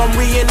arrived. I'm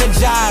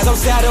re-energized. I'm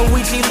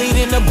Sadawichi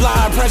leading the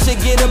blind. Pressure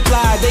get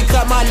applied. They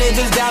cut my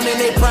niggas down in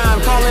their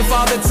prime. Calling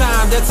Father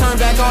Time to turn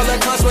back all the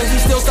cunts when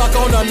he's still stuck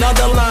on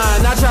another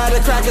line. I try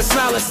to crack a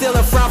smile and still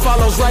a frown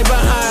follows right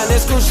behind.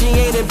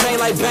 Excruciating pain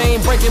like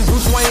Bane, breaking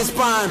Bruce Wayne's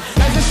spine.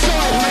 Like the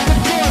sword, like the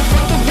door,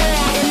 fuck the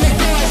wall in the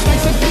glass,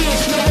 like a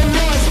bitch, no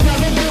remorse.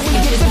 Never will we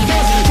get the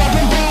best.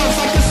 Dropping balls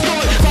like the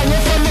story.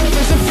 Falling from the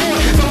prison floor.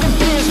 Fuck a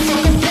bitch,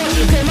 fuck a bitch.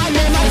 Pay my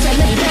name, I tell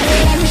the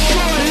bitch. I'm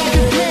sure like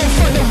a door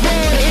for the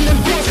road in the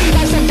ghost.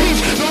 Like a bitch,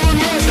 no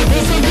remorse.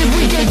 It's a bitch,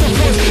 we get the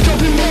ghost.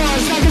 Dropping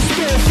balls like a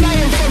spear,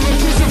 flying from a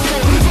prison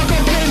floor. Fuck a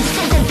bitch,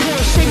 fuck a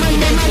bitch. Say my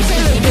name, I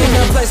tell the bitch. In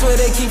a place where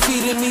they keep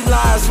feeding me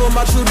lies for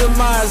my true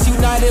demise. You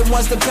not united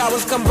once the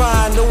powers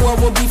combine. The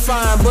world will be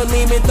fine.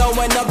 Believe me,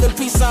 throwing up the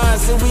peace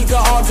signs, and we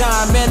got all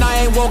time. Man,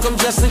 I ain't woke, I'm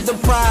just sleep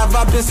deprived.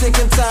 I've been sick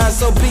and tired,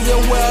 so be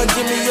aware.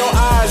 Give me your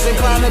eyes,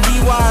 inclined to be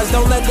wise.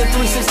 Don't let the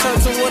 3-6 turn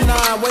to a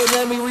 9. Wait,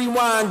 let me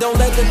rewind. Don't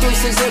let the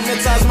 3-6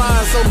 hypnotize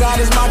mine. So God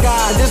is my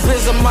guide. This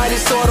bit's a mighty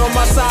sword on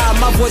my side.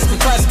 My voice can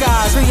crush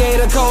skies. Create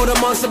a code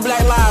amongst the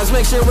black lives.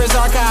 Make sure it's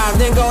archived.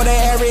 Then go to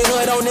every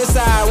hood on this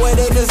side where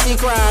they can see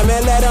crime,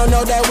 and let them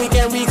know that we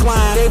can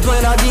recline. They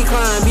plan our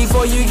decline.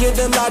 Before you get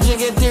the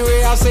logic and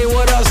theory, I'll say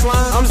what up,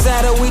 slime. I'm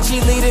Zadawichi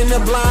leading the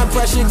blind.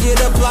 Pressure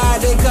get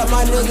applied. They cut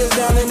my niggas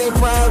down in they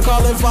prime.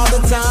 Calling Father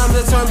Time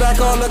to turn back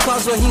all the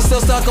clocks, but he's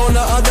still stuck on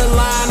the other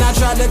line. I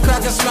tried to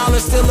crack a smile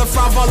and still a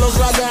frown follows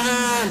right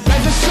behind.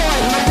 Like the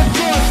sword, like the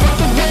door,